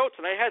great show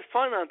tonight. I had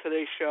fun on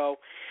today's show.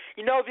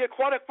 You know, the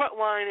Aquatic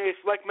Wetline is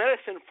like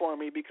medicine for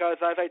me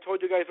because, as I told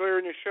you guys earlier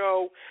in the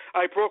show,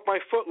 I broke my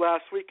foot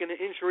last week in an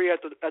injury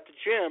at the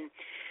gym,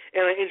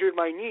 and I injured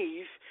my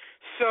knees.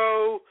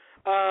 So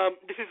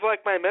this is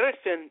like my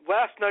medicine.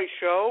 Last night's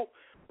show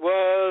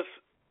was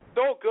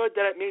so good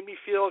that it made me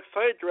feel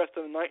excited the rest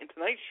of the night, and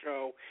tonight's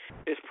show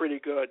is pretty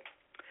good.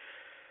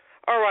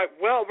 All right,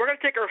 well, we're going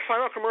to take our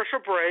final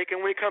commercial break, and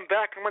when we come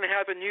back, I'm going to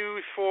have the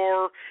news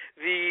for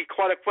the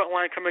Aquatic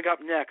Wetline coming up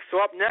next.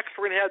 So up next,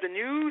 we're going to have the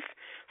news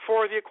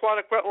for the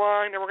Aquatic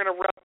Wetline, and we're going to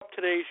wrap up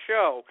today's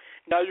show.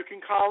 Now, you can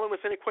call in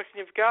with any question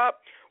you've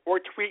got or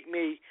tweet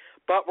me,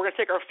 but we're going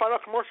to take our final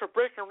commercial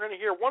break, and we're going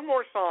to hear one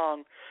more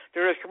song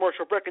during this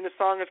commercial break, and this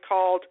song is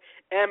called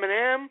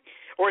Eminem,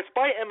 or it's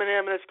by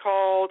Eminem, and it's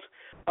called,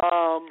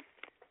 oh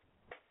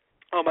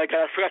my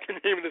God, I forgot the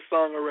name of the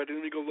song already.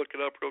 Let me go look it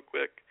up real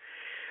quick.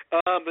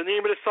 The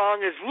name of the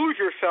song is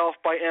Lose Yourself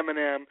by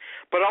Eminem,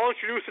 but I'll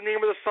introduce the name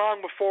of the song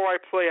before I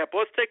play it.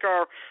 But let's take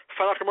our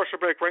final commercial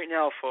break right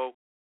now, folks.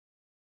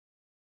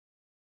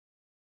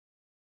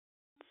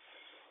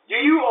 Do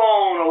you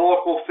own a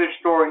local fish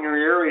store in your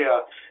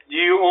area? Do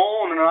you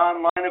own an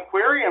online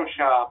aquarium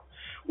shop?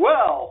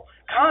 Well,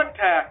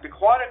 contact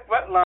Aquatic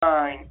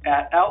Wetline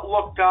at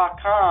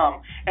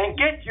Outlook.com and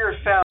get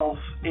yourself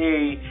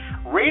a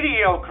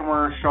radio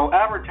commercial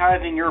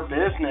advertising your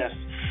business.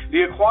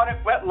 The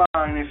Aquatic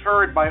Wetline is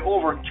heard by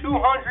over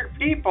 200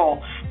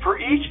 people for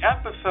each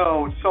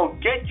episode, so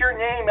get your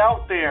name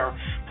out there.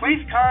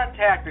 Please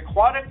contact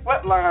Aquatic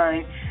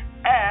Wetline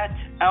at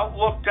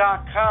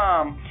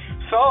Outlook.com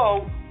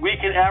so we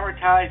can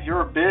advertise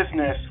your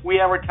business. We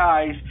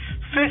advertise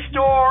fish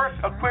stores,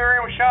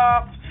 aquarium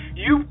shops,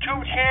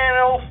 YouTube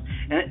channels,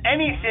 and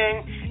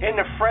anything in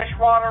the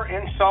freshwater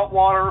and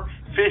saltwater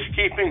fish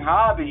keeping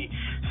hobby.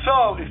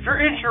 So if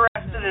you're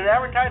interested in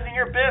advertising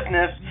your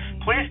business,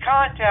 please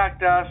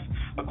contact us,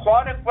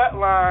 Aquatic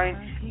Wetline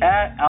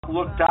at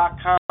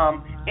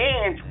Outlook.com,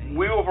 and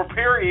we will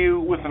prepare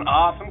you with an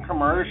awesome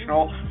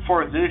commercial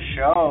for this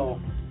show.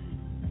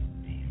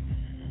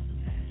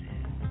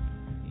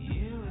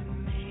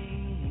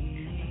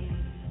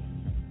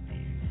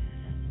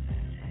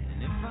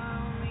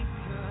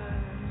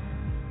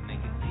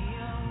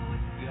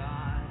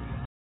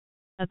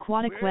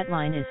 Aquatic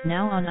Wetline is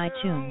now on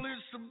iTunes.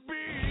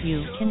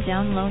 You can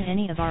download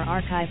any of our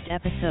archived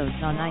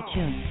episodes on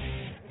iTunes.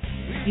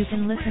 You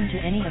can listen to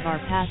any of our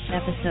past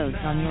episodes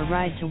on your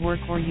ride to work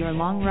or your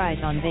long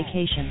ride on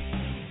vacation.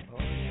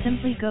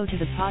 Simply go to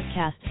the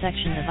podcast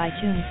section of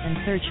iTunes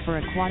and search for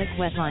Aquatic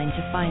Wetline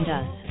to find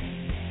us.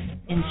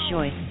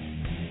 Enjoy.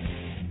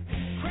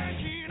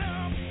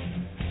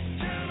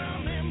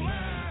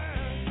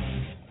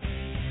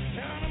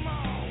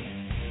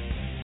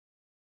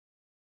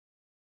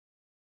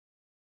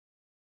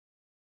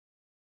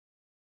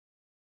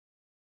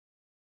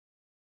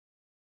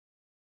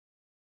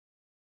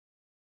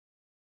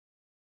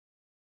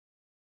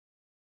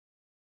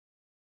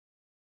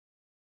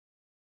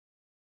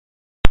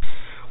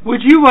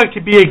 Would you like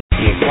to be a...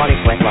 The Aquatic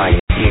Wetline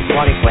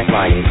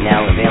is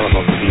now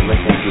available to be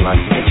listened to on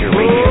Stitcher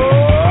Radio.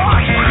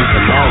 You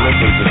can now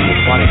listen to the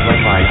Aquatic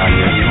Wetline on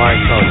your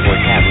smartphone or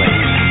tablet.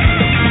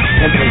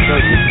 Simply go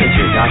to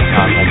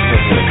Stitcher.com and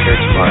click in the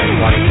search bar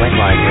Aquatic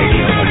Wetline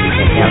Radio, and you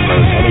can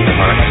download any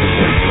of our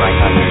episodes right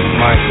on your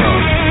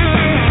smartphone.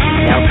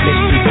 Now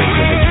fish keepers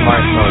with a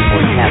smartphone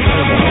or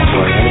tablet can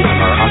enjoy any of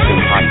our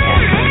awesome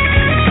podcasts.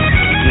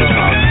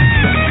 Yeehaw.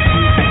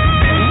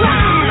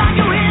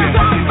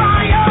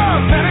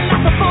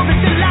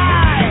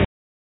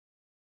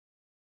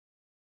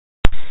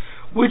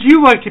 Would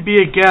you like to be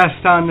a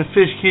guest on the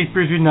Fish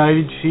Keepers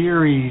United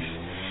series?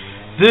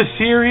 This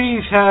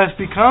series has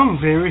become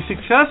very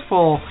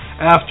successful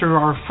after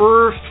our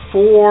first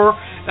 4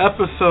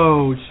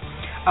 episodes.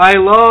 I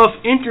love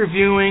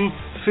interviewing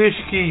fish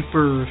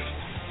keepers.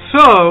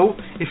 So,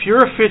 if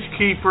you're a fish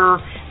keeper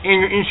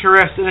and you're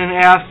interested in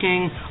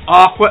asking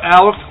Aqua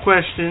Alex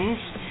questions,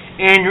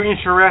 and you're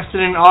interested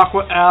in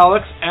Aqua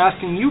Alex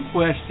asking you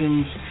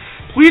questions,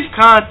 please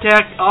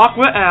contact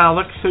Aqua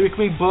Alex so you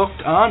can be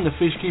booked on the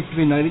Fish Keepers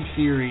United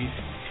series.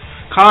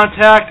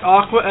 Contact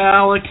Aqua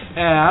Alex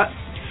at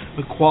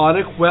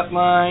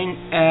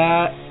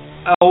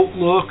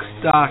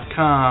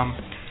aquaticwetline@outlook.com.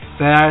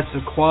 That's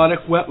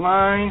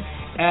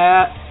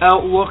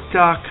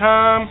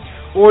aquaticwetline@outlook.com,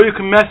 or you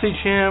can message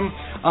him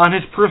on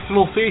his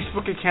personal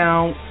Facebook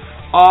account,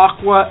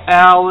 Aqua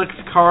Alex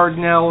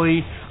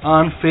Cardinelli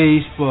on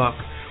Facebook.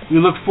 We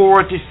look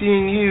forward to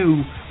seeing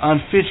you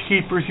on Fish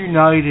Keepers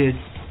United.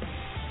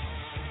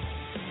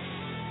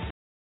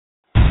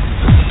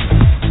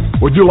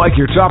 Would you like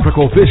your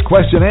tropical fish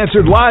question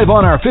answered live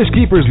on our Fish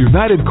Keepers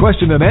United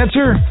question and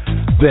answer?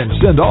 Then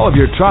send all of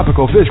your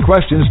tropical fish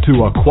questions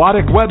to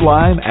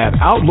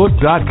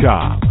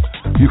aquaticwetline@outlook.com.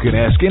 You can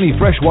ask any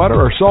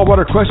freshwater or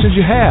saltwater questions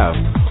you have.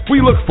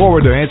 We look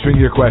forward to answering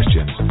your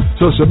questions,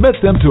 so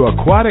submit them to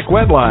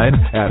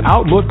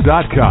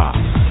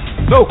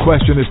aquaticwetline@outlook.com. No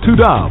question is too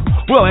dumb.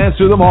 We'll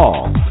answer them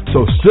all,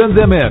 so send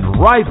them in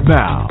right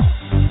now.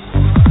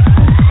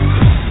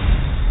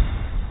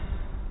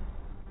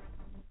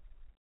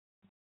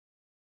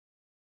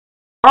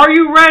 Are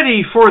you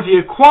ready for the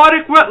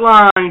Aquatic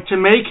Wetline to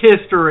make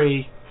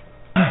history?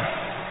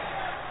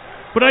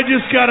 But I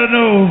just gotta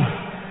know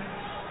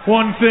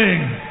one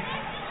thing.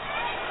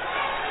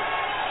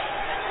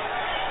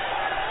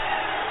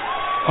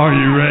 Are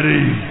you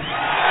ready?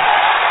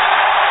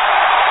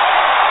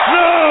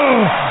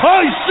 No!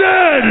 I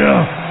said,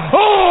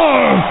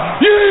 are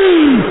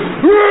you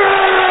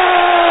ready?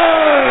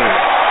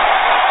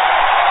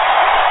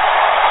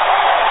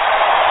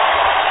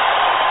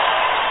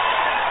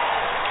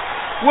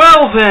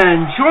 Well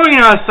then, join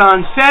us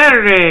on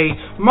Saturday,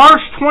 March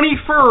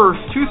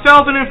 21st,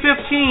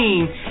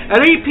 2015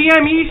 at 8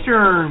 p.m.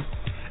 Eastern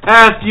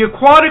as the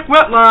Aquatic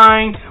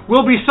Wetline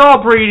will be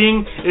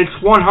celebrating its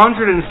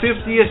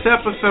 150th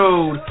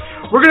episode.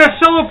 We're going to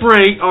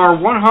celebrate our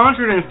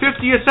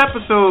 150th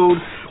episode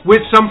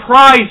with some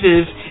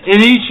prizes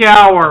in each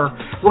hour.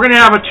 We're going to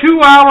have a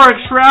 2-hour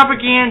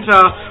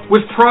extravaganza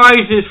with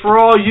prizes for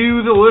all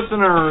you, the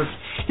listeners.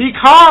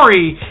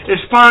 Hikari is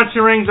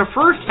sponsoring the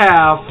first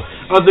half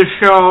of the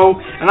show,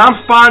 and I'm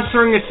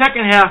sponsoring the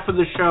second half of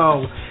the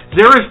show.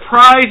 There is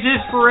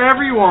prizes for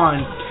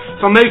everyone,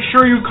 so make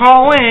sure you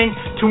call in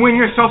to win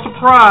yourself a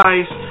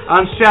prize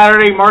on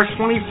Saturday, March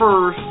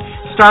 21st,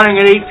 starting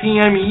at 8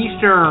 p.m.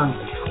 Eastern.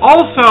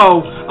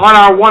 Also, on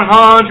our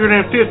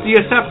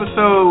 150th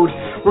episode,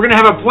 we're going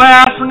to have a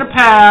blast from the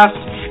past,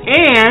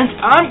 and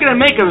I'm going to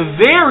make a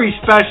very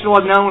special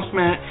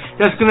announcement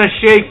that's going to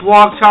shake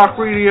Blog Talk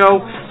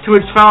Radio to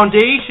its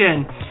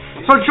foundation.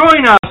 So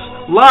join us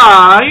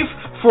live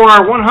for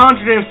our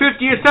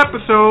 150th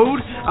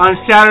episode on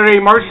Saturday,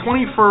 March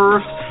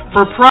 21st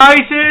for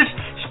prizes,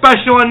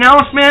 special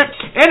announcement,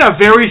 and a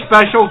very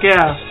special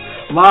guest.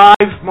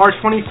 Live March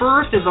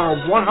 21st is our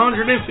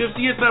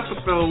 150th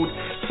episode,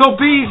 so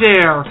be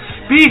there.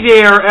 Be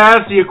there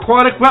as the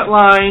Aquatic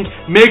Wetline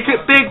makes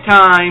it big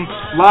time.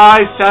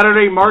 Live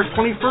Saturday, March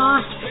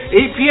 21st,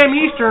 8 p.m.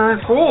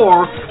 Eastern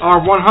for our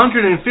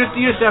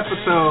 150th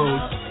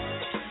episode.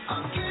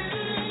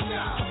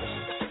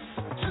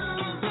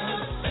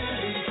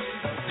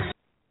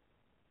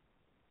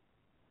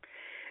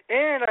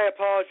 And I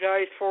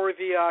apologize for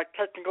the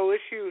technical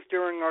issues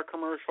during our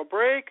commercial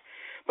break.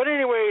 But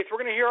anyways, we're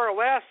going to hear our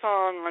last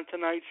song on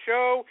tonight's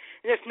show.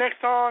 And this next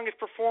song is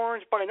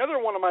performed by another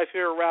one of my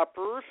favorite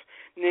rappers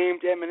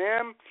named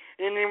Eminem.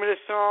 And the name of this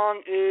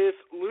song is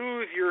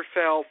Lose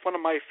Yourself, one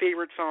of my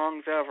favorite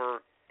songs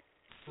ever.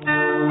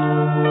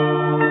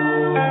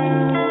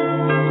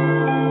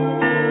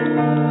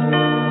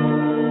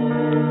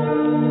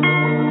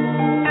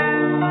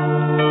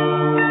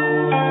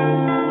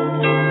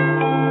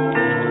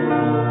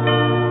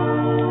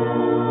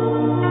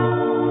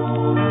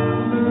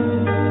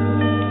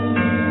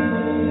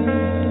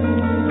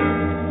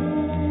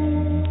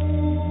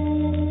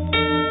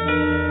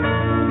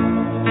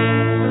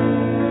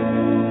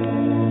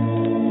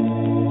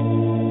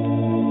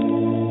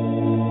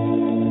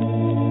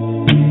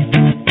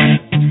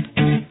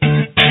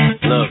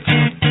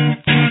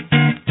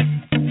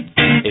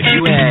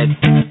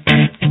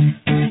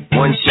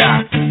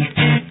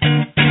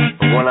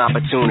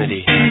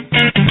 Opportunity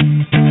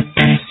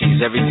to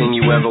seize everything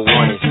you ever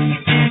wanted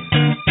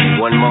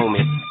in one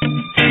moment.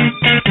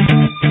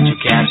 Did you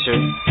capture it?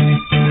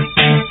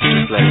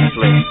 Just let it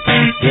slip.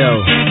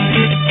 Yo.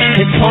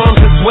 His palms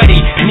are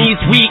sweaty,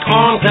 knees weak,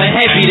 arms are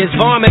heavy. There's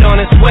vomit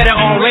on his sweater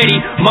already.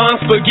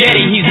 Mom's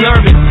spaghetti, he's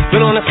nervous,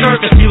 but on the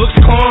surface he looks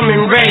calm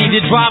and ready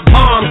to drop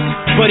bombs.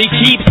 But he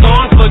keeps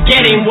on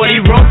forgetting what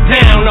he wrote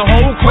down. The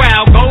whole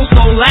crowd goes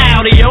so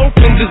loud, he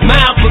opens his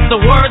mouth, but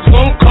the words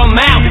won't come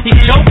out. He's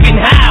choking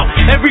how?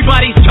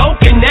 Everybody's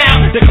choking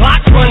now. The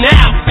clock's run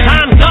out,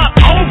 time's up,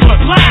 over,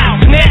 loud.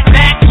 Snap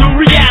back to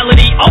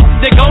reality. Oh,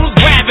 there goes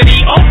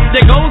gravity. Oh,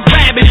 there goes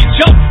rabbit. He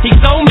choke. He's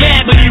so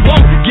mad, but he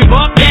won't give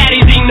up.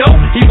 Daddies, he know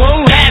he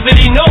won't have it.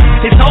 He know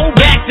his whole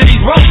back to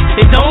these ropes.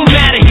 It don't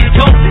matter. He's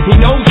dope. He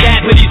knows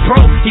that, but he's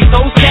broke. He's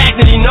so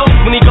stagnant. He knows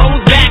when he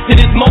goes back to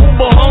this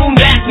mobile home.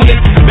 That's when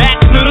it's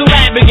back to the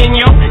lab again,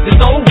 yo. This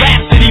old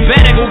rhapsody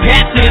better go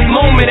capture this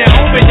moment and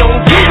hope it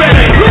don't do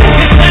better. Lose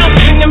yourself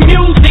in the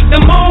music, the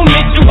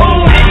moment you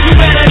own it. You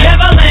better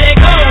never let it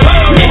go.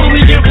 You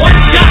only get one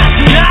shot.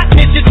 Do not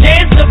miss your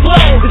chance to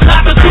blow. This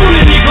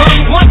opportunity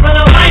comes once in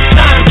a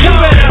lifetime. You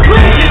better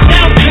lose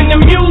yourself in the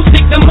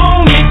music, the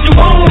moment you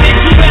own it.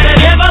 You better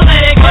never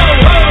let it go.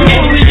 You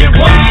only get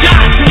one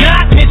shot. Do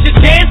not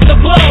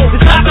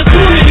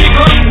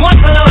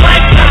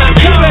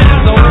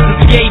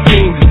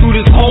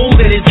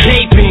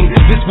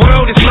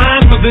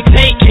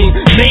making,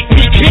 make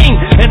me king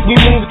as we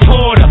move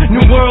toward a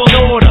new world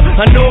order.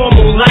 A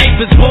normal life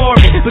is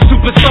boring, but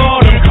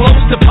superstardom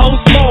close to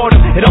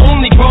postmortem. It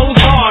only grows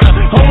harder,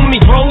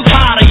 homie grows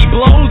hotter. He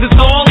blows, it's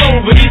all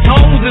over. These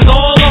hoes is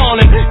all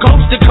on him.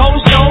 Coast to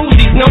coast shows,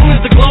 he's known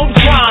as the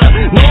Globetrotter.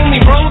 Lonely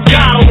road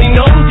God only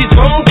knows he's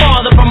grown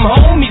farther from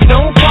home. He's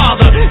no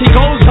father. He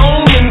goes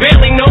home and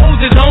barely knows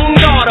his own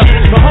daughter.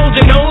 But hold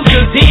your nose,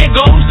 'cause here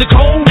goes the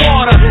cold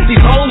water.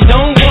 These hoes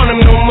don't want him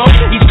no more.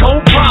 He's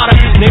cold product.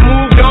 They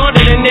moved on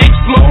to the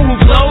next mo who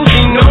flows.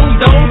 He knows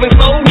dove and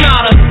sold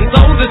nada. And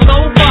so's the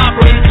soap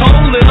opera. It's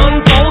told and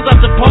unfolds. I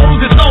suppose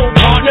it's old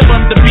partner,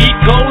 but the beat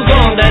goes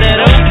on.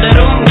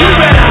 You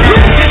better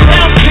lose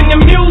yourself in the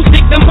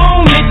music the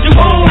moment you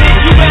own it.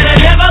 You better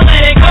never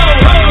let it go.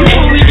 You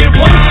only get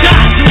one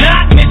shot. Do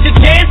not miss your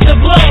chance to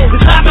blow.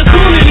 This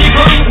opportunity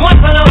comes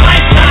once in a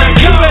lifetime.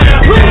 You better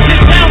lose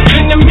yourself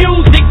in the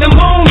music the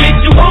moment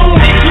you own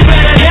it. You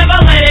better never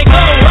let it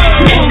go.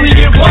 You only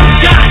get one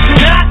shot. Do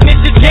not miss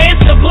your chance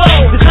to blow.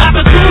 This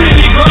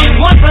opportunity comes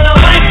once in a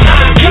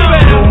lifetime. You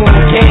better no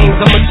more games.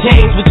 I'ma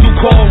change what you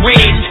call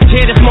rage.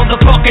 Tear this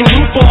motherfucking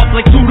roof off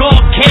like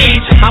Rudolph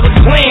Cage. I was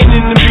playing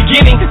in the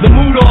beginning, the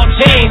mood all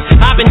changed.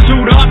 I've been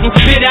chewed up and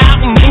spit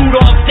out and moved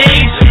off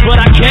stage, but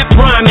I kept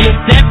rhyming and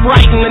stepped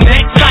right in the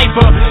next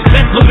cipher.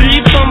 Best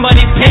believe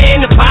somebody's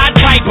paying the Pied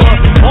Piper.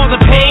 All the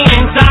pain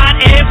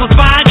inside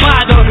amplified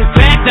by the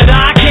fact that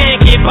I can't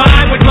get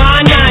by with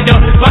my 9 to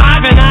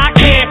 5, and I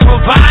can't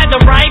provide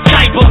the right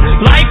type of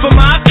life for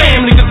my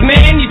family. 'Cause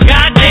man, these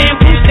goddamn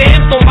food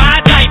stamps don't buy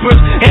diapers,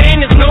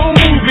 and there's no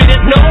movie,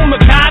 there's no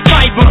Mackay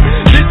Piper.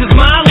 This is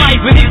my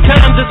life, and these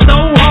times are so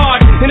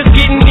hard, and it's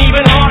getting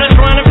even harder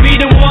trying to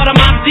feed and water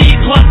my seed.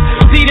 Plus,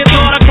 see the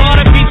thought I caught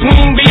it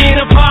between being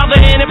a father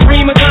and a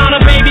prima donna.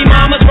 Baby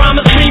mama's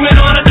drama screaming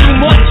on it too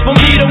much for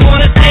me to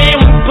wanna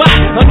stand with but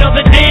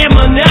another damn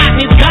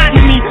monotony's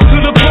gotten me to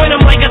the point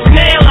I'm like a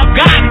snail. I've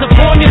got to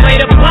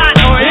formulate a plot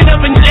or end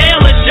up in jail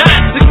or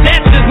shot.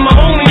 Success is my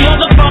only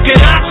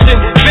motherfucking option.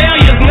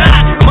 Failure's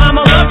not.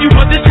 Mama love you,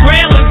 but this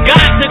trail has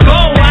got to go.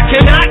 I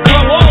cannot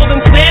grow old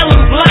and sail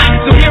and fly.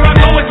 So here I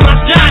go, it's my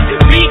shot.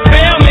 Beat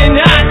fail me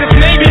not. This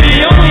may be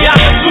the only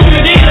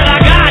opportunity that I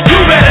got. You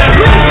better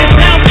lose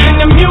yourself in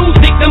the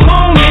music the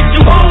moment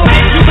you own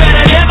it. You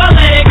better never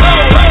let it go.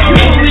 You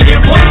only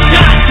get one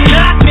shot. Do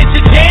not miss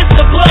your chance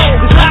to blow.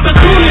 This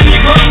opportunity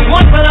comes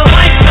once in a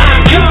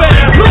lifetime. You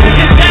better lose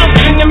yourself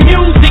in the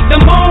music the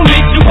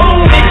moment you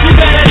own it. You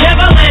better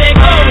never let it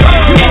go.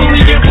 You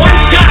only get one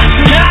shot.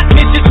 Do not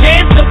miss your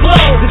chance to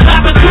blow. This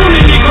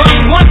opportunity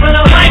comes once in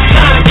a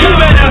lifetime. You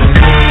better.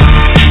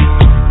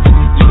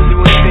 You can do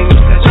anything you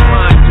set your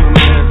mind to,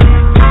 man.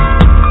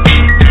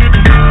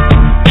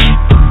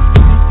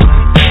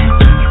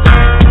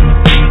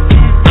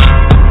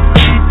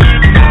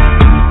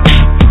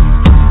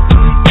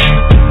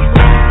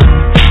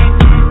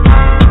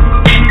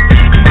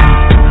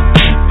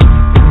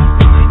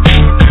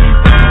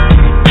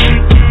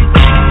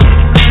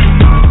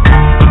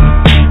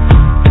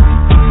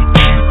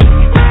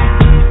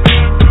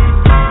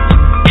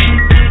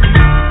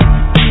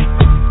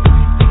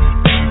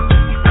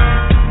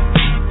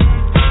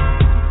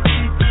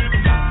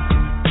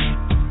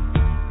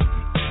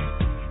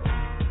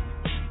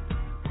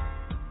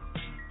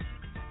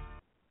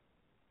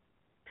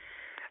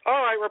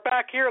 All right, we're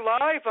back here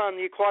live on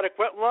the Aquatic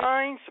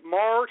Wetline's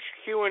March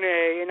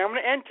Q&A, and I'm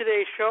going to end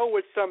today's show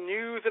with some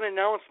news and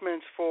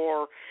announcements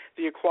for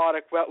the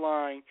Aquatic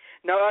Wetline.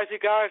 Now, as you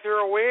guys are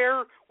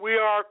aware, we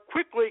are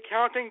quickly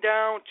counting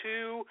down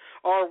to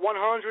our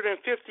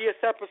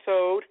 150th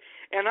episode,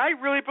 and I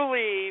really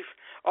believe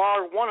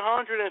our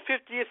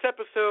 150th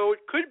episode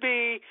could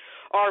be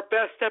our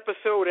best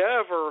episode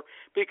ever,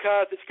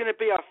 because it's going to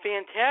be a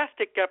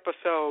fantastic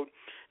episode.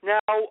 Now,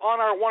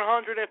 on our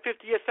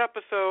 150th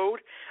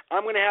episode,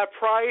 I'm going to have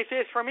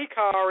prizes from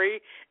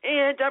Ikari,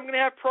 and I'm going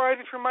to have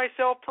prizes for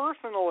myself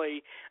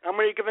personally. I'm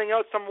going to be giving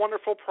out some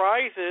wonderful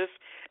prizes,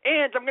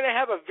 and I'm going to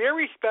have a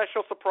very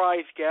special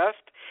surprise guest.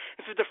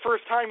 This is the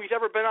first time he's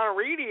ever been on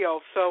radio,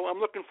 so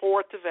I'm looking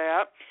forward to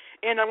that.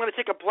 And I'm going to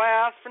take a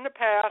blast from the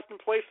past and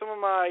play some of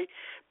my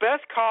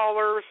best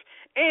callers,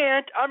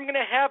 and I'm going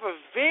to have a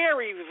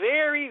very,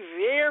 very,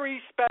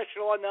 very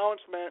special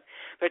announcement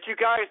that you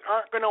guys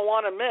aren't going to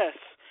want to miss.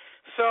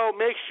 So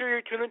make sure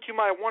you tune into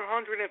my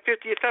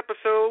 150th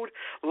episode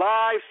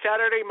live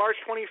Saturday, March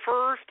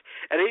 21st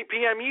at 8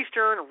 p.m.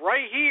 Eastern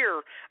right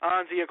here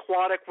on the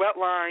Aquatic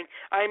Wetline.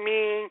 I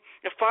mean,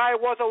 if I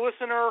was a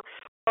listener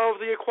of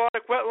the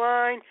Aquatic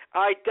Wetline,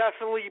 I'd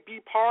definitely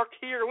be parked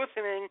here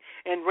listening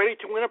and ready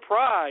to win a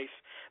prize.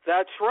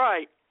 That's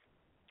right.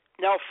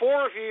 Now,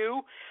 4 of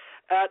you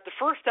at the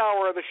first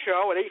hour of the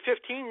show at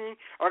 8:15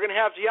 are going to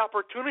have the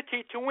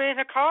opportunity to win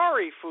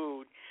Hikari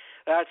food.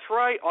 That's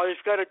right. All you've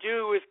got to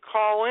do is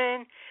call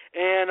in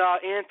and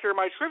answer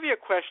my trivia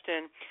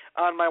question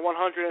on my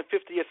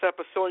 150th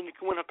episode, and you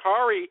can win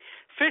Hikari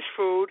fish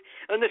food.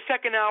 In the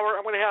second hour,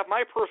 I'm going to have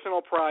my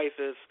personal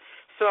prizes.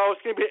 So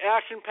it's going to be an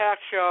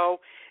action-packed show,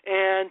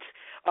 And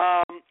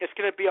it's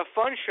going to be a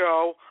fun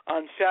show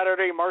on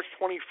Saturday, March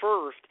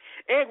 21st.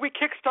 And we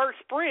kickstart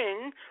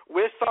spring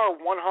with our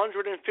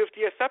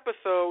 150th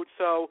episode,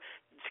 so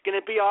it's going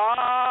to be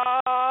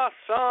awesome.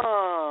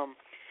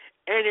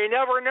 And you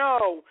never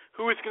know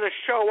who's going to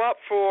show up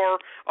for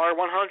our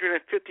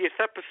 150th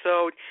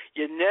episode.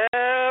 You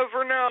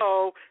never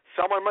know.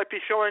 Someone might be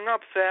showing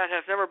up that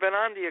has never been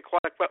on the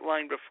Aquatic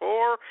Wetline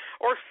before,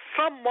 or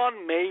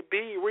someone may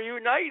be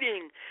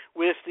reuniting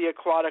with the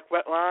Aquatic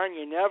Wetline.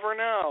 You never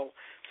know.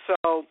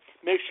 So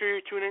make sure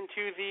you tune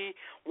into the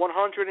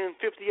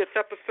 150th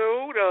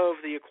episode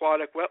of the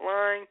Aquatic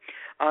Wetline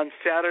on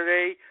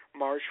Saturday,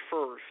 March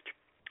 1st.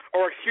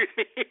 Or excuse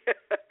me,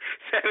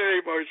 Saturday,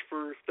 March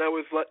 1st. That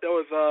was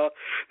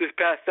this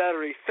past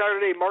Saturday.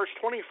 Saturday, March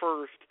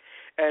 21st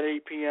at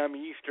 8 p.m.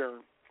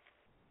 Eastern.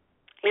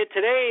 And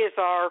today is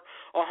our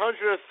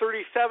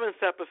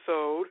 137th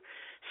episode,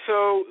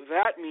 so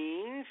that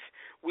means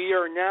we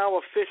are now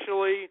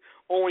officially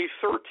only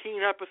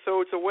 13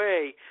 episodes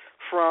away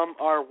from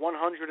our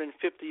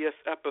 150th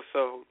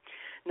episode.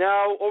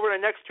 Now, over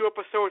the next two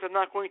episodes, I'm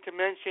not going to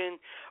mention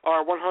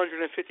our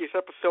 150th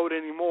episode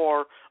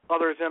anymore,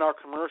 other than our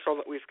commercial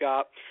that we've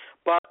got.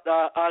 But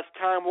as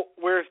time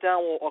wears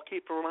down, I'll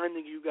keep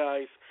reminding you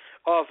guys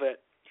of it.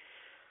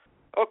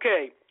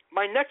 Okay,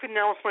 my next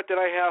announcement that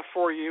I have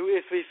for you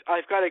is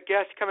I've got a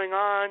guest coming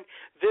on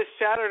this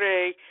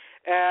Saturday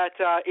at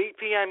 8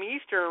 p.m.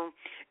 Eastern,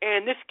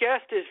 and this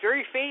guest is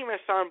very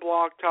famous on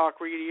Blog Talk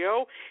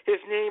Radio.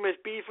 His name is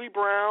Beasley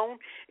Brown,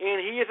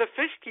 and he is a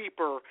fish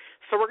keeper.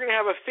 So we're going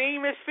to have a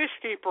famous fish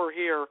keeper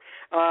here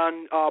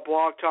on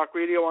Blog Talk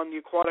Radio on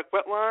the Aquatic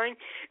Wetline,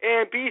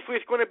 and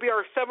Beasley is going to be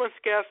our 7th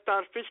guest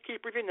on Fish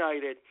Keepers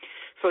United.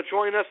 So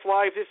join us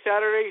live this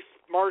Saturday,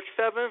 March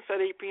 7th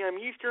at 8 p.m.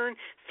 Eastern,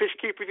 Fish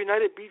Keepers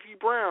United, Beasley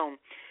Brown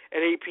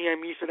at 8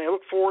 p.m. Eastern. I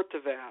look forward to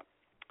that.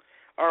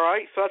 All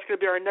right, so that's going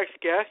to be our next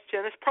guest,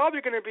 and it's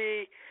probably going to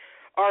be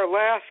our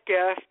last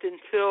guest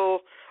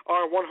until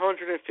our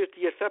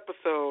 150th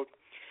episode.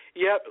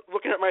 Yep,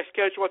 looking at my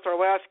schedule, it's our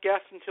last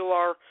guest until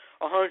our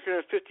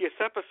 150th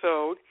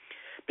episode,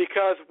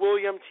 because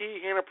William T.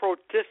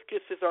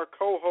 Hanaprodiscus is our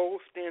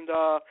co-host, and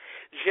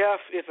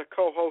Jeff is a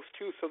co-host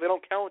too, so they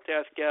don't count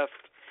as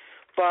guests.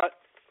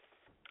 But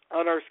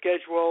on our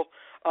schedule,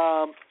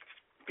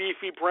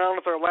 Beefy Brown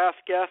is our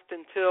last guest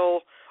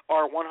until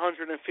our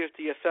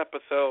 150th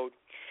episode.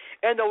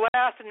 And the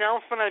last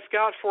announcement I've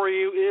got for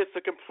you is the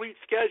complete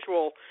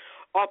schedule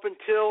up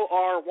until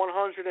our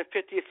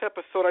 150th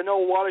episode. I know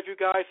a lot of you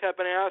guys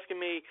have been asking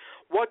me,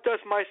 what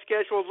does my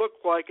schedule look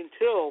like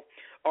until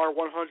our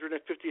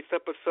 150th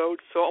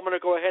episode? So I'm going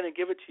to go ahead and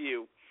give it to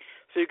you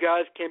so you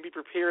guys can be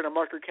prepared and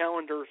mark your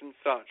calendars and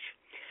such.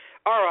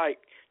 All right,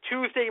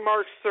 Tuesday,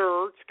 March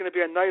 3rd, it's going to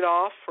be a night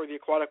off for the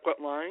Aquatic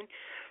Wetline,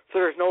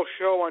 so there's no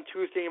show on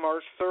Tuesday,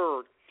 March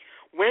 3rd.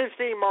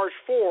 Wednesday, March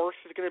 4th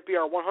is going to be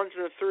our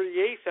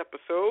 138th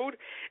episode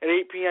at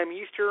 8 p.m.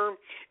 Eastern,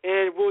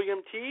 and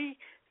William T.,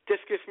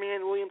 Discus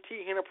Man William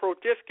T.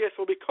 Hanaprodiscus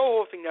will be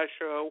co-hosting that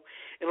show,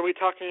 and we'll be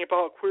talking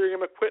about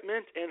aquarium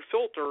equipment and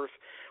filters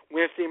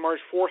Wednesday, March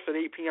 4th at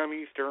 8 p.m.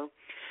 Eastern.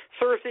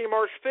 Thursday,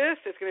 March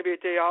 5th is going to be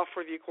a day off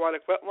for the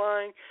Aquatic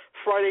Wetline.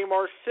 Friday,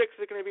 March 6th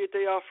is going to be a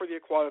day off for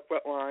the Aquatic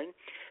Wetline.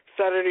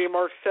 Saturday,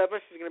 March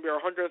 7th is going to be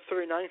our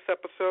 139th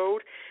episode,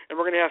 and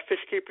we're going to have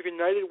Fish Keepers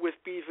United with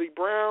Beasley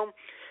Brown.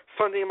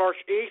 Sunday, March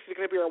 8th is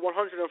going to be our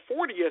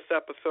 140th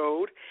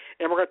episode,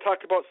 and we're going to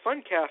talk about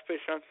sun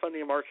catfish on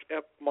Sunday, March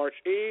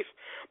 8th.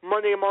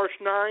 Monday, March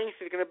 9th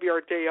is going to be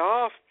our day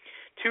off.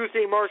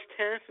 Tuesday, March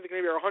 10th is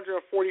going to be our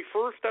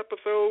 141st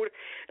episode,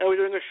 and we're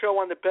doing a show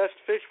on the best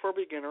fish for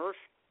beginners.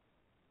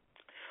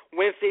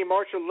 Wednesday,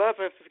 March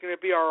 11th is going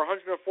to be our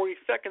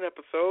 142nd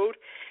episode.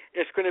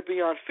 It's going to be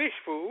on fish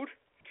food.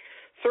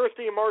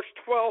 Thursday, March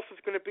 12th is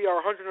going to be our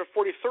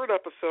 143rd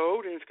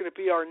episode, and it's going to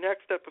be our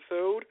next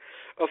episode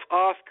of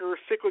Oscar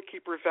Cichlid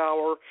Keepers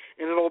Hour,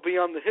 and it'll be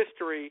on the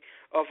history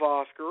of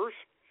Oscars.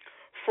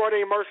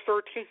 Friday, March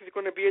 13th is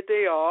going to be a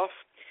day off.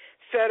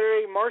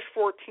 Saturday, March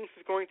 14th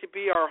is going to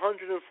be our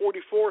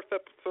 144th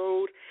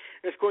episode,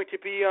 and it's going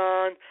to be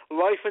on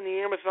Life in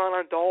the Amazon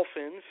on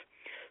Dolphins.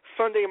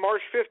 Sunday,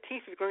 March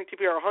 15th is going to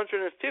be our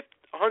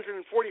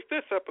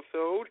 145th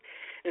episode,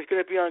 and it's going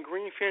to be on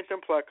green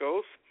phantom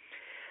plecos.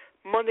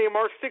 Monday,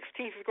 March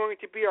 16th is going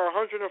to be our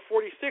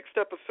 146th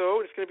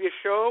episode. It's going to be a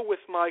show with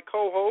my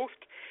co-host,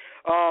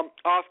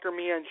 Oscar,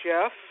 me, and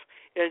Jeff.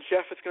 And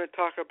Jeff is going to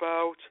talk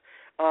about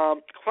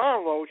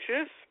clown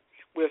roaches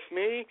with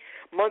me.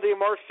 Monday,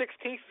 March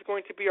 16th is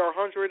going to be our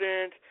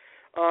 147th,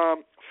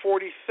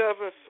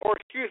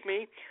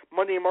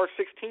 Monday, March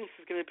 16th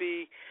is going to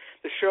be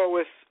the show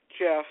with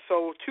Jeff.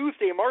 So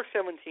Tuesday, March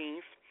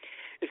 17th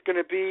is going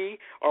to be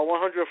our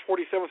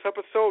 147th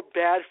episode,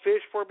 Bad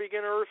Fish for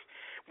Beginners.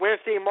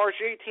 Wednesday, March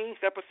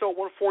 18th, episode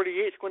 148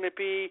 is going to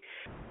be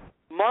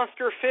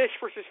Monster Fish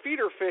versus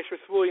Feeder Fish with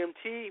William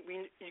T.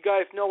 You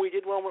guys know we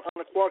did one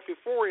on Aquatic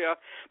Euphoria,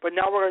 but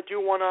now we're going to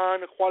do one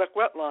on Aquatic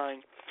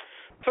Wetline.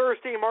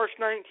 Thursday, March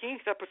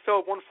 19th,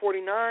 episode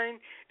 149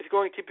 is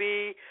going to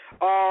be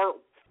our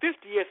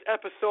 50th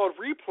episode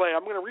replay.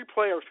 I'm going to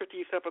replay our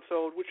 50th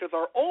episode, which is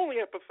our only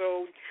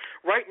episode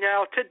right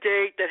now to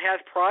date that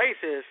has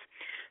prizes.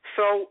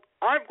 So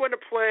I'm going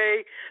to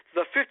play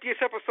the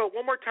 50th episode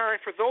one more time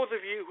for those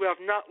of you who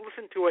have not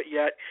listened to it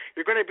yet.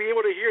 You're going to be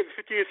able to hear the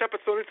 50th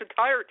episode in its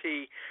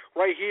entirety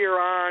right here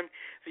on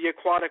the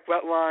Aquatic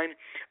Wetline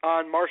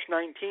on March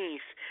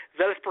 19th.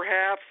 That is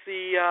perhaps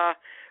the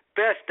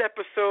best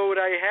episode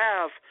I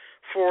have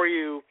for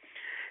you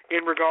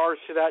in regards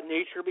to that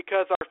nature,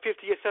 because our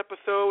 50th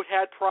episode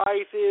had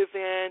prizes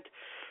and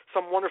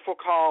some wonderful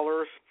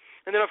callers.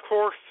 And then, of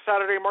course,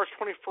 Saturday, March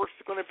 21st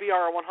is going to be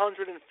our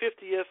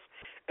 150th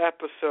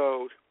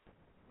episode.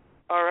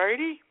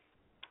 Alrighty?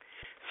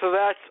 So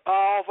that's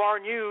all of our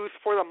news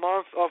for the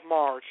month of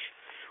March.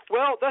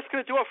 Well, that's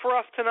going to do it for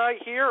us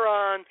tonight here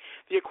on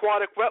the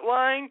Aquatic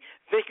Wetline.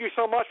 Thank you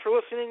so much for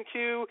listening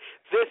to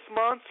this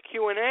month's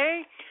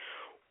Q&A.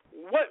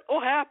 What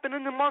will happen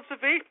in the month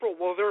of April?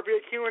 Will there be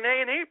a Q&A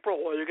in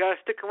April? Well, you got to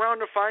stick around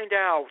to find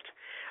out.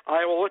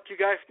 I will let you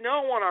guys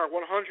know on our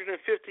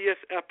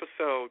 150th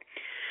episode.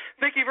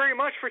 Thank you very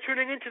much for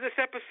tuning into this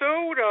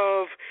episode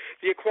of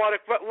the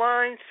Aquatic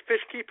Wetlines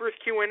Fish Keepers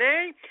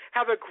Q&A.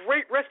 Have a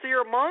great rest of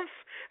your month.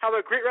 Have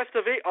a great rest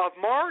of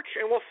March,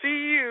 and we'll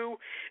see you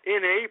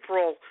in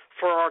April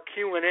for our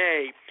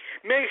Q&A.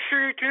 Make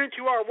sure you tune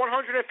into our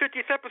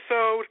 150th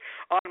episode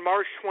on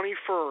March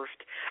 21st.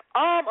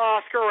 I'm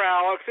Oscar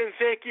Alex, and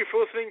thank you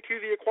for listening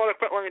to the Aquatic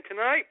Wetline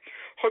tonight.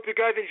 Hope you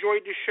guys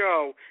enjoyed the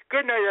show.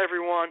 Good night,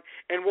 everyone,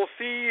 and we'll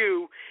see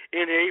you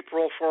in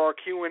April for our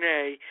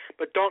Q&A.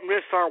 But don't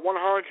miss our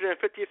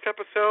 150th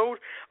episode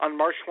on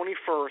March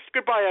 21st.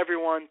 Goodbye,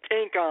 everyone.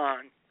 Tank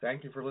on.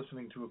 Thank you for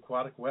listening to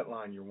Aquatic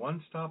Wetline, your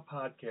one-stop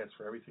podcast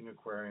for everything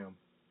aquarium.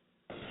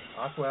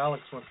 Aqua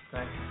Alex wants to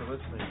thank you for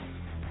listening.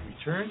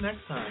 Return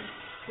next time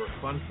for a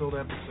fun-filled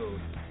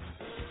episode.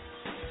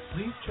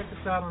 Please check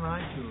us out on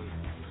iTunes.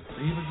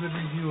 Leave a good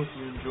review if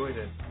you enjoyed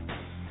it.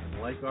 And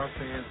like our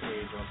fan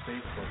page on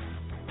Facebook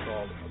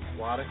called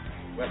Aquatic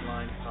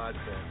Wetline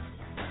Podcast.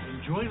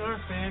 And join our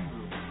fan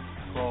group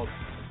called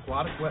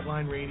Aquatic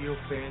Wetline Radio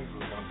Fan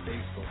Group on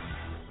Facebook.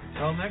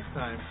 Until next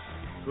time,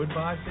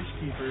 goodbye, fish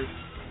keepers.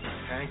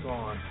 Tank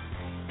on.